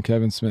for some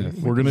Kevin Smith.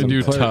 We're gonna Some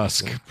do clerks.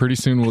 Tusk. Pretty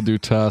soon we'll do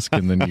Tusk,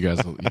 and then you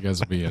guys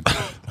will be in.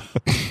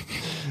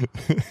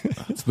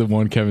 It's the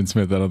one Kevin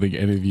Smith I don't think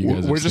any of you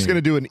guys. we're just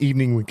gonna do an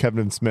evening with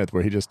Kevin Smith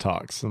where he just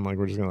talks, and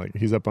we're just gonna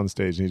he's up on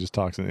stage and he just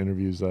talks and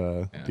interviews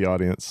the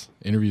audience.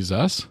 interviews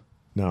us.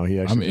 No, he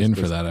actually. I'm just in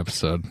for does- that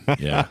episode.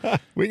 Yeah.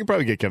 We can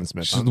probably get Kevin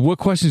Smith. So on. what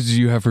questions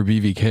do you have for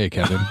BVK,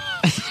 Kevin?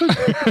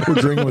 We're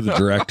drinking with the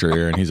director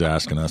here, and he's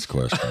asking us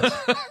questions.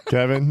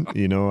 Kevin,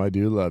 I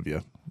do love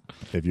you.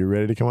 If you're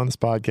ready to come on this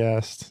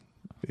podcast,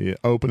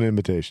 open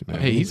invitation. Man.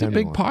 Hey, he's a Anytime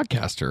big you want.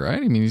 podcaster, right?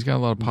 I mean, he's got a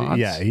lot of pods.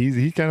 Yeah,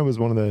 he kind of was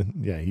one of the.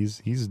 Yeah,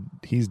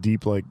 he's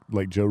deep like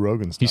Joe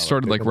Rogan style. He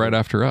started like right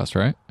after us,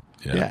 right?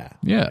 Yeah.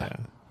 Yeah.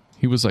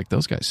 He was like,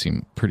 those guys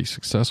seem pretty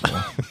successful.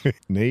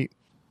 Nate.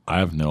 I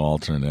have no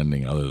alternate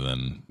ending other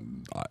than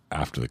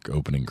after the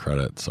opening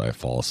credits, I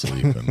fall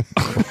asleep and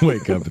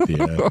wake up at the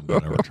end and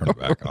never turn it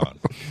back on.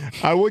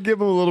 I would give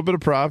them a little bit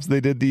of props. They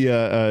did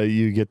the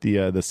you get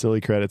the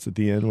silly credits at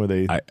the end where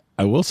they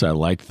I will say I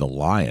liked the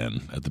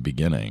lion at the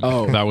beginning.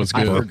 Oh, That was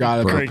I good.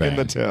 forgot about breaking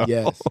the that. tail.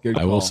 Yes, good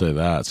I will call. say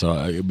that.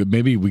 So but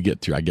maybe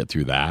I get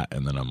through that,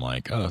 and then I'm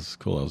like, oh, this is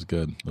cool. That was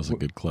good. That was a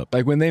good clip.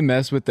 Like when they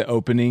mess with the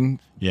opening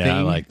Yeah, thing,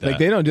 I like that. Like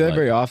they don't do that Like-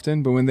 very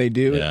often, but when they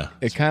do, Yeah.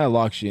 it kind of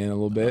locks you in a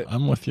little bit.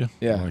 I'm with you.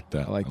 Yeah, I like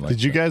that. I like that.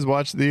 Did you guys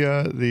watch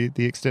the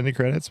extended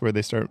credits where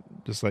they start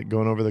just like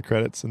going over the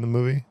credits in the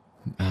movie?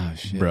 Oh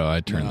shit, Bro, I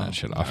turned that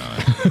shit off.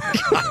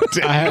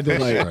 I had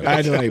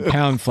to like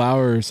pound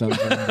flour or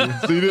something.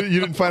 dude. So you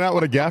didn't find out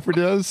what a gaffer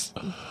does?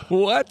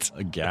 What?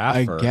 A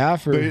gaffer. A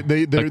gaffer.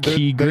 They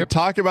key they grip?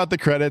 talk about the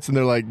credits and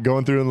they're like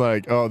going through and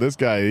like, oh, this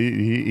guy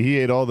he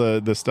ate all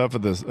the stuff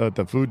at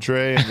the food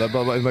tray and blah,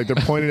 blah, blah. And like they're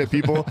pointing at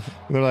people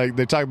and they're like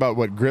they talk about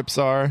what grips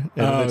are and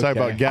then they talk okay.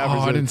 about gaffers.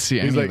 Oh, I didn't see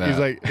any of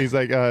that. He's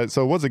like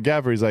so what's a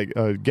gaffer? He's like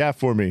gaff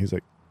for me. He's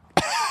like.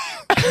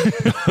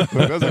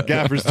 Like, that's what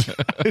gaffers do.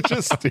 It's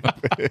just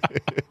stupid.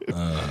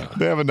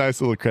 They have a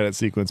nice little credit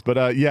sequence,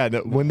 but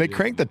when they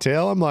crank the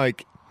tail, I'm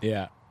like,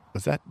 Yeah.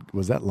 was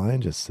that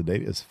lion just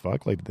sedated as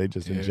fuck? Like did they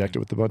just inject it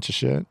with a bunch of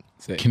shit?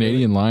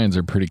 Canadian lions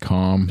are pretty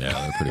calm. Yeah,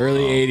 they're pretty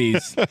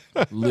Early calm.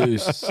 80s,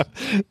 loose.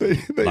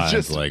 They Lion's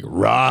just like,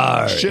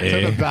 rawr, shit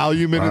ton of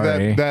volume into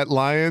Sorry. that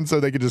lion so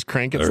they could just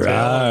crank its tail.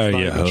 rawr, It's not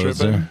you even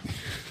tripping.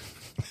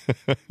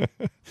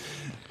 hoser.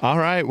 All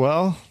right.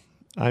 Well,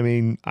 I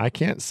mean, I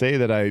can't say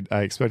that I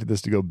expected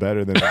this to go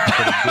better than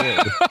it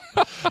did.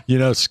 You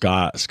know,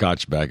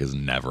 Scotch Beck is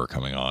never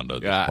coming on to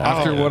this podcast.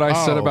 After what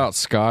I said about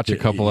Scotch a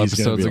couple He's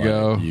gonna episodes be like,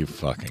 ago, you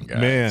fucking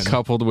guys. Man.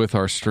 coupled with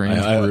our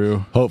strange brew.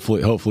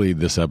 Hopefully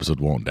this episode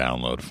won't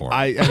download for him.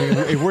 I mean,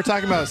 if we're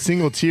talking about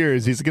single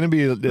tears, he's going to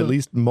be at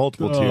least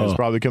multiple tears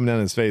probably coming down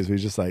his face.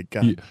 He's just like,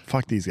 God,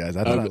 fuck these guys.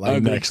 I thought I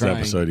liked them. Next crying.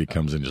 episode, he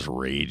comes in just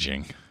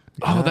raging.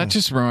 Oh, that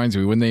just reminds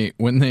me when they're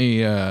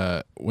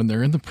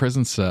in the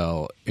prison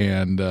cell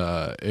and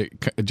it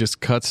just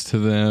cuts to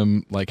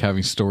them like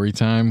having story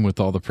time with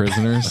all the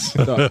prisoners.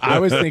 So I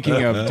was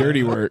thinking of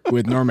Dirty Work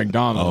with Norm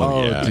Macdonald.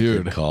 Oh, yeah,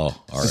 dude. good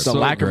call. All right. It's the so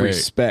lack of great.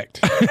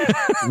 respect.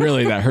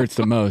 Really, that hurts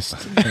the most.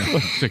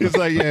 It's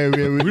like, yeah, we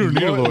don't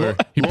need a lawyer.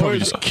 He'd probably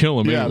just kill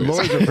him. Yeah, anyways.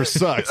 lawyers are for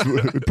sucks.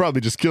 We'd probably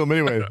just kill them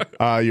anyway.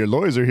 Your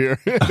lawyers are here.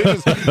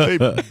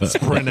 they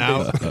sprint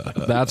out.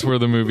 That's where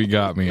the movie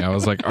got me. I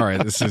was like, all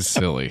right, this is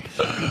silly.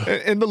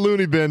 In the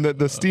loony bin,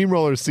 the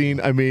steamroller scene,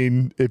 I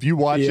mean, if you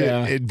watch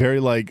Yeah. it very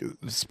like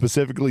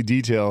specifically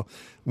detail,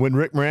 when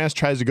Rick Moranis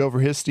tries to go for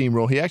his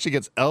steamroll, he actually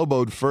gets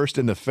elbowed first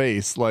in the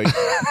face, like,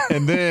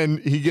 and then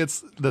he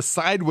gets the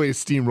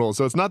sideways steamroll.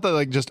 So it's not that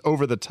like just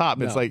over the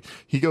top. It's like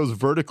he goes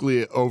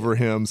vertically over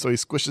him, so he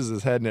squishes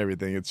his head and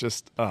everything. It's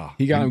just,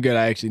 He got him good.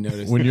 I actually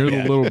noticed. When you're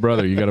the little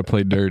brother, you got to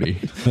play dirty.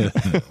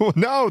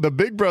 no, the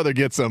big brother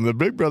gets him. The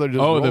big brother just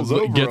rolls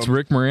over gets him.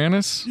 Rick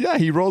Moranis. Yeah,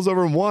 he rolls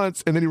over him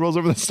once, and then he rolls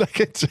over the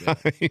second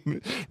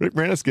time. Rick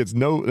Moranis gets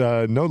no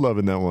love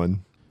in that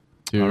one.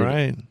 Dude, All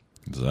right.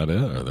 Is that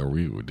it?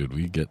 Or did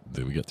we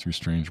get through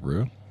Strange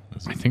Brew?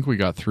 I think we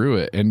got through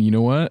it, and you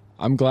know what?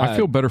 I'm glad. I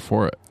feel better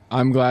for it.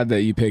 I'm glad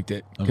that you picked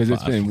it because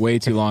it's been way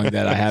too long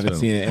that I haven't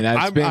seen it, and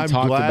it's I'm been glad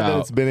talked that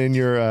about. it's been in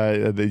your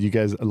that you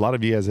guys. A lot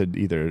of you guys had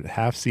either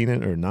half seen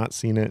it or not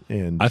seen it,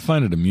 and I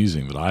find it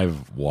amusing that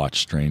I've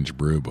watched Strange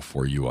Brew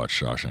before you watch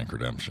Shawshank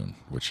Redemption,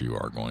 which you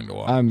are going to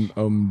watch.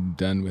 I'm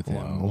done with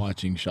him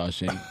watching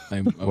Shawshank.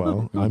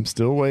 I'm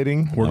still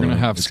waiting. We're gonna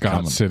have it's Scott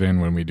coming. sit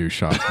in when we do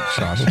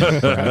Shawshank.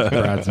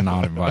 Brad's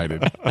not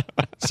invited.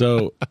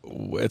 So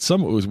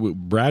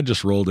Brad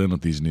just rolled in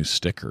with these new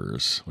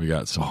stickers. We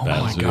got some. Oh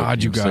my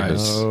God, you guys.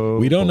 Oh,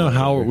 we don't know boy.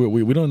 how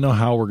we don't know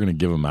how we're going to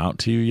give them out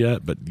to you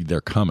yet, but they're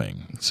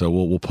coming. So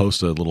we'll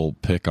post a little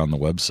pic on the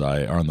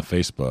website or on the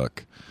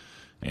Facebook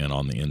and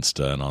on the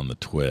Insta and on the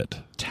Twit.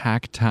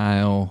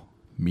 Tactile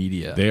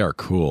media. They are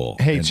cool.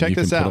 Hey, and check you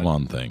this can out. Put them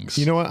on things.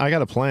 You know what? I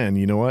got a plan.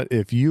 You know what?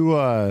 If you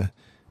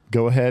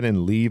go ahead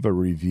and leave a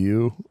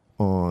review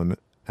on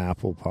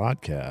Apple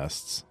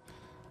Podcasts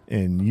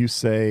and you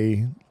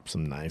say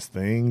some nice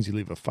things, you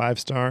leave a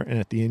 5-star, and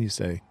at the end you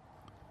say,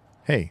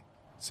 "Hey,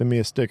 send me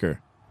a sticker."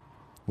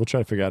 We'll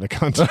try to figure out a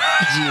contact.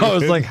 I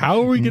was like,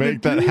 how are we going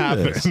make to that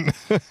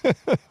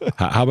happen?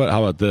 How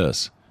about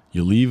this?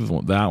 You leave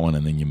that one,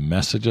 and then you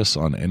message us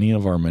on any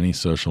of our many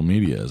social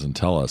medias and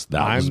tell us that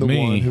I'm was the me.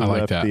 one who I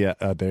like left that.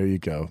 the. There you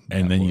go.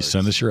 And That then you works.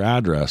 send us your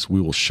address. We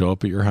will show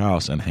up at your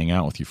house and hang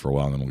out with you for a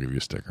while, and then we'll give you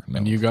a sticker. No.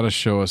 And you got to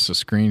show us a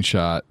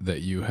screenshot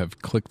that you have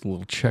clicked the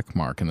little check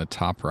mark in the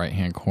top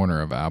right-hand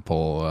corner of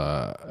Apple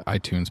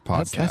iTunes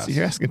podcast.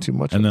 You're asking too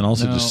much. And then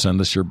also No. just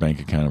send us your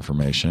bank account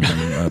information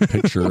and a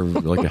picture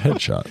of like a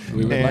headshot.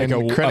 We would and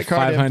like a credit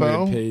card 500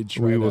 info, page.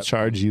 we will write-up.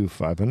 charge you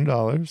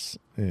 $500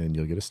 and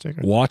you'll get a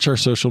sticker. Watch our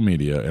social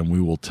media, and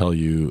we will tell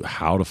you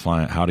how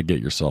to get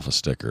yourself a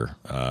sticker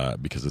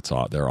because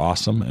they're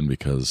awesome, and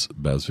because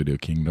Bev's Video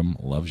Kingdom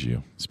loves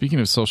you. Speaking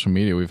of social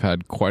media, we've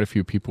had quite a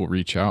few people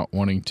reach out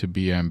wanting to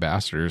be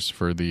ambassadors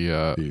for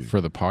the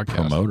podcast.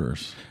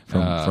 Promoters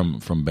from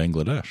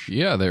Bangladesh.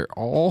 Yeah, they're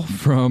all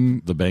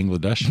from. The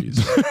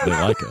Bangladeshis, they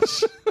like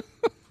us.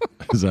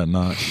 Is that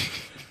not?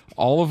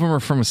 All of them are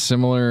from a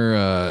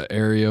similar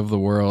area of the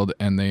world,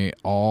 and they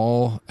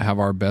all have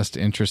our best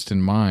interest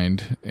in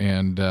mind.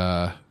 And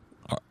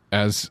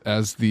as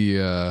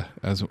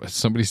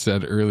somebody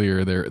said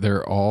earlier,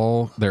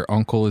 their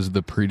uncle is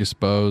the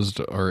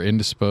predisposed or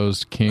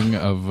indisposed king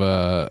of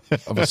a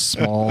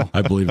small.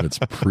 I believe it's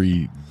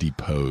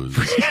predisposed.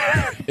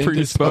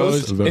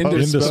 Predisposed?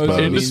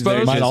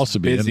 Indisposed. Might also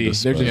be busy. They're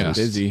just indisposed.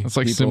 busy. It's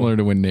like people. similar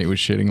to when Nate was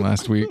shitting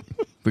last week.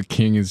 The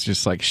king is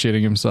just like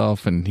shitting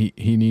himself, and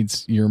he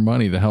needs your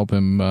money to help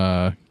him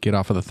get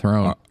off of the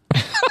throne.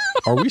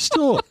 Are we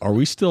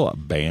still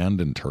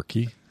banned in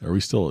Turkey? Are we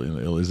still?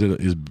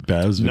 Is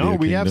Bev's Video No,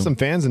 we have Kingdom? some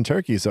fans in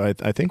Turkey, so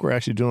I think we're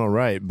actually doing all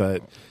right.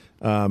 But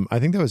I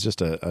think that was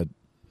just a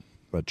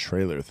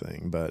trailer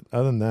thing. But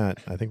other than that,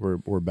 I think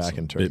we're back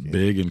in Turkey.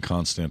 big in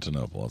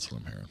Constantinople. That's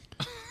what I'm hearing.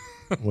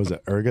 Was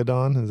it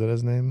Ergodon? Is that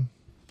his name?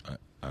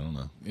 I don't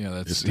know. Yeah,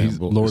 that's he's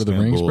Istanbul- Lord of the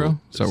Rings, Istanbul bro.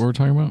 Is that what we're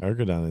talking about?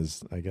 Ergodon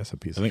is, I guess, a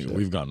piece I of think shit.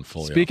 we've gotten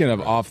fully. Speaking of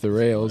off the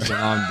rails and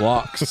on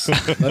blocks,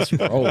 let's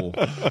roll.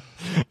 All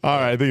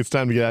right, I think it's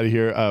time to get out of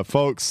here,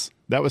 folks.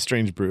 That was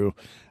Strange Brew.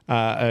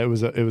 It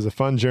was a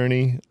fun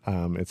journey.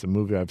 It's a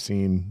movie I've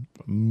seen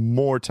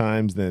more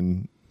times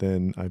than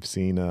than I've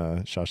seen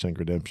Shawshank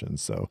Redemption.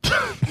 So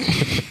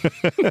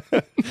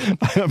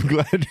I'm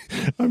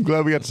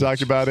glad we got to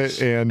talk about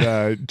it.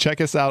 And check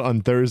us out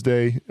on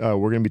Thursday. We're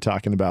going to be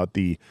talking about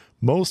the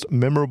most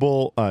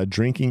memorable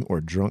drinking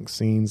or drunk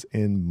scenes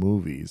in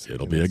movies.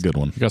 It'll be a good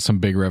one. We got some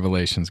big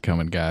revelations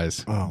coming,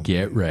 guys.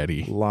 Get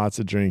ready. Lots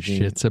of drinking.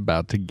 Shit's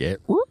about to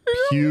get real.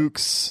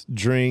 Pukes,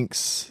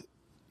 drinks,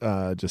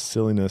 just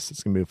silliness.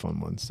 It's going to be a fun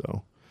one.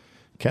 So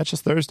catch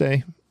us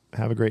Thursday.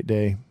 Have a great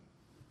day.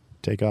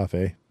 Take off,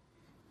 eh?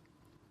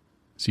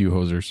 See you,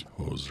 hosers.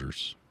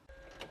 Hosers.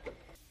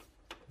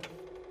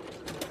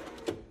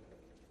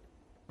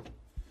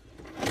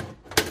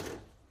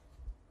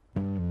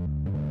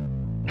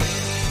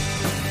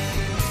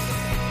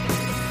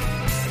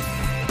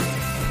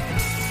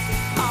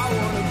 I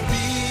wanna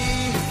be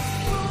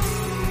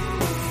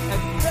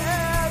at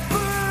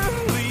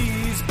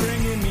Beverly's,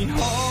 bringing me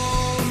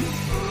home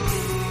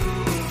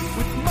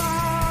with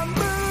my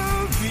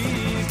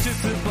movies,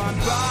 just a blind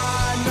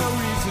ride, no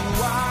reason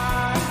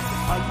why.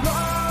 I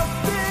love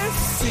this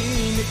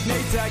scene. Nick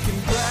Natak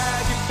and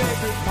Brad, your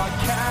favorite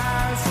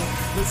podcast.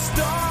 Let's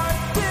start